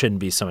 Like there shouldn't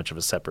be so much of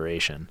a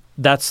separation.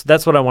 That's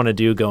what I want to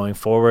do going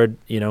forward.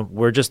 You know,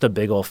 we're just a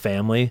big old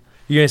family.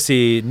 You're going to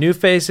see new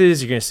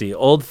faces, you're going to see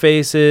old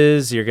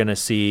faces, you're going to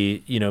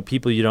see, you know,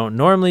 people you don't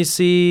normally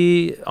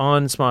see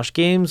on Smosh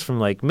Games from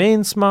like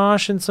main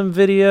Smosh and some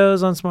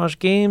videos on Smosh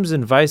Games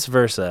and vice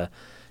versa.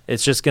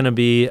 It's just going to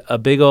be a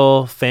big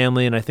old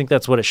family, and I think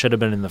that's what it should have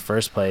been in the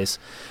first place.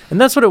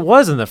 And that's what it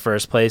was in the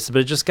first place,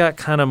 but it just got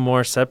kind of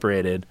more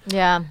separated.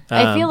 Yeah.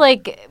 I feel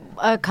like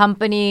a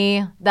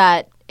company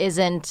that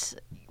isn't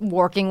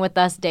working with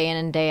us day in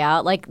and day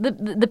out, like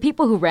the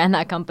people who ran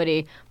that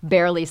company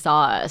barely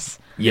saw us.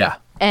 Yeah.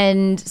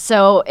 And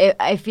so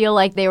I feel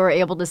like they were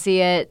able to see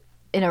it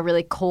in a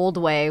really cold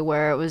way,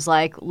 where it was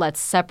like, let's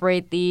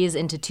separate these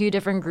into two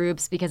different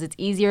groups because it's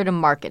easier to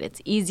market,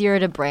 it's easier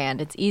to brand,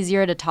 it's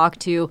easier to talk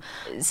to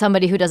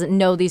somebody who doesn't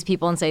know these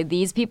people and say,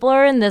 these people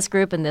are in this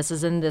group and this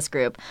is in this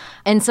group.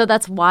 And so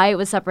that's why it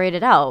was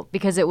separated out,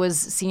 because it was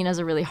seen as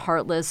a really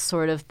heartless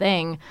sort of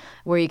thing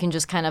where you can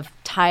just kind of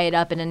tie it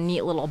up in a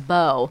neat little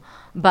bow.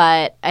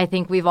 But I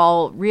think we've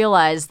all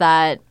realized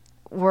that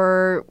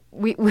we're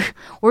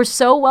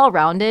so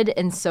well-rounded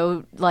and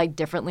so like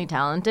differently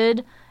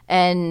talented,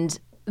 and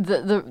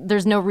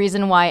there's no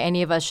reason why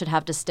any of us should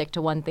have to stick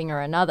to one thing or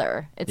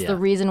another. It's the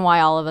reason why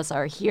all of us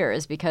are here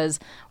is because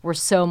we're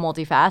so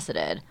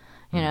multifaceted.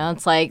 You know,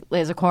 it's like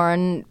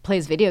Lasercorn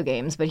plays video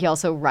games, but he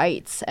also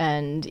writes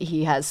and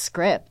he has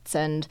scripts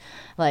and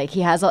like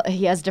he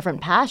has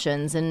different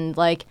passions, and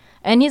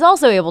he's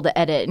also able to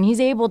edit, and he's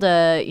able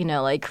to, you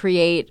know, like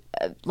create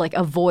like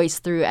a voice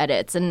through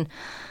edits. And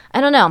I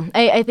don't know.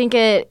 I think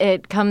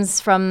it comes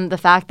from the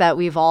fact that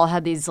we've all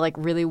had these like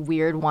really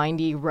weird,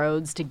 windy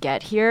roads to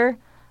get here,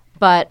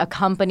 but a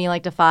company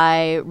like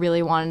Defy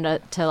really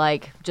wanted to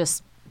like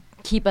just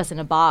keep us in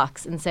a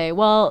box and say,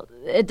 well,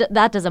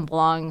 that doesn't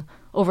belong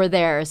over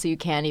there, so you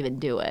can't even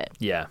do it.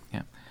 Yeah.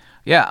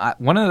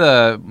 One of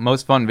the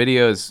most fun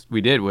videos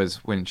we did was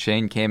when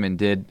Shane came and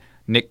did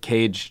Nick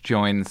Cage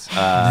joins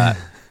Grand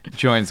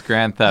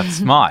Theft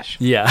Smosh.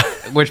 Yeah.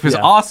 Which was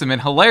awesome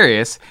and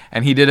hilarious.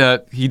 And he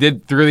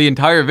did through the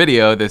entire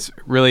video this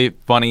really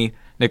funny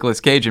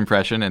Nicolas Cage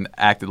impression and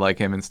acted like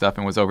him and stuff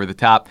and was over the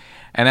top.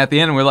 And at the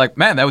end, we're like,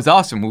 man, that was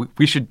awesome.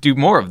 We should do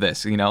more of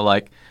this,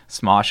 like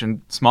Smosh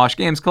and Smosh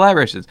Games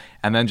collaborations.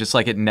 And then just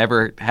like it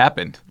never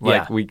happened.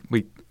 Like we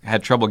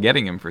had trouble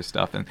getting him for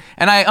stuff. And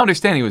I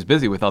understand he was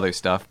busy with other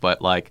stuff,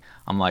 but like,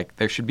 I'm like,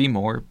 there should be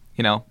more,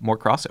 more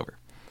crossover.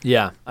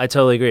 Yeah, I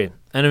totally agree.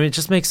 And I mean, it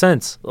just makes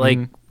sense. Like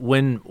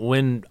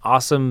when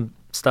awesome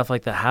stuff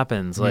like that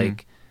happens,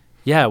 like,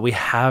 yeah, we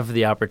have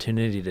the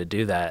opportunity to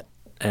do that.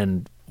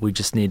 And we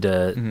just need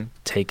to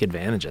take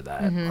advantage of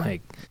that.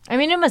 Like, I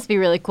mean, it must be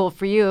really cool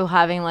for you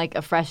having like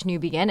a fresh new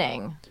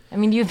beginning. I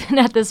mean, you've been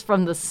at this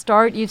from the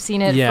start. You've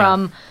seen it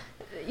from,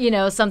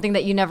 something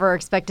that you never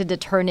expected to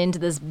turn into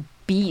this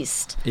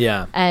beast.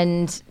 Yeah.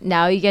 And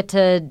now you get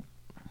to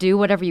do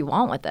whatever you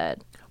want with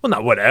it. Well,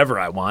 not whatever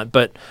I want,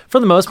 but for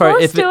the most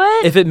part,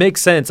 if it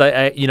makes sense,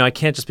 I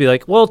can't just be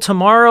like, well,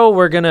 tomorrow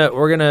we're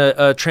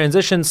gonna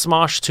transition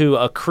Smosh to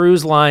a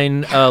cruise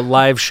line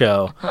live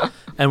show,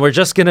 and we're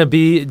just gonna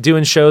be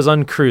doing shows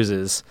on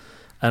cruises.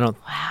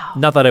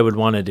 Not that I would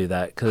want to do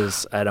that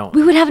because I don't.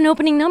 We would have an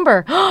opening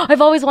number.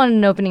 I've always wanted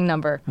an opening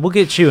number. We'll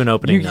get you an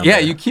opening number. Yeah,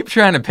 you keep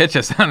trying to pitch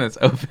us on this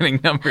opening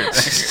number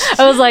thing.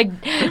 I was like,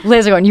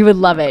 Lasergon, you would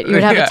love it. You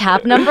would have a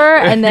tap number,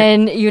 and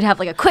then you'd have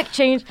like a quick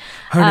change.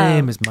 Her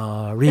name is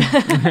Mari.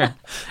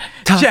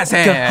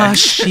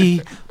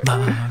 Takahashi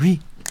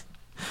Mari.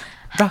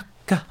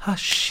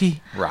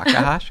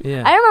 Rakahashi.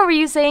 Yeah. I remember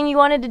you saying you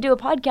wanted to do a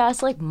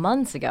podcast like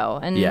months ago,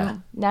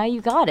 and now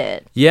you got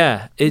it.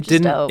 Yeah, it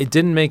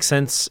didn't make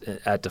sense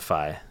at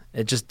Defy.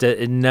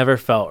 It never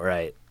felt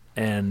right.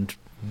 And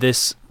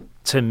this,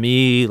 to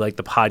me, like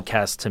the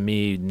podcast to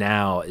me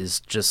now is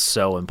just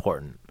so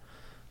important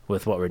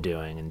with what we're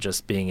doing and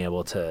just being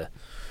able to,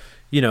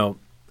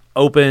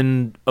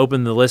 open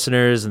the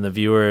listeners and the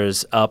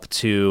viewers up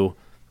to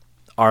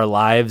our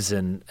lives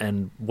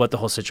and what the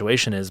whole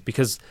situation is,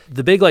 because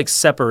the big like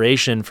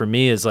separation for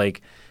me is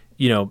like,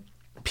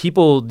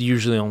 people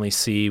usually only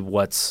see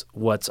what's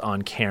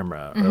on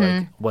camera or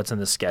like what's in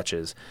the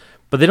sketches,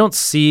 but they don't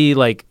see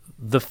like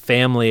the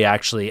family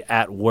actually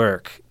at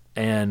work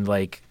and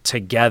like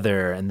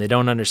together, and they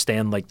don't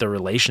understand like the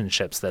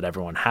relationships that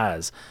everyone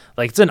has.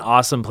 Like it's an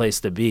awesome place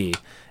to be,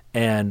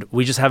 and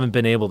we just haven't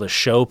been able to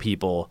show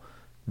people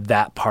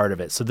that part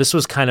of it. So this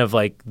was kind of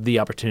like the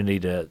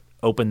opportunity to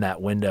open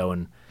that window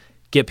and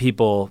get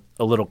people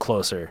a little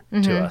closer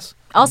to us.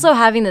 Also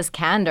having this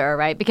candor,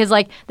 right? Because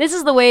like this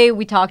is the way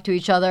we talk to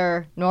each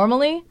other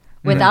normally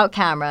without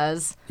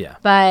cameras. Yeah.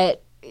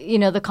 But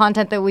the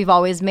content that we've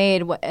always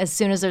made, as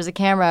soon as there's a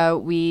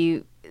camera,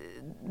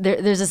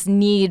 there's this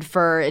need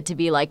for it to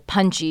be like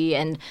punchy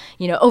and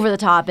over the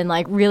top and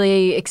like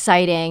really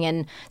exciting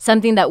and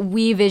something that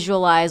we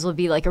visualize will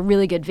be like a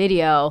really good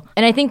video.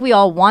 And I think we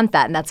all want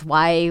that, and that's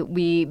why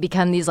we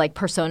become these like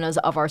personas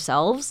of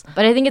ourselves.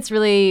 But I think it's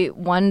really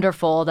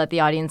wonderful that the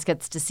audience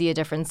gets to see a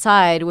different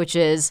side, which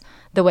is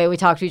the way we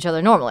talk to each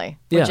other normally,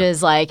 which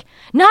is like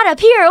not up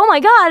here, oh my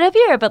god, up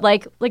here, but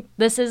like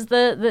this is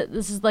the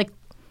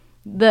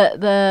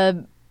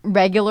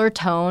regular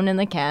tone and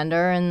the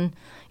candor, and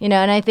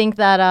and I think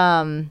that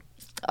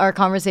our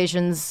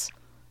conversations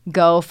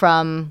go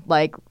from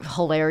like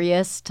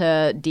hilarious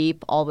to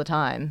deep all the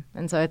time,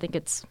 and so I think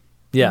it's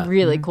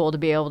really cool to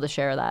be able to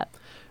share that.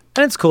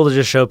 And it's cool to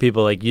just show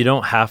people like you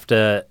don't have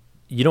to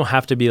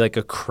be like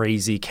a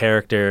crazy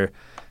character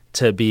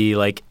to be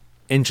like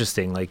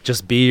interesting. Like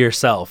just be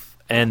yourself,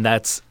 and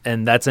that's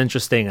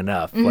interesting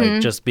enough.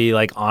 Like just be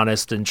like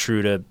honest and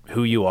true to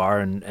who you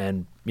are,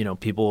 and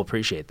people will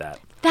appreciate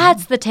that.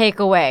 That's the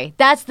takeaway.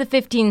 That's the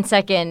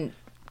 15-second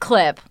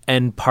clip.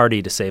 And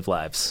party to save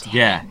lives.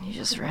 Yeah. You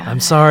just ran. I'm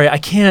sorry. I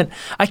can't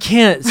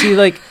see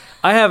like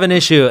I have an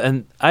issue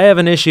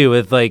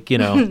with like, You're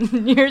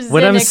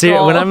when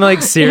I'm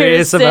like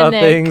serious You're about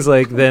cynic. things,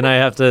 like then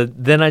I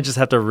just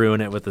have to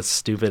ruin it with a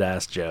stupid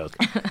ass joke.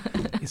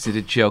 Is it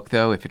a joke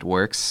though if it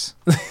works?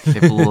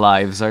 If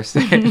lives are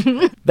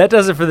saved? That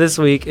does it for this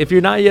week. If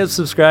you're not yet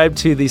subscribed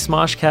to the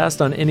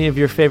Smoshcast on any of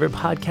your favorite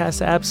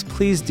podcast apps,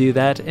 please do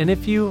that. And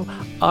if you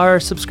are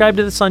subscribed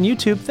to this on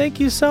YouTube, thank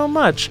you so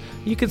much.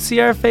 You can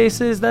see our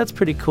faces. That's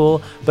pretty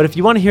cool. But if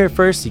you want to hear it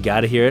first, you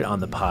got to hear it on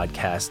the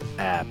podcast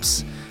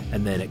apps.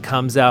 And then it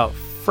comes out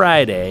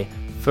Friday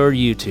for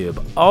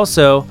YouTube.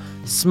 Also,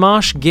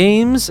 Smosh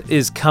Games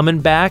is coming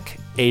back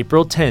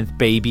April 10th,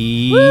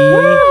 baby.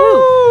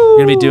 We're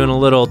going to be doing a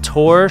little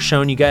tour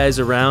showing you guys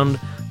around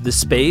the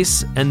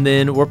space, and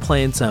then we're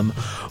playing some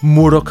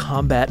Mortal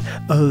Kombat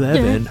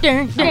 11.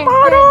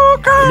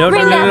 No,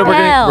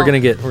 we're gonna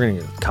get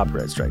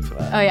copyright strike for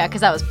that. Oh yeah,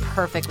 because that was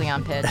perfectly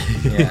on pitch.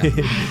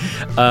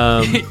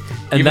 Yeah.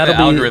 Even that'll the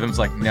be algorithm's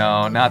like,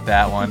 no, not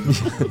that one.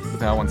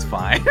 That one's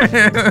fine.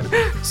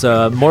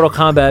 so Mortal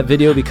Kombat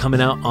video will be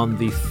coming out on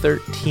the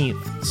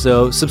 13th.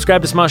 So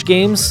subscribe to Smosh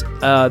Games.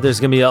 There's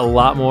gonna be a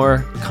lot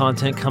more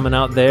content coming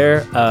out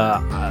there.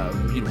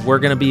 We're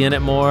gonna be in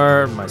it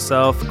more.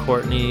 Myself,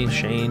 Courtney,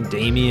 Shane,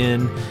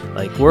 Damien.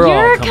 Like we're all.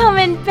 You're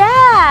coming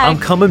back. I'm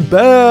coming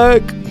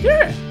back.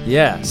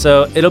 Yeah.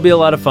 So it'll be a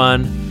lot of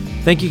fun.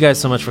 Thank you guys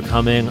so much for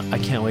coming. I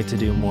can't wait to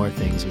do more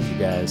things with you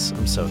guys.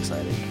 I'm so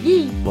excited.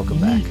 Yee. Welcome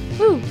back.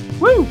 Woo.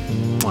 Woo.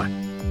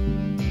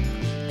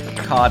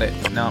 Caught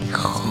it. No,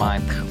 it's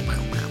mine.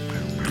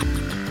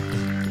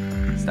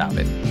 Stop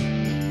it.